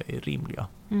tycker jag är rimliga.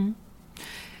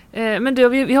 Men du,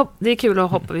 det är kul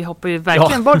att hoppa. Vi hoppar ju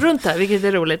verkligen bort runt här, vilket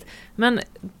är roligt. Men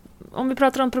om vi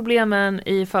pratar om problemen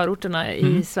i förorterna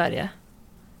i Sverige,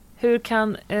 hur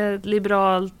kan ett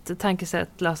liberalt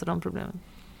tankesätt lösa de problemen?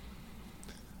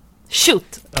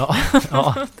 Shoot!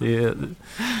 Ja, det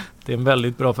är en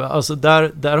väldigt bra fråga. Alltså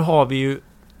där har vi ju,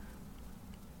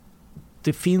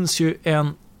 det finns ju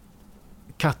en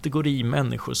kategori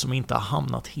människor som inte har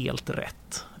hamnat helt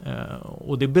rätt.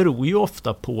 Och det beror ju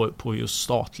ofta på just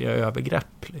statliga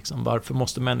övergrepp. Liksom. Varför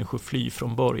måste människor fly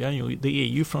från början? Jo, det är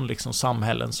ju från liksom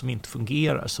samhällen som inte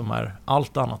fungerar, som är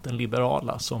allt annat än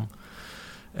liberala, som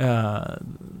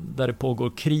där det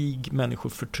pågår krig, människor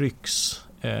förtrycks,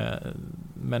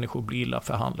 människor blir illa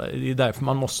förhandlade. Det är därför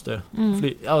man måste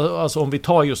fly. Alltså om vi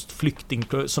tar just flykting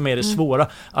som är det svåra,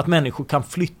 att människor kan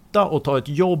flytta och ta ett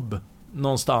jobb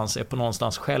någonstans är på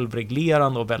någonstans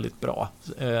självreglerande och väldigt bra.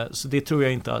 Så det tror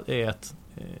jag inte är ett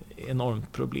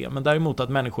enormt problem. Men däremot att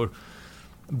människor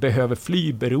behöver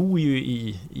fly beror ju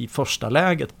i första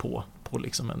läget på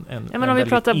liksom en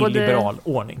väldigt illiberal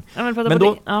ordning. Men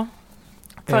då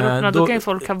då kan ju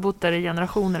folk ha bott där i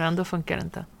generationer, ändå funkar det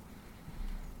inte.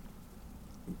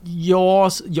 Ja,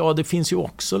 det finns ju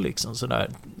också liksom sådär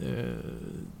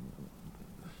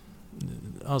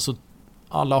alltså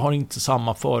alla har inte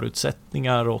samma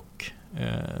förutsättningar och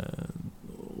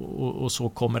så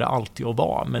kommer det alltid att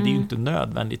vara, men det är ju inte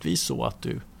nödvändigtvis så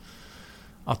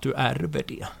att du ärver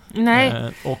det.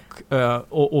 Nej.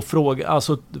 Och fråga,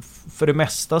 alltså för det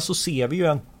mesta så ser vi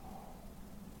ju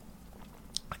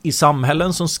i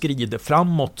samhällen som skrider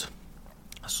framåt,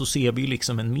 så ser vi ju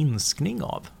liksom en minskning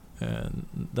av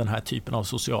den här typen av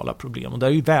sociala problem. Och där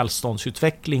är ju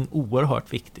välståndsutveckling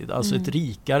oerhört viktigt. Alltså ett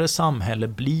rikare samhälle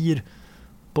blir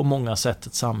på många sätt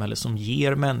ett samhälle som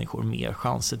ger människor mer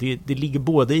chanser. Det ligger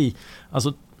både i,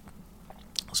 alltså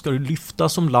ska du lyfta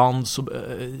som land så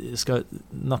ska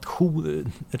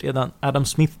redan Adam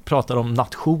Smith pratar om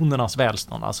nationernas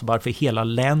välstånd, alltså varför hela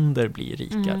länder blir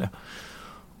rikare.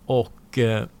 Och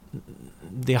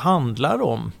det handlar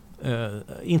om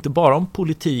inte bara om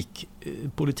politik.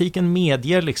 Politiken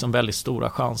medger liksom väldigt stora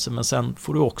chanser, men sen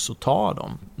får du också ta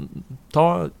dem.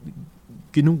 Ta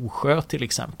Gnosjö till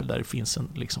exempel, där det finns en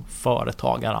liksom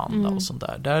företagaranda och sånt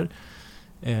där.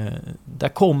 Där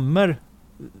kommer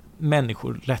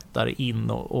människor lättare in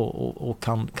och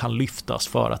kan lyftas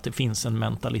för att det finns en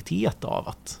mentalitet av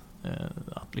att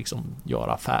liksom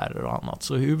göra affärer och annat.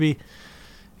 Så hur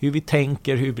vi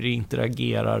tänker, hur vi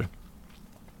interagerar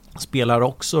spelar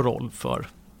också roll för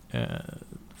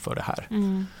det här.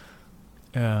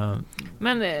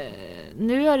 Men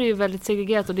nu är det ju väldigt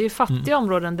segregerat och det är ju fattiga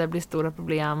områden där det blir stora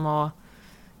problem och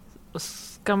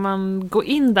ska man gå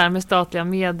in där med statliga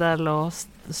medel och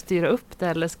styra upp det,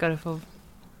 eller ska det få,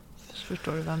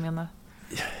 förstår du vad jag menar?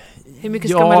 Hur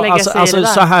mycket ska man lägga sig i det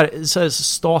där? Så här,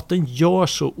 staten gör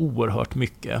så oerhört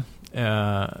mycket.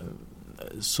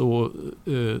 Så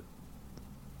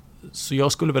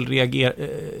jag skulle väl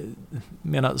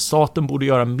mena staten borde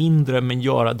göra mindre men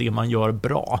göra det man gör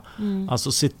bra.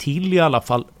 Alltså se till i alla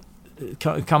fall,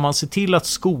 kan man se till att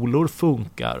skolor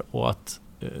funkar och att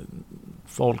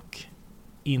folk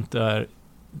inte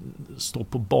står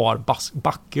på bar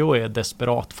backe och är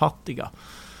desperat fattiga.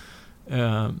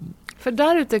 För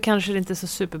där ute kanske det inte är så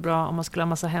superbra om man skulle ha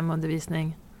massa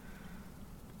hemundervisning.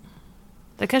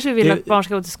 Där kanske vi vill att barn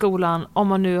ska gå till skolan om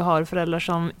man nu har föräldrar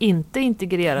som inte är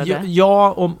integrerade.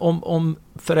 Ja, om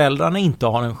föräldrarna inte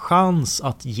har en chans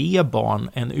att ge barn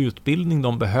en utbildning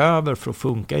de behöver för att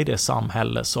funka i det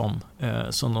samhälle som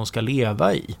de ska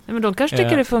leva i. Men de kanske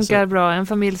tycker det funkar bra. En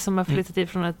familj som har flyttat hit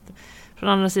från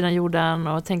andra sidan jorden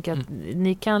och tänker att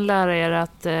ni kan lära er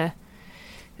att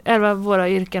ärva våra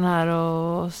yrken här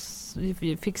och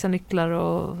fixa nycklar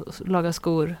och laga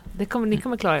skor. Ni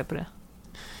kommer klara er på det.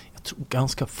 Jag tror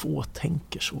ganska få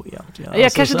tänker så egentligen.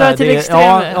 Jag kanske drar till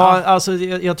extrem. Alltså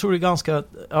jag tror det är ganska,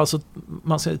 alltså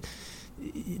man säger,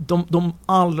 de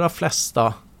allra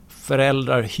flesta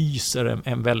föräldrar hyser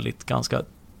en väldigt ganska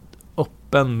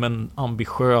öppen men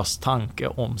ambitiös tanke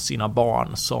om sina barn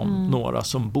som några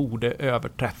som borde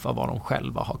överträffa vad de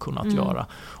själva har kunnat göra.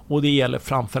 Och det gäller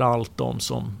framförallt de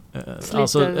som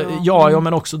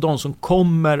men också de som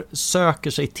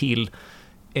söker sig till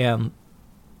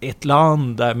ett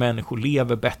land där människor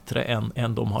lever bättre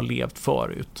än de har levt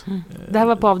förut. Det här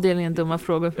var på avdelningen dumma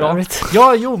frågor för övrigt.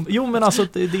 Jo, men alltså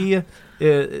det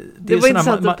var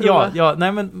intressant att prova.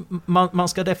 Man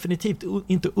ska definitivt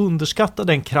inte underskatta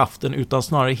den kraften utan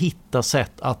snarare hitta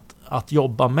sätt att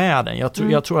jobba med den.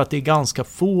 Jag tror att det är ganska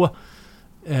få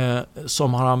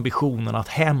som har ambitionen att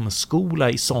hemskola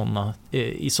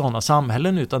i såna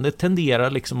samhällen, utan det tenderar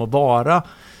liksom att vara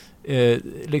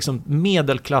liksom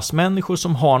medelklassmänniskor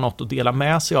som har något att dela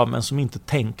med sig av men som inte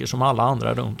tänker som alla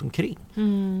andra runt omkring.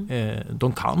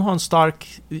 De kan ha en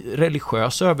stark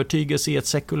religiös övertygelse i ett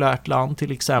sekulärt land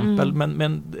till exempel,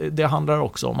 men det handlar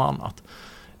också om annat.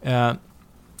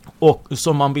 Och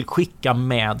som man vill skicka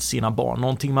med sina barn,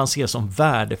 någonting man ser som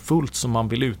värdefullt som man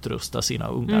vill utrusta sina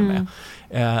ungar med.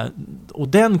 Och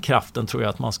den kraften tror jag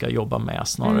att man ska jobba med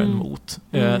snarare än mot.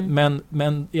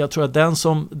 Men jag tror att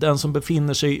den som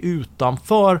befinner sig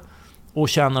utanför och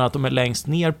känner att de är längst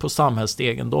ner på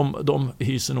samhällsstegen, de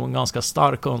hyser nog en ganska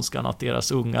stark önskan att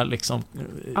deras unga liksom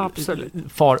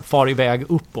far iväg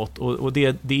uppåt. Och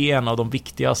det är en av de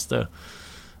viktigaste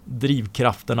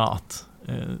drivkrafterna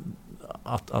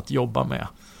att jobba med.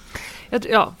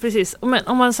 Ja, precis. Men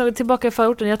om man såg tillbaka i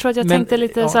förorten, jag tror att jag tänkte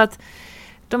lite så att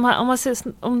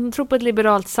om de tror på ett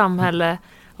liberalt samhälle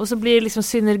och så blir det liksom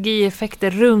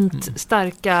synergieffekter runt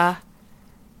starka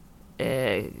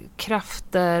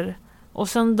krafter och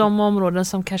sen de områden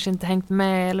som kanske inte hängt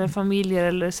med eller familjer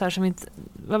eller så här som inte,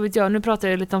 vad vet jag, nu pratar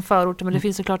jag lite om förorten men det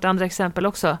finns såklart andra exempel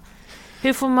också.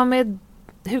 Hur får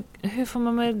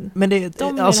man med men det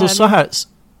alltså så här,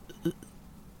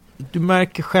 du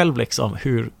märker själv liksom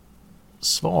hur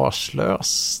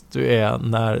svarslös du är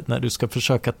när du ska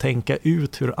försöka tänka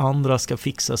ut hur andra ska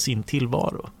fixa sin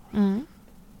tillvaro.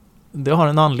 Det har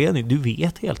en anledning, du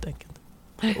vet helt enkelt.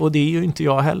 Och det är ju inte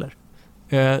jag heller.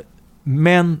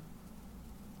 Men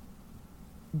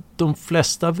de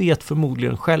flesta vet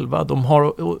förmodligen själva. De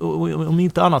har om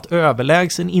inte annat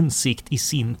överlägsen insikt i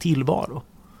sin tillvaro.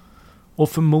 Och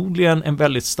förmodligen en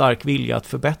väldigt stark vilja att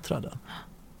förbättra den.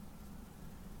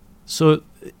 Så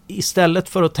istället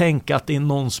för att tänka att det är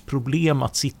någons problem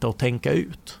att sitta och tänka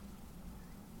ut,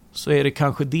 så är det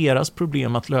kanske deras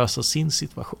problem att lösa sin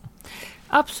situation.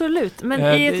 Absolut,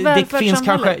 men i ett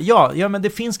välfärdssamhälle... men det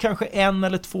finns kanske en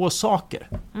eller två saker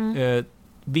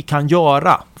vi kan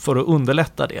göra för att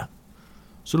underlätta det.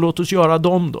 Så låt oss göra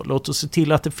dem då. Låt oss se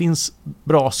till att det finns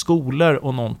bra skolor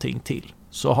och någonting till.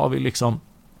 Så har vi liksom...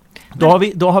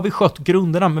 Då har vi skött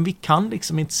grunderna, men vi kan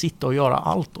liksom inte sitta och göra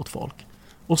allt åt folk.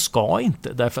 Och ska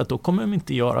inte, därför att då kommer de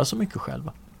inte göra så mycket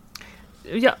själva.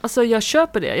 Ja, alltså jag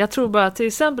köper det. Jag tror bara till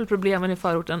exempel problemen i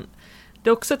förorten, det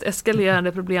är också ett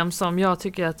eskalerande problem som jag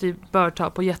tycker att vi bör ta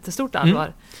på jättestort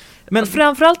allvar. Men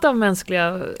framförallt av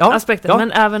mänskliga aspekter,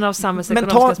 men även av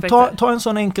samhällsekonomiska aspekter. Ta en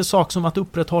sån enkel sak som att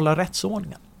upprätthålla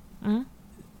rättsordningen.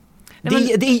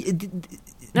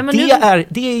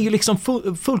 Det är ju liksom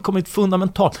fullkomligt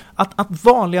fundamentalt att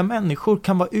vanliga människor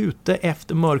kan vara ute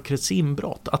efter mörkrets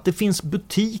inbrott, att det finns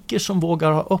butiker som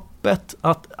vågar ha öppet,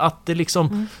 att det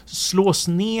liksom slås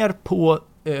ner på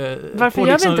varför på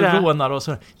gör liksom vi inte det? rånare och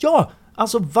så. Ja,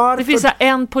 alltså varför... Det finns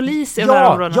en polis i de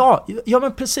här områdena. Ja,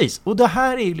 men precis. Och det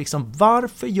här är ju liksom,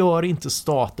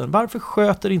 varför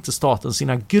sköter inte staten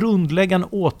sina grundläggande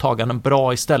åtaganden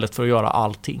bra istället för att göra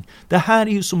allting? Det här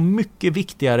är ju så mycket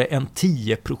viktigare än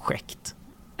 10 projekt.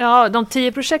 Ja, de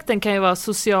 10 projekten kan ju vara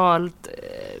socialt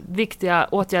viktiga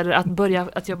åtgärder att börja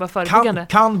att jobba förebyggande.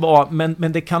 Kan vara,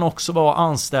 men det kan också vara att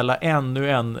anställa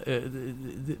ännu en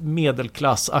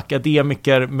medelklass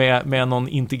akademiker med någon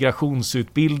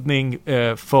integrationsutbildning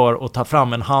för att ta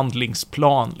fram en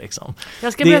handlingsplan. Liksom.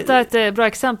 Jag ska berätta ett bra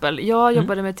exempel. Jag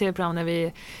jobbade med TV-program när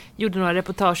vi gjorde några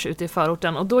reportage ute i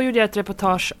förorten. Och då gjorde jag ett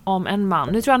reportage om en man.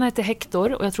 Nu tror jag han hette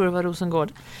Hector och jag tror det var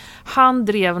Rosengård. Han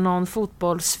drev någon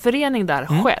fotbollsförening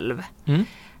där själv.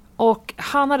 Och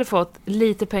han hade fått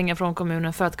lite pengar från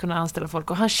kommunen för att kunna anställa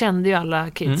folk. Och han kände ju alla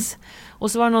kids.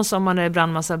 Och så var det någon som hade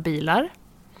brann massa bilar.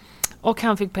 Och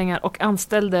han fick pengar och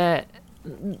anställde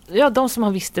de som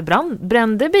han visste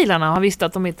brände bilarna. Han visste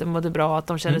att de inte mådde bra, att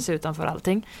de kände sig utanför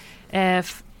allting.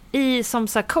 Som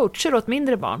så här, coacher åt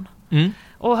mindre barn.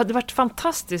 Och hade varit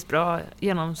fantastiskt bra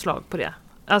genomslag på det.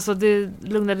 Alltså det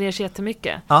lugnade ner sig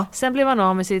jättemycket. Ja. Sen blev han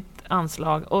av med sitt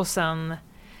anslag och sen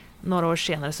några år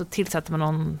senare så tillsatte man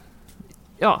någon,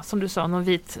 som du sa, någon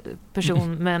vit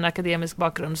person med en akademisk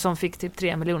bakgrund som fick typ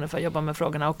 3 miljoner för att jobba med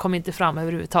frågorna och kom inte fram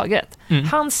överhuvudtaget.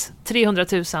 Hans 300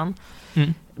 000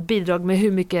 bidrag med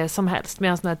hur mycket som helst,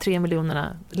 medan de här 3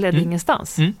 miljonerna ledde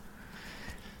ingenstans.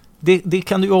 Det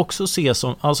kan du också se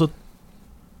som, alltså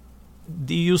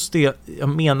det är just det jag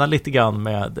menar lite grann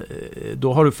med,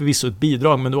 då har du förvisso ett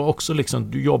bidrag, men du har också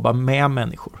liksom, du jobbar med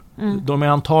människor. De är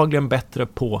antagligen bättre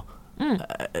på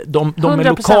de med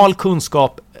lokal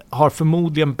kunskap har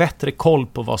förmodligen bättre koll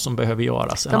på vad som behöver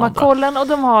göras än de har andra. Kollen och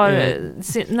de har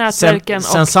nätverken.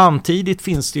 Sen samtidigt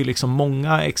finns det ju liksom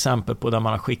många exempel på där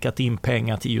man har skickat in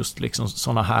pengar till just liksom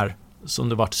såna här som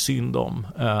det varit synd om.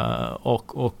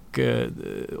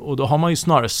 Och då har man ju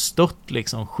snarare stött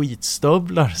liksom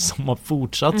skitstövlar som har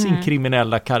fortsatt sin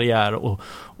kriminella karriär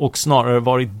och snarare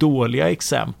varit dåliga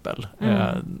exempel.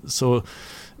 Så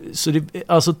det,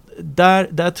 alltså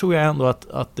där tror jag ändå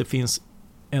att det finns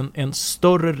en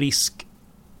större risk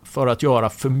för att göra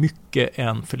för mycket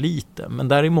än för lite. Men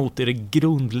däremot är det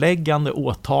grundläggande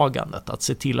åtagandet att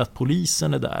se till att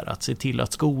polisen är där, att se till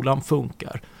att skolan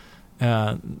funkar.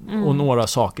 Och några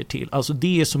saker till. Alltså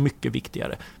det är så mycket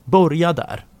viktigare. Börja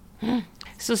där.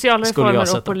 Sociala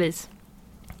reformer och polis.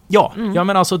 Ja, jag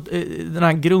menar alltså den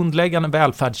här grundläggande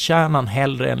välfärdskärnan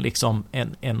hellre än liksom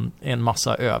en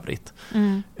massa övrigt.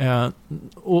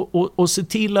 Och se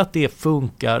till att det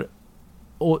funkar.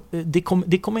 Och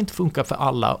det kommer inte funka för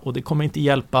alla och det kommer inte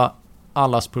hjälpa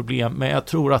allas problem, men jag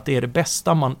tror att det är det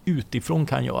bästa man utifrån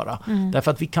kan göra.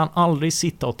 Därför att vi kan aldrig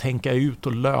sitta och tänka ut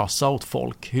och lösa åt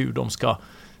folk hur de ska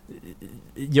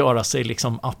göra sig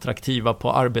liksom attraktiva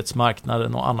på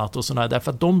arbetsmarknaden och annat och sådär.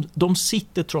 Därför att de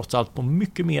sitter trots allt på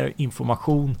mycket mer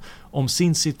information om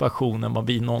sin situation än vad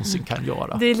vi någonsin kan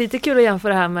göra. Det är lite kul att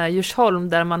jämföra det här med Djursholm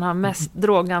där man har mest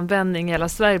droganvändning i hela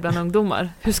Sverige bland ungdomar.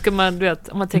 Hur ska man, du vet,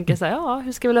 om man tänker så här,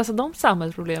 hur ska vi lösa de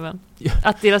samhällsproblemen? Ja.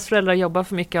 Att deras föräldrar jobbar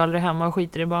för mycket och håller hemma och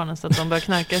skiter i barnen så att de börjar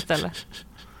knarka istället.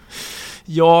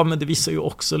 Ja, men det visar ju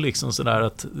också liksom sådär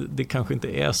att det kanske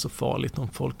inte är så farligt om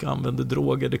folk använder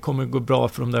droger. Det kommer gå bra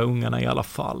för de där ungarna i alla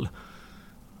fall.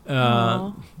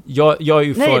 Jag är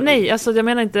ju Nej, alltså jag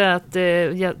menar inte att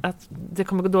det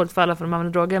kommer gå dåligt för alla för att de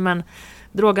använder droger, men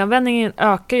droganvändningen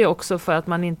ökar ju också för att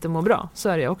man inte mår bra. Så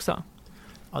är det också.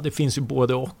 Ja, det finns ju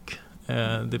både och.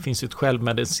 Det finns ju ett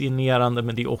självmedicinerande,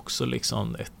 men det är också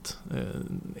liksom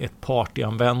ett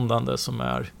partyanvändande som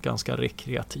är ganska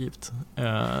rekreativt.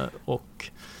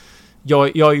 Och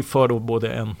jag är ju för då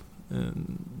både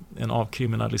en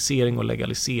avkriminalisering och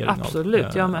legalisering.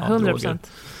 Absolut, jag med 100%.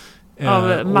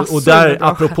 Och där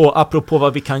apropå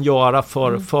vad vi kan göra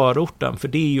för förorten, för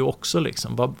det är ju också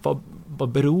liksom vad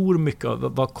beror mycket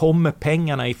av, vad kommer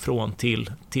pengarna ifrån till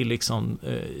liksom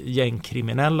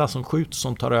gängkriminella som skjuts,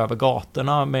 som tar över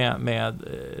gatorna med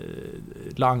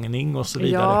langning och så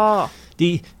vidare. Ja.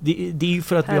 Det är ju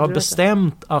för att vi har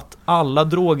bestämt att alla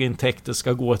drogintäkter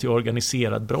ska gå till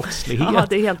organiserad brottslighet. Ja,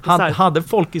 det är helt bizarrt. Hade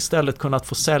folk istället kunnat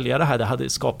få sälja det här, det hade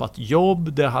skapat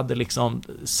jobb, det hade liksom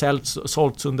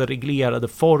sålts under reglerade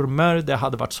former, det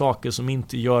hade varit saker som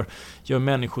inte gör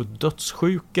människor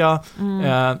dödssjuka.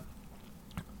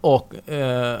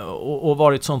 Och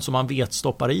varit sånt som man vet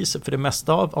stoppar i sig. För det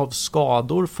mesta av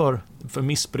skador för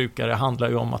missbrukare handlar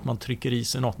ju om att man trycker i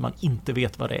sig något man inte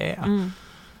vet vad det är.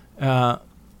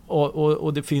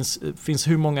 Och det finns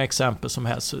hur många exempel som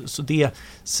helst.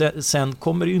 Så sen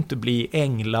kommer det ju inte bli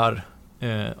änglar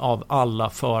av alla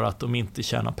för att de inte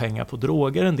tjänar pengar på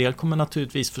droger. En del kommer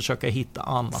naturligtvis försöka hitta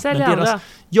annat.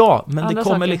 Men det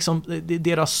kommer liksom,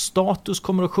 deras status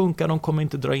kommer att sjunka, de kommer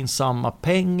inte dra in samma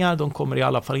pengar, de kommer i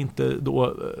alla fall inte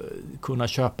då kunna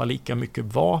köpa lika mycket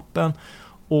vapen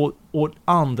och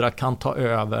andra kan ta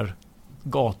över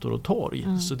gator och torg.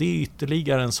 Så det är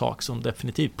ytterligare en sak som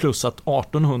definitivt, plus att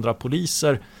 1800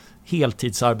 poliser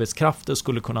heltidsarbetskrafter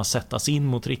skulle kunna sättas in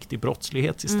mot riktig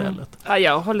brottslighet istället. Ja,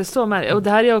 jag håller så med. Och det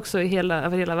här är också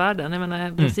över hela världen. Jag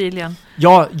menar, Brasilien.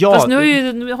 Ja. Fast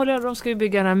de ska ju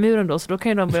bygga den här muren då, så då kan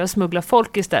ju de börja smuggla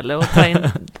folk istället och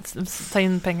ta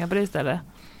in pengar på det istället.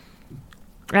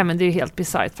 Nej, men det är ju helt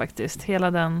bisarrt faktiskt.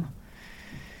 Hela den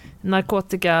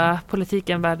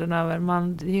narkotikapolitiken världen över,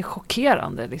 det är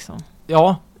chockerande liksom.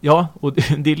 Ja, och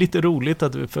det är lite roligt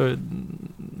att för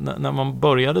när man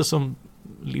började som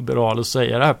liberal och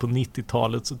säga det här på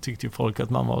 90-talet så tyckte ju folk att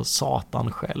man var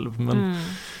satan själv. Men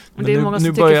det är många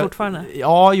som tycker fortfarande.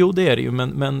 Ja, jo det är det ju.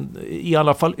 Men i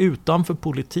alla fall utanför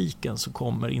politiken så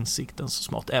kommer insikten så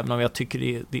smått. Även om jag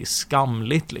tycker det är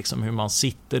skamligt liksom, hur man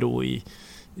sitter då i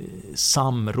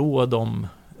samråd om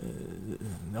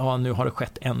nu har det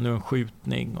skett ännu en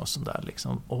skjutning och sådär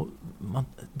liksom. Och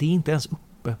det är inte ens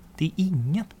uppe. Det är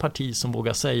inget parti som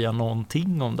vågar säga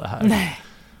någonting om det här.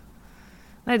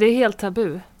 Nej, det är helt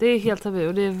tabu. Det är helt tabu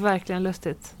och det är verkligen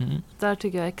lustigt. Där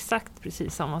tycker jag exakt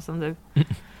precis samma som du.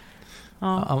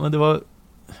 Ja, men det var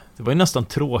ju nästan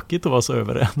tråkigt att vara så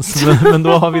överens. Men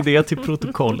då har vi det till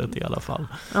protokollet i alla fall.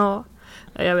 Ja,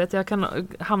 jag vet. Jag kan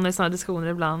hamna i sådana diskussioner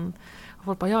ibland. Och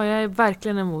folk bara, jag är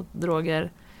verkligen emot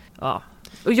droger. Ja.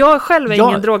 Och jag själv är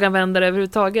ingen droganvändare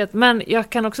överhuvudtaget. Men jag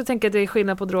kan också tänka att det är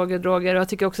skillnad på droger. Och jag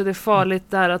tycker också att det är farligt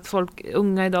där att folk,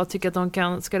 unga idag, tycker att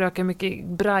de ska röka mycket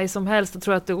braj som helst och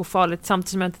tror att det är farligt. Samtidigt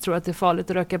som jag inte tror att det är farligt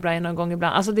att röka braj någon gång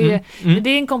ibland. Alltså det är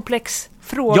en komplex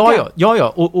fråga.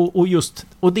 Ja.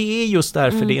 Och det är just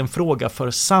därför det är en fråga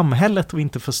för samhället och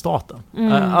inte för staten.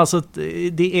 Alltså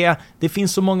det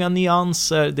finns så många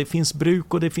nyanser. Det finns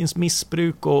bruk och det finns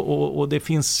missbruk och det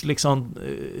finns liksom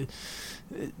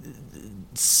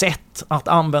sätt att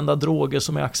använda droger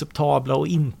som är acceptabla och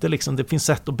inte liksom, det finns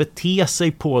sätt att bete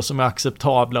sig på som är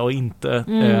acceptabla och inte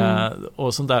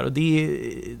och sånt där. Och det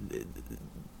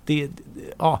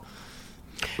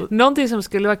någonting som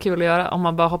skulle vara kul att göra om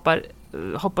man bara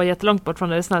hoppar jättelångt bort från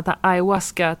det är sån här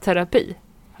ayahuasca-terapi.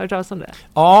 Har du talat om det?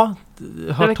 Ja,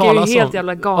 det verkar ju helt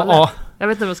jävla galet. Ja. Jag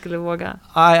vet inte om jag skulle våga.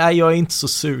 Nej, jag är inte så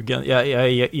sugen. Jag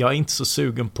är inte så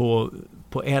sugen på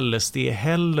LSD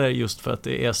heller, just för att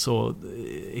det är så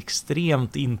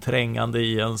extremt inträngande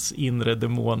i ens inre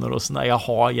demoner och sådär. Jag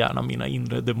har gärna mina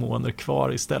inre demoner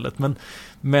kvar istället.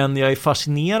 Men jag är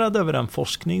fascinerad över den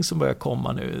forskning som börjar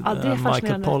komma nu. Ja,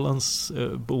 Michael Pollans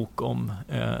bok om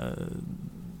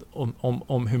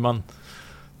hur man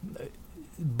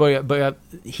börjar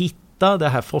hitta det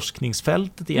här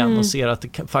forskningsfältet igen och ser att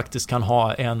det faktiskt kan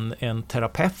ha en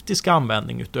terapeutisk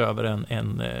användning utöver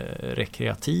en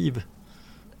rekreativ.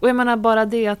 Och jag menar bara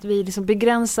det att vi liksom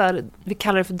begränsar, vi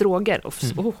kallar det för droger.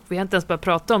 Vi har inte ens börjat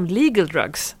prata om legal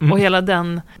drugs. Och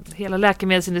hela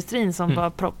läkemedelsindustrin som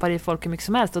bara proppar i folk hur mycket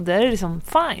som helst. Och det är liksom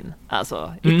fine.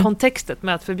 Alltså i kontextet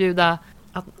med att förbjuda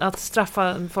att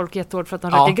straffa folk jättehårt för att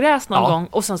de röker gräs någon gång.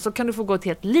 Och sen så kan du få gå ett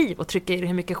helt liv och trycka i dig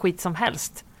hur mycket skit som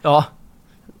helst. Ja.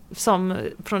 Som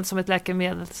ett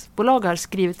läkemedelsbolag har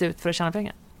skrivit ut för att tjäna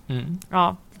pengar.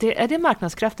 Ja. Är det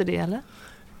marknadskrafter det eller?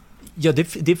 Ja,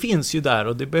 det finns ju där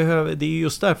och det är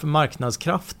just därför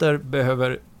marknadskrafter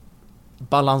behöver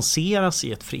balanseras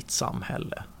i ett fritt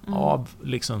samhälle av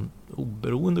liksom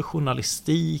oberoende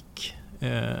journalistik,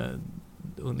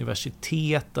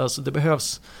 universitet, alltså det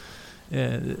behövs.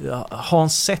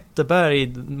 Hans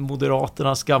Zetterberg,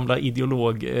 Moderaternas gamla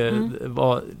ideolog,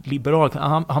 var liberal.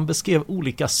 Han beskrev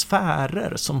olika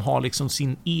sfärer som har liksom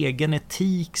sin egen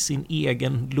etik, sin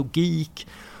egen logik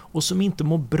och som inte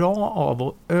mår bra av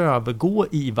att övergå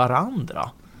i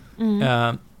varandra.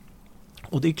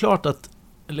 Och det är klart att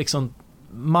liksom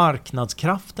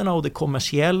marknadskrafterna och det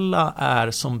kommersiella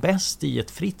är som bäst i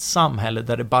ett fritt samhälle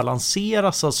där det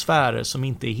balanseras av sfärer som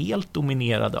inte är helt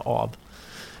dominerade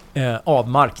av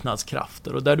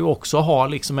marknadskrafter och där du också har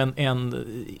liksom en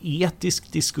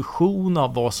etisk diskussion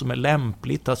av vad som är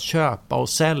lämpligt att köpa och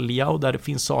sälja och där det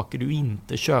finns saker du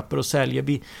inte köper och säljer.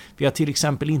 Vi har till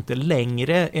exempel inte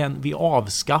längre vi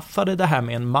avskaffade det här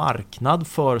med en marknad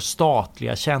för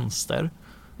statliga tjänster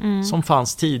som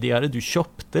fanns tidigare. Du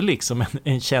köpte liksom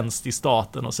en tjänst i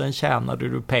staten och sen tjänade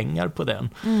du pengar på den.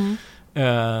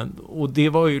 Och det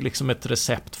var ju liksom ett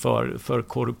recept för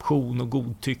korruption och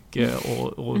godtycke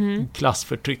och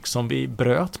klassförtryck som vi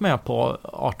bröt med på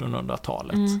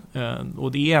 1800-talet.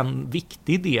 Och det är en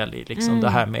viktig del i liksom det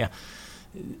här med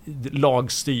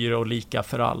lagstyre och lika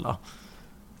för alla.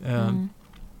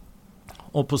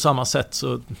 Och på samma sätt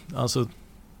så alltså,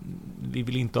 vi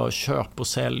vill inte ha köp och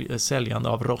säljande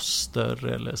av röster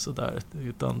eller sådär,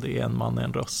 utan det är en man,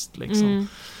 en röst liksom.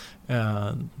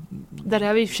 Där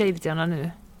är vi i och för sig lite gärna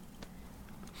nu.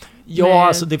 Ja,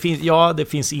 alltså det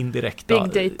finns indirekta.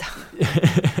 Big data.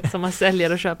 Som man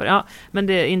säljer och köper. Ja, men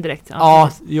det är indirekt.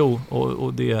 Ja,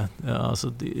 och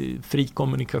fri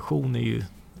kommunikation är ju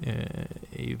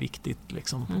viktigt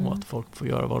liksom, och att folk får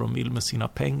göra vad de vill med sina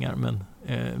pengar,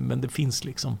 men det finns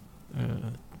liksom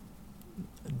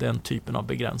den typen av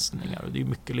begränsningar och det är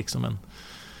mycket liksom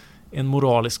en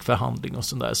moralisk förhandling och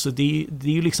sånt där. Så det är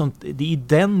ju liksom, det är i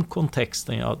den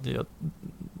kontexten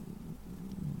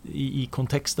i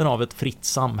kontexten av ett fritt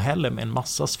samhälle med en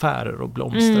massa sfärer och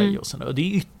blomstra i och sådär. Och det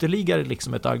är ytterligare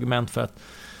liksom ett argument för att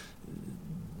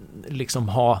liksom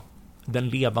ha den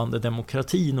levande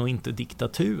demokratin och inte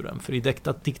diktaturen. För i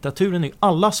diktaturen är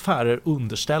alla sfärer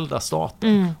underställda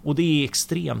staten och det är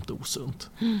extremt osunt.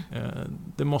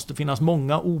 Det måste finnas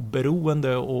många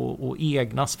oberoende och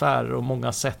egna sfärer och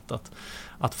många sätt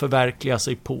att förverkliga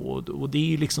sig på. Och det är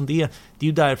ju liksom det är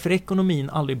ju därför ekonomin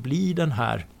aldrig blir den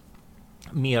här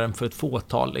mer än för ett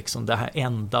fåtal liksom det här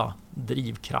enda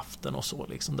drivkraften och så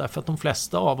liksom. Därför att de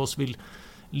flesta av oss vill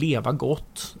leva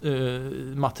gott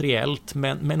materiellt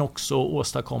men också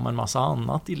åstadkomma en massa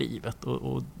annat i livet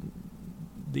och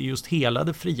det är just hela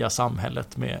det fria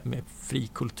samhället med fri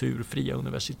kultur, fria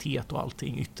universitet och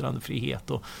allting,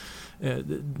 yttrandefrihet och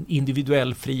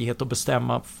individuell frihet att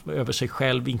bestämma över sig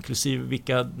själv inklusive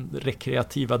vilka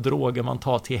rekreativa droger man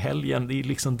tar till helgen. Det är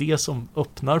liksom det som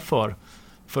öppnar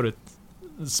för ett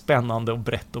spännande och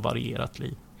brett och varierat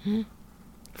liv.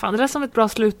 Fan, det där som ett bra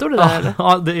slutord det där, eller?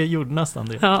 Ja, det gjorde nästan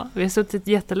det. Ja, vi har suttit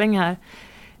jättelänge här.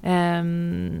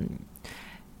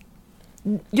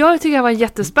 Jag tycker det var en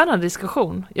jättespännande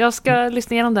diskussion. Jag ska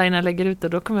lyssna igenom det innan jag lägger ut det.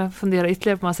 Då kommer jag fundera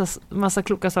ytterligare på massa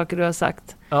kloka saker du har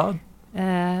sagt. Ja.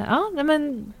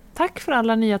 Men tack för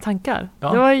alla nya tankar.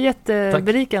 Ja, det var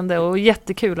jätteberikande och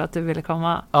jättekul att du ville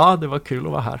komma. Ja, det var kul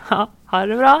att vara här. Ja, ha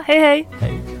det bra. Hej, hej!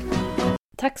 Hej.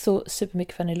 Tack så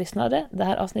supermycket för att ni lyssnade. Det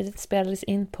här avsnittet spelades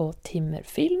in på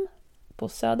Timmerfilm på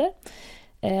Söder.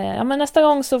 Men nästa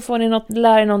gång så får ni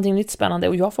lära er någonting nytt spännande.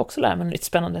 Och jag får också lära mig något nytt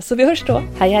spännande. Så vi hörs då.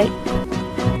 Hej hej!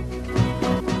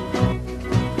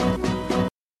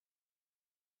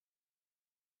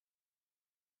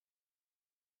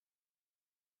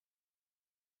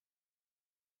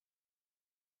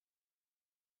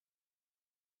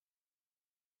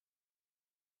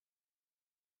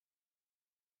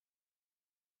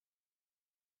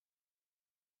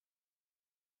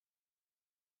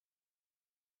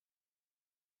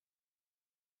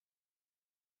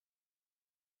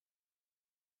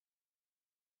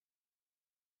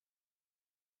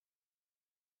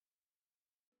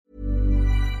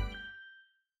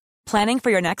 Planning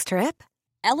for your next trip?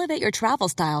 Elevate your travel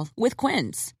style with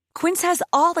Quince. Quince has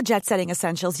all the jet-setting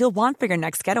essentials you'll want for your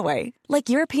next getaway, like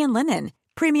European linen,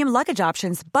 premium luggage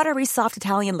options, buttery soft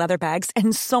Italian leather bags,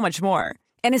 and so much more.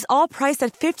 And is all priced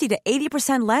at 50 to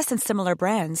 80% less than similar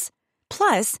brands.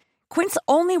 Plus, Quince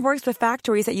only works with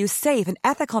factories that use safe and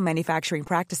ethical manufacturing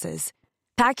practices.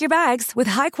 Pack your bags with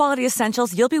high-quality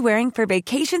essentials you'll be wearing for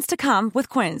vacations to come with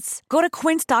Quince. Go to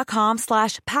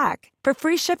quince.com/pack for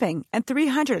free shipping and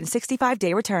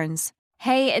 365-day returns.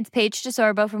 Hey, it's Paige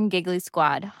DeSorbo from Giggly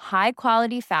Squad. High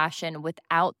quality fashion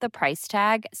without the price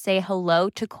tag. Say hello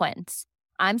to Quince.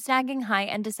 I'm snagging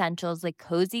high-end essentials like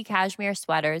cozy cashmere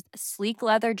sweaters, sleek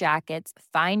leather jackets,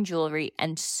 fine jewelry,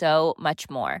 and so much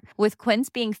more. With Quince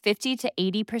being 50 to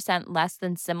 80% less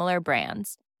than similar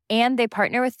brands. And they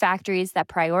partner with factories that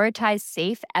prioritize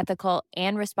safe, ethical,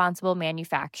 and responsible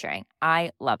manufacturing.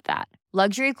 I love that.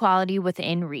 Luxury quality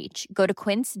within reach. Go to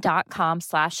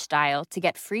quince.com/style to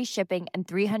get free shipping and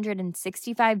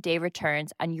 365-day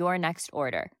returns on your next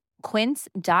order.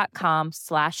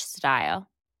 Quince.com/style.